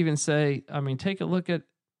 I would even say, take a look at.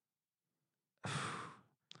 What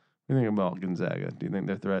do you think about Gonzaga? Do you think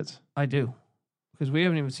they're threats? I do, because we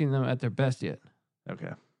haven't even seen them at their best yet.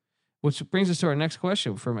 Okay. Which brings us to our next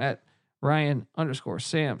question from at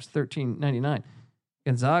Ryan_Sams1399.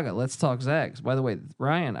 Gonzaga, let's talk Zags. By the way,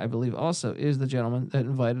 Ryan, I believe, also is the gentleman that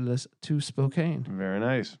invited us to Spokane. Very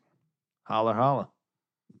nice. Holla, holla.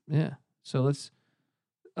 Yeah. So let's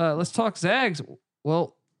talk Zags.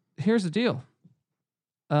 Well, here's the deal.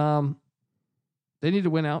 They need to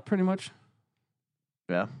win out pretty much.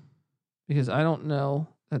 Yeah. Because I don't know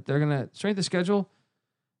that they're gonna strength of schedule.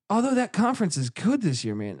 Although that conference is good this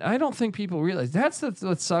year, man. I don't think people realize that's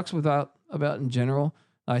what sucks about in general.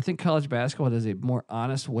 I think college basketball has a more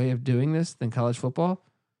honest way of doing this than college football.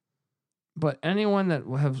 But anyone that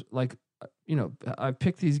have I've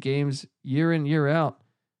picked these games year in, year out.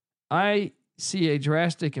 I see a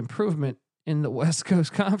drastic improvement in the West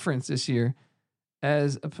Coast Conference this year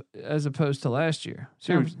as opposed to last year.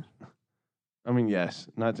 Seriously. Yes,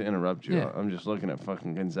 not to interrupt you. Yeah. I'm just looking at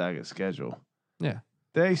fucking Gonzaga's schedule. Yeah.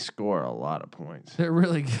 They score a lot of points. They're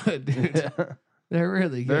really good, dude. They're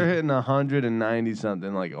really good. They're hitting 190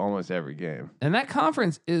 something like almost every game. And that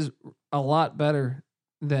conference is a lot better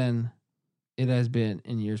than it has been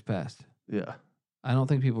in years past. Yeah. I don't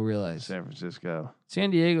think people realize. San Francisco.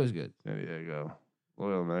 San Diego's good. San Diego.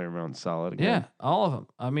 Loyal Marymount solid again. Yeah, all of them.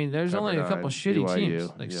 There's only a couple of shitty BYU, teams.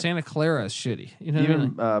 Like Santa Clara is shitty. You know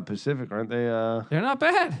Even what I mean? Pacific, aren't they? They're not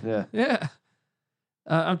bad. Yeah. Yeah.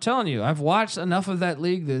 I'm telling you, I've watched enough of that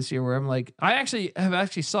league this year where I'm like, I have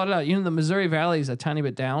sought it out. The Missouri Valley is a tiny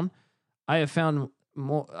bit down. I have found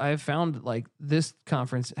like this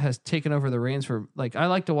conference has taken over the reins for like, I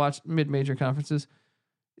like to watch mid-major conferences,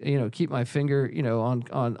 keep my finger,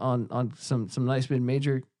 on some nice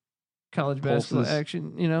mid-major college basketball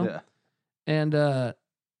action, Yeah. And I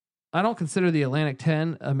don't consider the Atlantic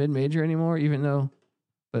 10 a mid-major anymore,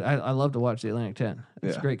 but I love to watch the Atlantic 10.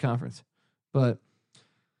 It's a great conference. But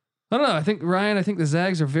I don't know. I think the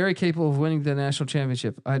Zags are very capable of winning the national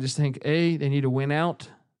championship. I just think, they need to win out.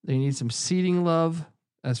 They need some seeding love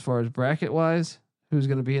as far as bracket-wise. Who's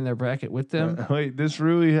going to be in their bracket with them? Wait, this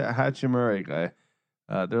Rui Hachimura guy,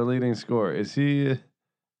 their leading scorer, is he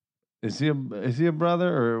a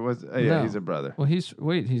brother or was? Yeah, No. he's a brother. Well, he's a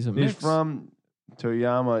mix. He's from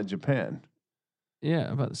Toyama, Japan. Yeah,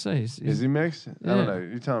 I'm about to say. Is he mixed? Yeah. I don't know.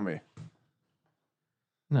 You tell me.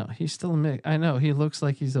 No, he's still a mix. I know. He looks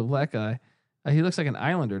like he's a black guy. He looks like an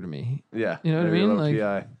Islander to me. Yeah. You know what I mean? Like,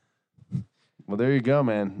 well, there you go,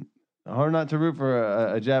 man. Hard not to root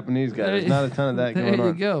for a Japanese guy. There's not a ton of that going on. There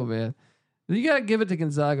you go, man. You got to give it to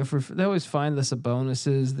Gonzaga they always find the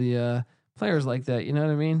Sabonis's, the players like that. You know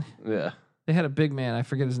what I mean? Yeah. They had a big man. I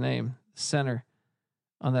forget his name. Center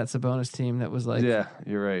on that Sabonis team that was like. Yeah,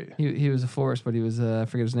 you're right. He was a force, but he was I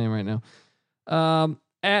forget his name right now.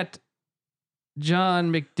 At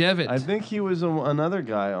John McDevitt. I think he was another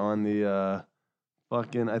guy on the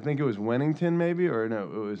fucking. I think it was Wennington, maybe, or no,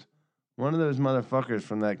 it was one of those motherfuckers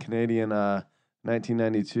from that Canadian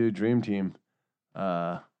 1992 Dream Team.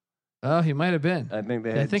 Oh, he might have been. I think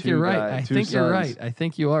they had. I think you're right. I think you're right. I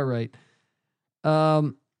think you are right.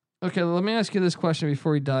 Okay, let me ask you this question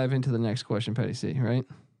before we dive into the next question, Petty C. Right?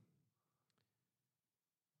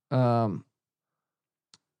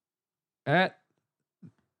 At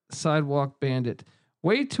Sidewalk Bandit,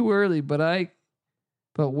 way too early, but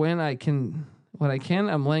when I can,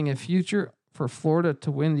 I'm laying a future for Florida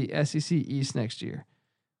to win the SEC East next year.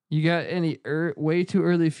 You got any way too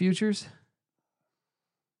early futures?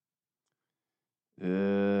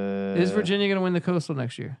 Is Virginia going to win the Coastal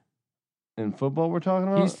next year? In football we're talking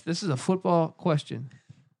about? This is a football question.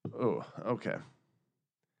 Oh, okay.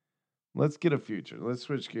 Let's get a future. Let's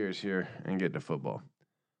switch gears here and get to football.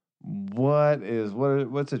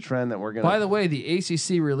 What's a trend that we're going to... By the way, the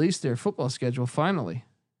ACC released their football schedule finally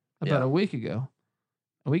about a week ago.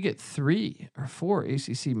 And we get 3 or 4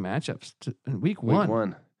 ACC matchups in week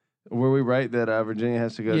one. Were we right that Virginia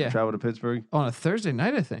has to travel to Pittsburgh? On a Thursday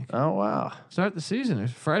night, I think. Oh, wow. Start the season.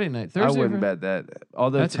 It's Friday night. Thursday. I wouldn't bet that.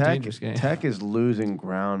 Although That's a dangerous game. Tech is losing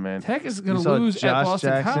ground, man. Tech is going to lose at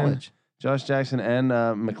Boston College. Josh Jackson and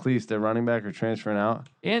McLeese, their running back, are transferring out.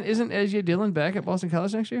 And isn't A.J. Dillon back at Boston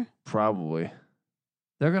College next year? Probably.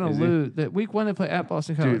 They're going to lose. That week one, they play at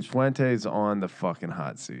Boston College. Dude, Fuente's on the fucking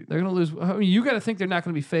hot seat. They're going to lose. I mean, you got to think they're not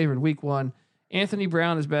going to be favored week one. Anthony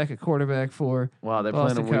Brown is back at quarterback for they're Boston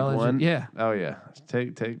playing in College. week one? Yeah. Oh, yeah.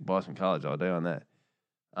 Take Boston College all day on that.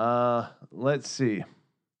 Let's see.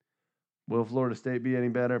 Will Florida State be any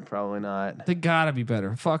better? Probably not. They got to be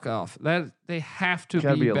better. Fuck off. They have to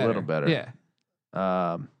Gotta be better. a little better.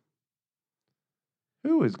 Yeah.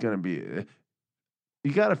 Who is going to be...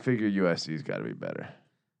 You got to figure USC's got to be better.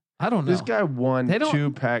 I don't know. This guy won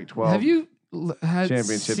 2 Pac-12 have you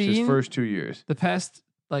championships his first 2 years. The past,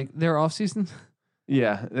 their offseason?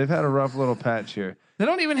 Yeah, they've had a rough little patch here. They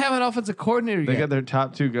don't even have an offensive coordinator yet. They got their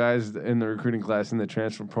top 2 guys in the recruiting class in the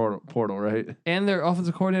transfer portal, right? And their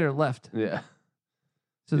offensive coordinator left. Yeah.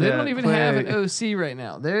 So they don't even have an OC right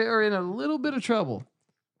now. They are in a little bit of trouble.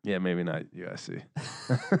 Yeah, maybe not USC.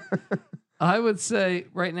 I would say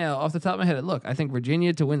right now, off the top of my head, look, I think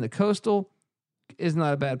Virginia to win the Coastal is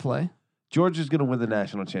not a bad play. Georgia's going to win the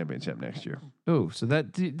national championship next year. Oh, so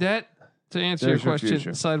that to answer your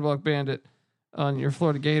question, Sidewalk Bandit, on your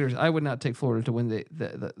Florida Gators, I would not take Florida to win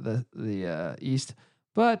the East.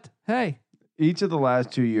 But hey, each of the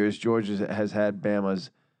last 2 years, Georgia has had Bama's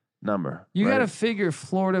number. You got to figure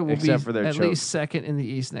Florida will be at least second in the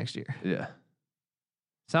East next year. Yeah.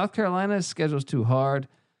 South Carolina's schedule's too hard.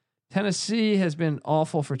 Tennessee has been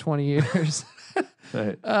awful for 20 years.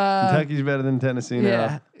 Right. Kentucky's better than Tennessee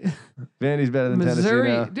now. Vandy's better than Missouri,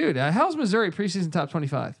 Tennessee now. Dude, how's Missouri preseason top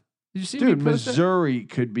 25? Did you see? Dude, Missouri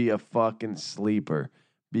could be a fucking sleeper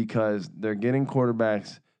because they're getting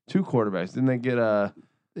quarterbacks, 2 quarterbacks. Didn't they get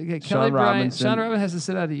They get Sean Kelly Bryant. Robinson. Sean Robinson has to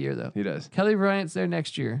sit out a year though. He does. Kelly Bryant's there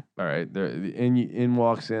next year. All right, in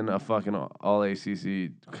walks in a fucking all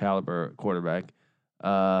ACC caliber quarterback.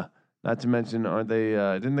 Not to mention, aren't they?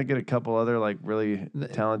 Didn't they get a couple other really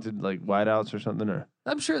talented wideouts or something? Or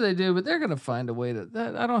I'm sure they do, but they're gonna find a way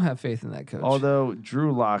to. I don't have faith in that coach. Although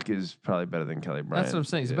Drew Lock is probably better than Kelly Bryant. That's what I'm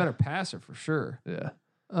saying. He's a better passer for sure. Yeah.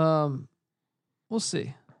 We'll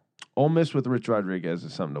see. Ole Miss with Rich Rodriguez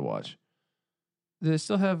is something to watch. Do they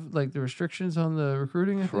still have the restrictions on the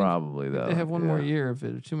recruiting? Probably though. They have one more year of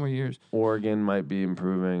it, or 2 more years. Oregon might be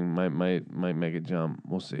improving. Might make a jump.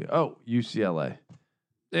 We'll see. Oh, UCLA.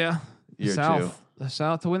 Yeah. Year South. 2. The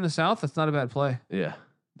South to win the South. That's not a bad play. Yeah.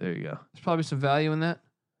 There you go. There's probably some value in that.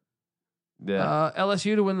 Yeah.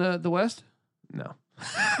 LSU to win the West. No.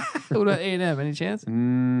 What about A&M? Any chance?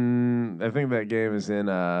 I think that game is in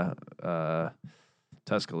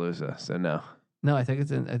Tuscaloosa. So no. No, I think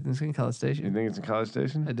it's in College Station. You think it's in College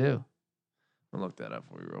Station? I do. I'll look that up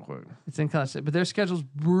for you real quick. It's in College Station, but their schedule's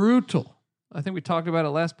brutal. I think we talked about it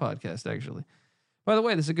last podcast, actually. By the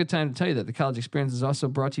way, this is a good time to tell you that the college experience is also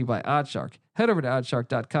brought to you by OddsShark. Head over to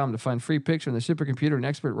oddshark.com to find free picks from the supercomputer and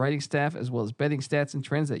expert writing staff, as well as betting stats and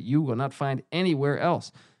trends that you will not find anywhere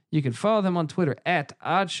else. You can follow them on Twitter at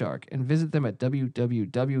OddsShark and visit them at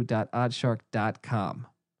www.oddshark.com.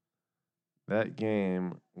 That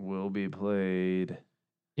game will be played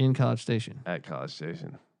in College Station. At College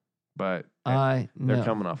Station. But they're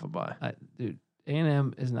coming off a bye. Dude,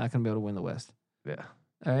 A&M is not going to be able to win the West. Yeah.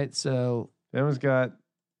 All right, so... Bama's got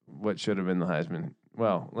what should have been the Heisman.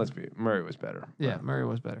 Well, Murray was better. Yeah, Murray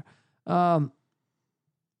was better. What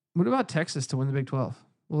about Texas to win the Big 12?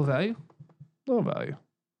 Little value? Little value.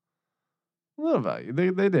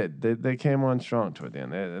 They did. They came on strong toward the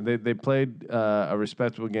end. They played a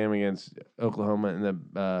respectable game against Oklahoma in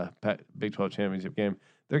the Big 12 championship game.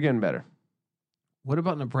 They're getting better. What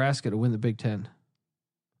about Nebraska to win the Big 10?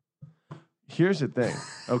 Here's the thing.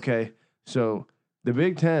 Okay, so the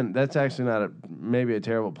Big 10, that's actually not maybe a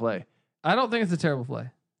terrible play. I don't think it's a terrible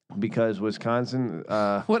play. Because Wisconsin...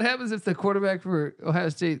 what happens if the quarterback for Ohio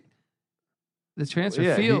State, the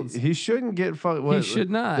transfer Fields... He shouldn't get... he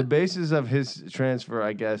should not. The basis of his transfer,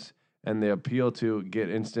 I guess, and the appeal to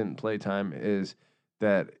get instant play time is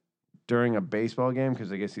that during a baseball game,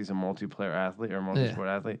 because I guess he's a multiplayer athlete or multi-sport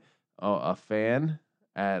athlete, a fan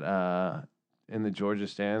in the Georgia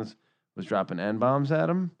stands was dropping N-bombs at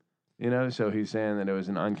him. So he's saying that it was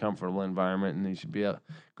an uncomfortable environment and he should be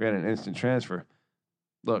granted an instant transfer.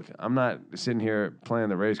 Look, I'm not sitting here playing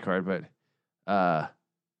the race card, but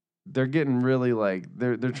they're getting really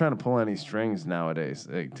they're trying to pull any strings nowadays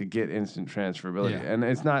to get instant transferability, and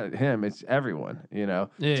it's not him, it's everyone.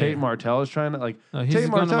 Tate Martell is trying to Tate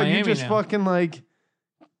Martell. You just now. Fucking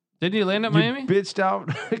didn't he land at Miami? Bitched out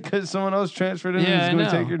because someone else transferred him and he's going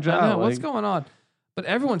to take your job. What's going on? But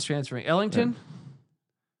everyone's transferring. Ellington. Yeah.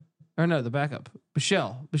 Or no, the backup.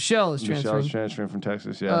 Bichelle is transferring. Michelle's transferring from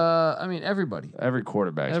Texas. Yeah. I mean everybody. Every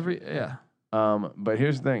quarterback. Yeah. But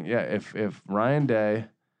here's the thing. Yeah, if Ryan Day,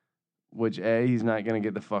 which he's not going to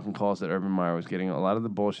get the fucking calls that Urban Meyer was getting. A lot of the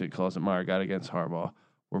bullshit calls that Meyer got against Harbaugh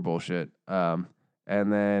were bullshit. And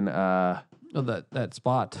then that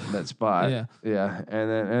spot. That spot. Yeah. And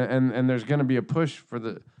then and there's going to be a push for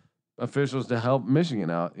the officials to help Michigan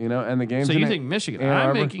out, and the games. So you think Michigan?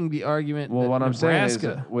 I'm making the argument. Well, what Nebraska, I'm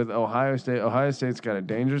saying is with Ohio State's got a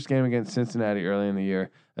dangerous game against Cincinnati early in the year,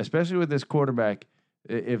 especially with this quarterback.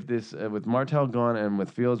 If this with Martell gone and with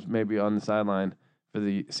Fields maybe on the sideline for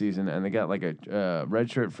the season, and they got like a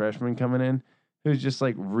redshirt freshman coming in who's just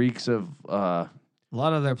reeks of a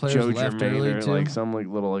lot of their players Joe left Germain early or too. Some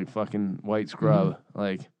little fucking white scrub.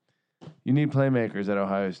 You need playmakers at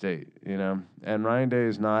Ohio State, and Ryan Day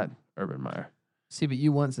is not Urban Meyer. See, but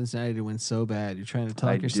you want Cincinnati to win so bad. You're trying to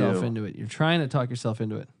talk yourself into it. You're trying to talk yourself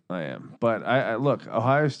into it. I am. But I look,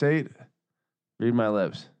 Ohio State, read my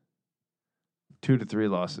lips. 2 to 3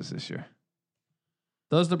 losses this year.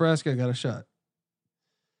 Does Nebraska got a shot?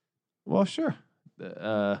 Well, sure.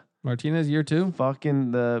 Martinez, year 2.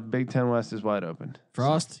 Fucking the Big Ten West is wide open.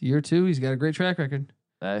 Frost, year 2. He's got a great track record.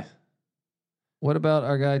 What about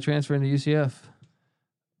our guy transferring to UCF?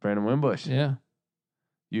 Brandon Wimbush. Yeah.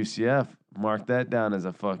 UCF, mark that down as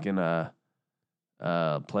a fucking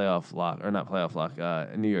playoff lock, or not playoff lock,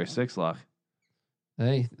 New Year's 6 lock.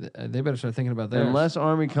 Hey, they better start thinking about that. Unless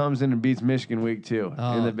Army comes in and beats Michigan week 2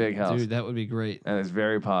 in the big house. Dude, that would be great. And it's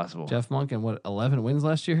very possible. Jeff Monk and 11 wins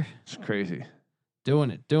last year? It's crazy. Doing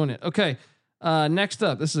it. Okay. Next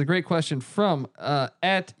up, this is a great question from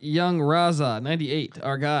at Young Raza 98,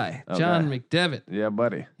 our guy, John McDevitt. Yeah,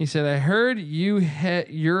 buddy. He said, I heard your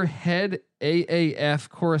head AAF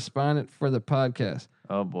correspondent for the podcast.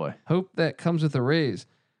 Oh boy. Hope that comes with a raise.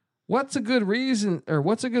 What's a good reason, or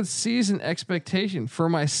what's a good season expectation for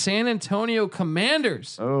my San Antonio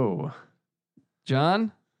Commanders? Oh,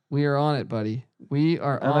 John, we are on it, buddy. We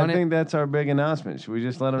are on it. I think that's our big announcement. Should we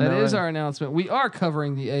just let them know? That is our announcement. We are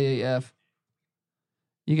covering the AAF.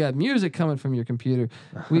 You got music coming from your computer.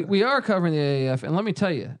 We are covering the AAF, and let me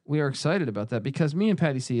tell you, we are excited about that because me and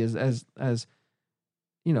Patty C, as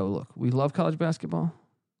look, we love college basketball.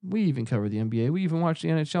 We even cover the NBA. We even watch the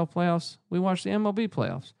NHL playoffs. We watch the MLB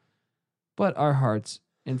playoffs. But our hearts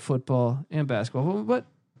in football and basketball. But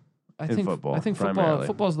I think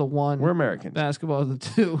football's the one. We're Americans. Basketball is the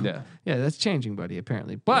 2. Yeah, that's changing, buddy.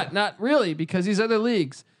 Apparently, but not really because these other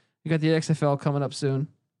leagues. You got the XFL coming up soon.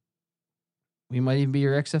 We might even be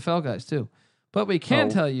your XFL guys too. But we can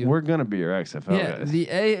tell you, we're gonna be your XFL guys. The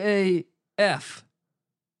AAF.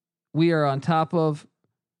 We are on top of.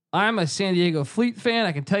 I'm a San Diego Fleet fan.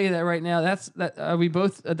 I can tell you that right now. Are we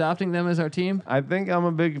both adopting them as our team? I think I'm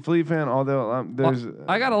a big Fleet fan, although there's.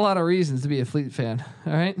 I got a lot of reasons to be a Fleet fan.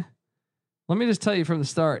 All right. Let me just tell you from the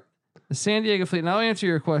start. The San Diego Fleet, and I'll answer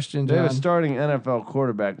your question, John. They have a starting NFL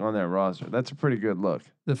quarterback on their roster. That's a pretty good look.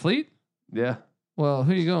 The Fleet? Yeah. Well,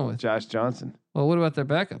 who are you going with? Josh Johnson. Well, what about their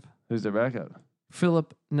backup? Who's their backup?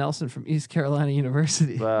 Philip Nelson from East Carolina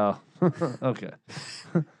University. Well, okay.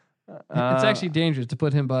 It's actually dangerous to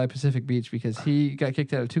put him by Pacific Beach because he got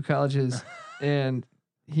kicked out of 2 colleges and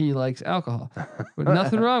he likes alcohol.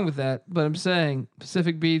 Nothing wrong with that, but I'm saying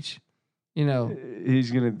Pacific Beach,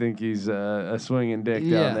 he's gonna think he's a swinging dick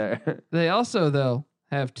down there. They also though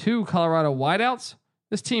have 2 Colorado wideouts.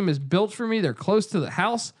 This team is built for me. They're close to the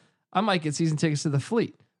house. I might get season tickets to the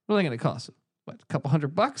Fleet. What are they going to cost? What, a couple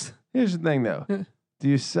 $100? Here's the thing though. Do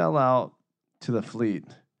you sell out to the Fleet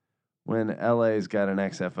when LA's got an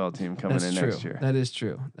XFL team coming in next year? That is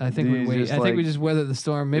true. I think we wait. I think we just weather the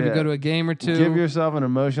storm. Maybe go to a game or 2. Give yourself an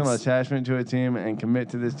emotional attachment to a team and commit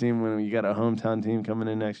to this team when you got a hometown team coming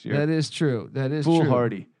in next year. That is true. That is true.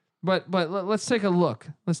 Foolhardy. But let's take a look.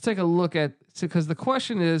 Let's take a look at, because the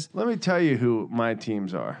question is. Let me tell you who my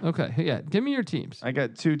teams are. Okay. Yeah. Give me your teams. I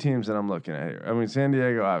got 2 teams that I'm looking at here. I mean, San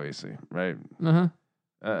Diego, obviously, right?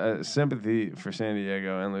 Sympathy for San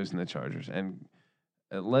Diego and losing the Chargers. And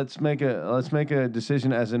let's make a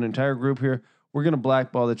decision as an entire group here. We're going to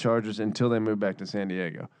blackball the Chargers until they move back to San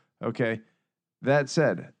Diego. Okay. That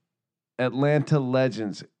said, Atlanta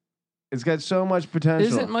Legends It's got so much potential.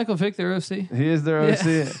 Isn't Michael Vick their OC? He is their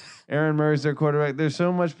OC. Aaron Murray's their quarterback. There's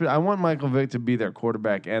so much. I want Michael Vick to be their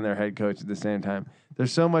quarterback and their head coach at the same time.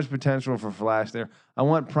 There's so much potential for flash there. I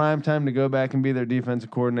want Primetime to go back and be their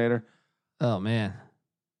defensive coordinator. Oh man,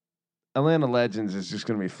 Atlanta Legends is just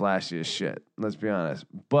going to be flashy as shit. Let's be honest.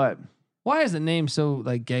 But why is the name so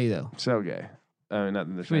like gay though? so gay. I mean,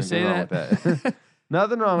 nothing. Can we say wrong with that.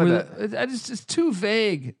 Nothing wrong with that. I just it's too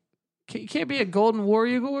vague. You can't be a Golden War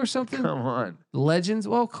Eagle or something. Come on, Legends.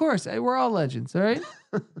 Well, of course, we're all legends, all right.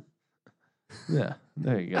 Yeah,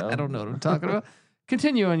 there you go. I don't know what I'm talking about.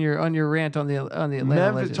 Continue on your rant on the Atlanta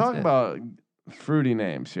Memphis. Legends. Talk about fruity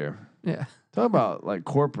names here. Yeah. Talk about like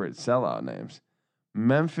corporate sellout names.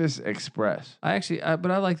 Memphis Express.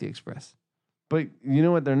 But I like the Express. But you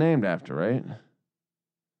know what they're named after, right?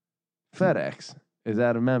 FedEx is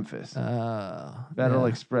out of Memphis. Federal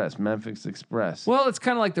Express, Memphis Express. Well, it's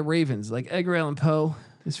kind of like the Ravens. Like Edgar Allan Poe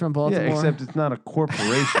is from Baltimore. Yeah, except it's not a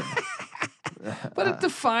corporation. But it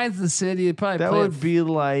defines the city. It probably that would be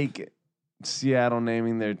like Seattle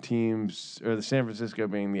naming their teams, or the San Francisco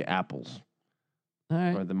being the Apples, all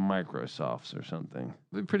right. or the Microsofts, or something.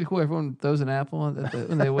 It'd be pretty cool. Everyone throws an apple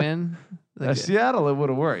when they win. Seattle, it would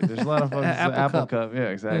have worked. There's a lot of folks. Apple Cup. Yeah,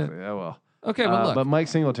 exactly. Yeah. Oh well. Okay, but look. But Mike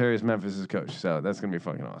Singletary is Memphis' coach, so that's gonna be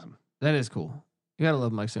fucking awesome. That is cool. You gotta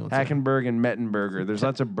love Mike Singletary. Hackenberg and Mettenberger. There's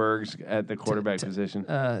lots of Bergs at the quarterback position.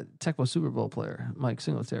 Tecmo Super Bowl player Mike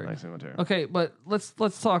Singletary. Mike Singletary. Okay, but let's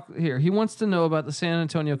talk here. He wants to know about the San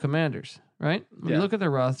Antonio Commanders, right? When you look at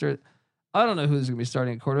their roster, I don't know who's going to be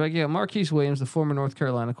starting at quarterback. You got Marquise Williams, the former North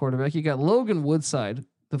Carolina quarterback. You got Logan Woodside,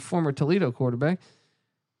 the former Toledo quarterback.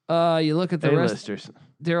 You look at the rest.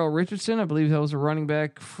 Daryl Richardson, I believe that was a running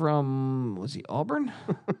back from, was he Auburn?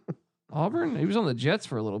 Auburn? He was on the Jets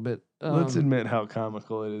for a little bit. Let's admit how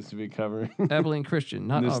comical it is to be covering Abilene Christian,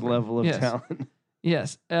 not this Auburn. level of talent.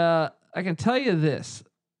 Yes. I can tell you this.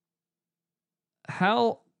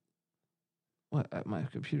 My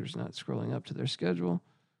computer's not scrolling up to their schedule.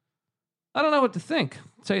 I don't know what to think.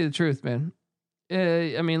 To tell you the truth, man.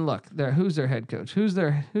 I mean, look, who's their head coach? Who's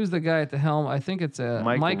the guy at the helm? I think it's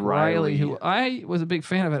Mike Riley, who I was a big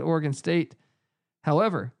fan of at Oregon State.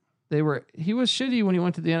 However, he was shitty when he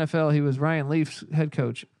went to the NFL. He was Ryan Leaf's head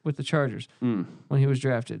coach with the Chargers when he was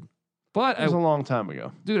drafted. But it was a long time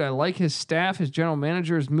ago. Dude, I like his staff. His general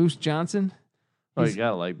manager is Moose Johnson. You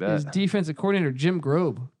gotta like that. His defensive coordinator, Jim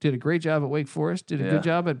Grobe, did a great job at Wake Forest, did a good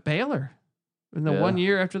job at Baylor in the 1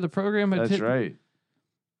 year after the program had hit. Right.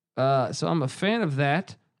 So I'm a fan of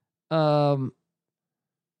that. I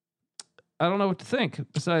don't know what to think.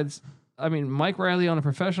 Besides, I mean, Mike Riley on a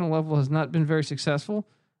professional level has not been very successful.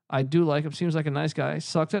 I do like him. Seems like a nice guy.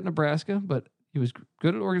 Sucked at Nebraska, but he was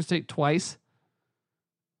good at Oregon State twice.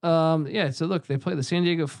 So look, they play the San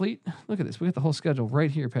Diego Fleet. Look at this. We got the whole schedule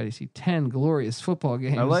right here, Patty. See 10 glorious football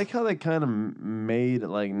games. I like how they kind of made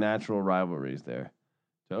like natural rivalries there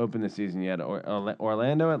to open the season. You had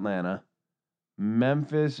Orlando, Atlanta,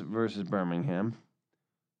 Memphis versus Birmingham,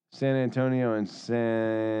 San Antonio and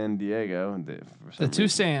San Diego. The two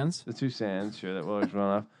Sands. The two Sands. Sure, that will always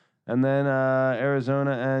run off. And then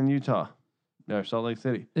Arizona and Utah. Or Salt Lake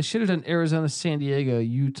City. They should have done Arizona, San Diego,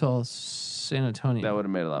 Utah, San Antonio. That would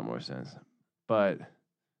have made a lot more sense. But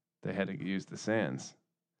they had to use the Sands.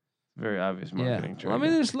 Very obvious marketing trick. Well, I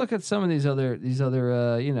mean, just look at some of these other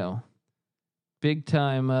big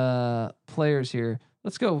time players here.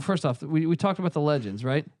 Let's go. First off, we talked about the legends,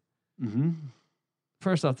 right? Mm-hmm.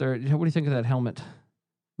 First off, what do you think of that helmet?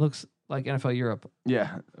 Looks like NFL Europe.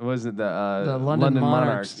 Yeah. Was it the London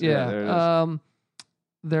Monarchs? Yeah. There it is.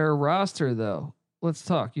 Their roster, though. Let's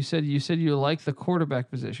talk. You said you like the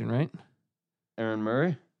quarterback position, right? Aaron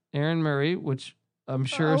Murray, which I'm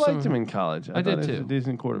sure I liked him in college. I did too. He was a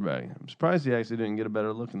decent quarterback. I'm surprised he actually didn't get a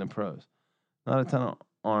better look in the pros. Not a ton of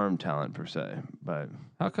arm talent per se, but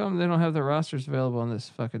how come they don't have the rosters available on this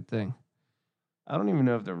fucking thing? I don't even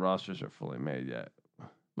know if their rosters are fully made yet.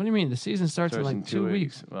 What do you mean? The season starts in like 2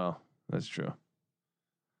 weeks. Well, that's true.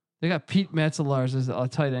 They got Pete Metzelaars as a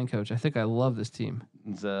tight end coach. I think I love this team.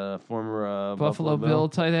 It's a former Buffalo Bill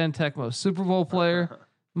tight end, Tecmo Super Bowl player.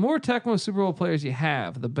 The more Tecmo Super Bowl players you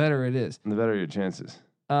have, the better it is. And the better your chances.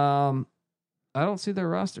 I don't see their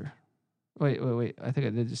roster. Wait. I think I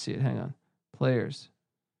did just see it. Hang on. Players.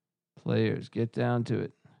 Get down to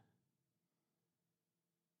it.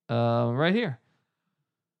 Right here.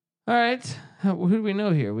 All right. Who do we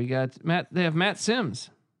know here? We got Matt. They have Matt Sims.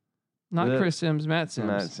 Not Chris Sims, Matt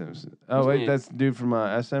Sims. Oh, wait, that's the dude from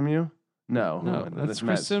SMU? No, that's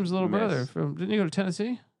Chris Sims' little brother. Didn't you go to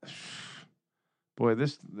Tennessee? Boy,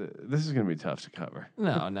 this is going to be tough to cover.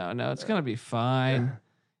 No. It's going to be fine.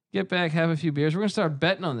 Get back, have a few beers. We're gonna start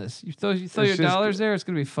betting on this. You throw your just- dollars there. It's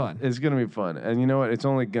gonna be fun. It's gonna be fun, and you know what? It's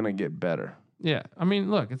only gonna get better. Yeah, I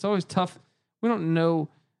mean, look, it's always tough. We don't know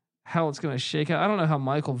how it's gonna shake out. I don't know how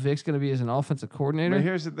Michael Vick's gonna be as an offensive coordinator. But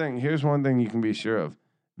here's the thing. Here's one thing you can be sure of.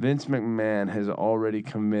 Vince McMahon has already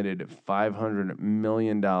committed $500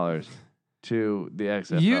 million to the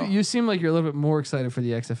XFL. You seem like you're a little bit more excited for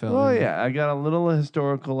the XFL. Well, than me. yeah, I got a little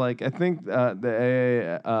historical. Like I think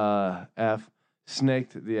the AAF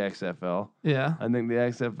snaked the XFL. Yeah. I think the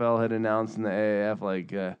XFL had announced in the AAF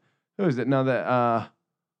like who is it? No, that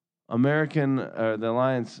the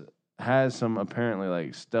Alliance has some apparently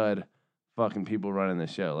like stud fucking people running the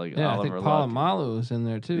show, like Yeah, Oliver I think Luck. Polamalu is in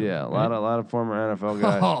there too. Yeah, a right? lot of former NFL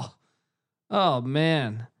guys. Oh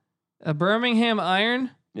man, a Birmingham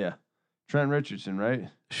Iron, Yeah, Trent Richardson, right?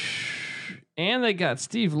 and they got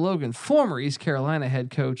Steve Logan, former East Carolina head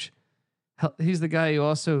coach. He's the guy who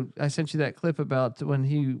also I sent you that clip about when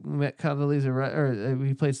he met Condoleezza Rice, or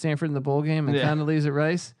he played Stanford in the bowl game, and Condoleezza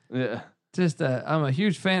Rice. Yeah, Just I'm a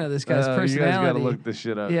huge fan of this guy's personality. You guys got to look this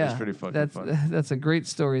shit up. Yeah, It's pretty fucking fun. That's a great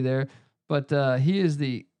story there. But he is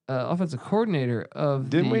the offensive coordinator of.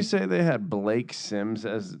 Didn't we say they had Blake Sims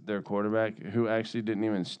as their quarterback, who actually didn't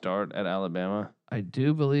even start at Alabama? I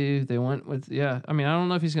do believe they went with. Yeah, I mean, I don't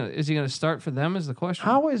know if is he gonna start for them? Is the question.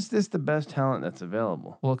 How is this the best talent that's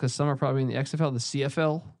available? Well, because some are probably in the XFL, the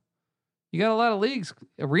CFL. You got a lot of leagues.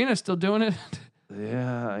 Arena's still doing it.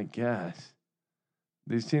 Yeah, I guess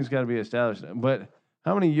these teams got to be established. But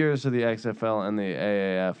how many years do the XFL and the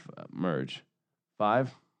AAF merge?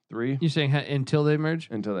 5, 3 You saying until they merge?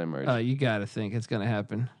 until they merge. You got to think it's going to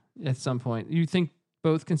happen at some point. You think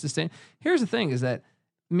both can sustain? Here's the thing: is that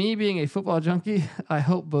me being a football junkie, I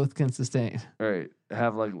hope both can sustain. All right,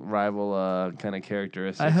 have like rival kind of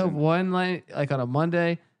characteristics. I hope one night, like on a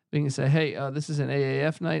Monday, we can say, "Hey, this is an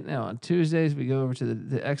AAF night." Now on Tuesdays, we go over to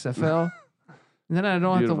the XFL, and then I don't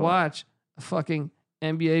have to Beautiful. watch a fucking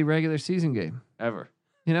NBA regular season game. ever.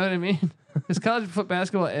 You know what I mean? Because college foot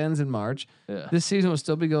basketball ends in March. Yeah. This season will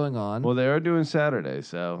still be going on. Well, they are doing Saturday,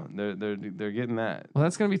 so they're getting that. Well,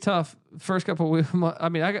 that's gonna be tough. First couple of weeks. I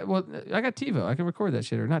mean, I got TiVo. I can record that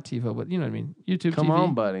shit, or not TiVo, but you know what I mean. YouTube. Come TV.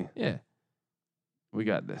 on, buddy. Yeah, We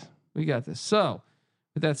got this. we got this. So,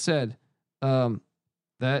 with that said,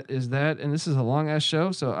 that is that, and this is a long ass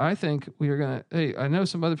show. So I think we are gonna. Hey, I know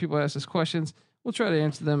some other people ask us questions. We'll try to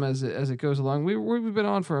answer them as it goes along. We've been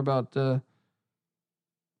on for about.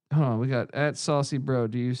 Hold on, we got at Saucy Bro.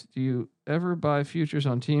 Do you ever buy futures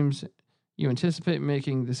on teams you anticipate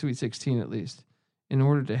making the Sweet 16 at least in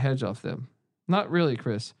order to hedge off them? Not really,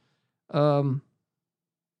 Chris.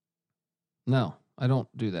 No, I don't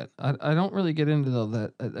do that. I don't really get into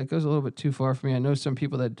that. That goes a little bit too far for me. I know some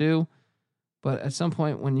people that do, but at some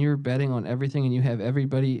point when you're betting on everything and you have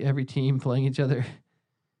every team playing each other,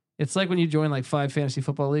 it's like when you join like 5 fantasy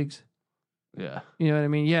football leagues. Yeah. You know what I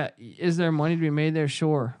mean? Yeah. Is there money to be made there?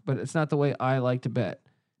 Sure. But it's not the way I like to bet.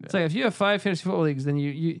 It's like if you have 5 fantasy football leagues, then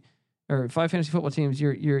you or 5 fantasy football teams,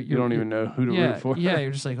 you don't even know who to yeah, root for. Yeah.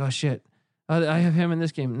 You're just like, oh shit. I have him in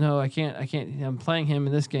this game. No, I can't. I'm playing him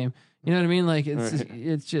in this game. You know what I mean? Like it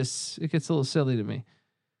gets a little silly to me.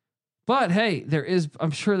 But hey,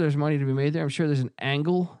 I'm sure there's money to be made there. I'm sure there's an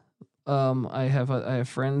angle. I have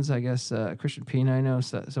friends, I guess, Christian Pina, I know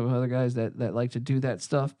some other guys that like to do that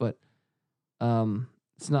stuff, but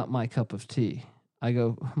it's not my cup of tea. I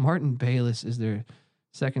go, Martin Bayless is their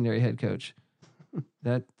secondary head coach.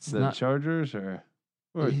 That's the not Chargers or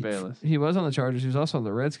is Bayless? He was on the Chargers. He was also on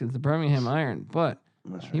the Redskins, the Birmingham Iron, but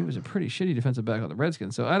That's he right. was a pretty shitty defensive back on the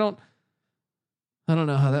Redskins. So I don't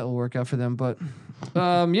know how that will work out for them, but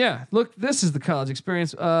yeah. Look, this is the college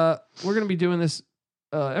experience. We're gonna be doing this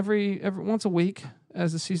every once a week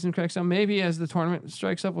as the season cracks down. Maybe as the tournament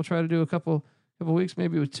strikes up, we'll try to do a couple weeks,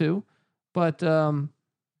 maybe with 2. But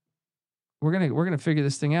we're gonna figure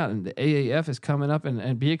this thing out, and the AAF is coming up,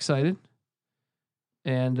 and be excited.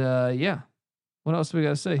 And yeah, what else do we got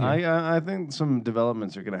to say here? I think some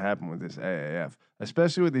developments are going to happen with this AAF,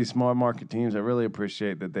 especially with these small market teams. I really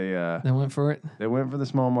appreciate that they went for it, they went for the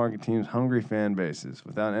small market teams, hungry fan bases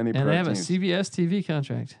without any. and they have teams. a CBS TV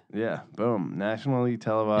contract. Yeah, boom, nationally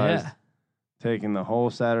televised, Yeah. taking the whole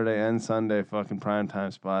Saturday and Sunday fucking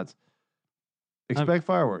primetime spots. Expect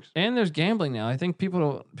fireworks. And there's gambling now. I think people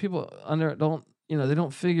don't they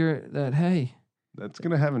don't figure that. Hey, That's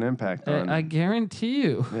going to have an impact on. I guarantee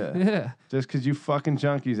you. Yeah. Yeah. Just because you fucking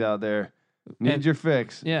junkies out there need And- your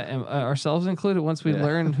fix. Yeah, and ourselves included. Once we Yeah.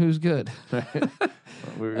 learn who's good.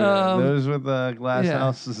 We're, Um, those with glass yeah.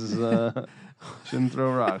 houses shouldn't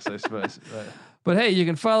throw rocks, I suppose. But hey, you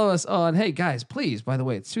can follow us on. Hey guys, please. By the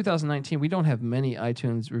way, it's 2019. We don't have many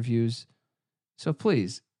iTunes reviews, so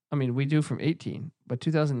please I mean, we do from 18, but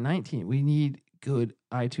 2019, we need good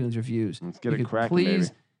iTunes reviews. Let's get You it could cracking, please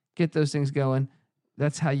baby. get those things going.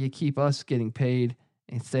 That's how you keep us getting paid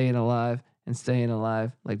and staying alive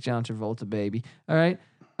like John Travolta, baby. All right.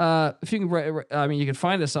 If you can, I mean, you can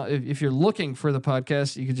find us if you're looking for the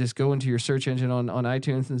podcast. You could just go into your search engine on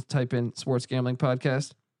iTunes and type in Sports Gambling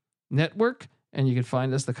Podcast Network, and you can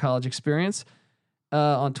find us, the College Experience.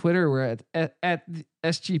 On Twitter, we're at the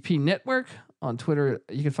SGP Network. On Twitter,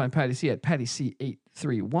 you can find Patty C at Patty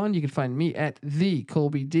C831. You can find me at the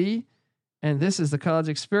Colby D. And this is the College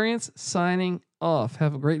Experience signing off.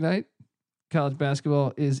 Have a great night. College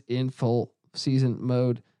basketball is in full season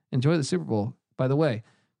mode. Enjoy the Super Bowl. By the way,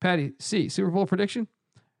 Patty C, Super Bowl prediction?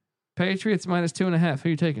 Patriots -2.5. Who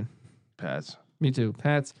are you taking? Pats. Me too.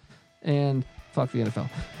 Pats. And fuck the NFL.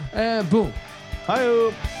 And boom.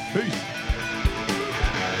 Hi-oh. Peace.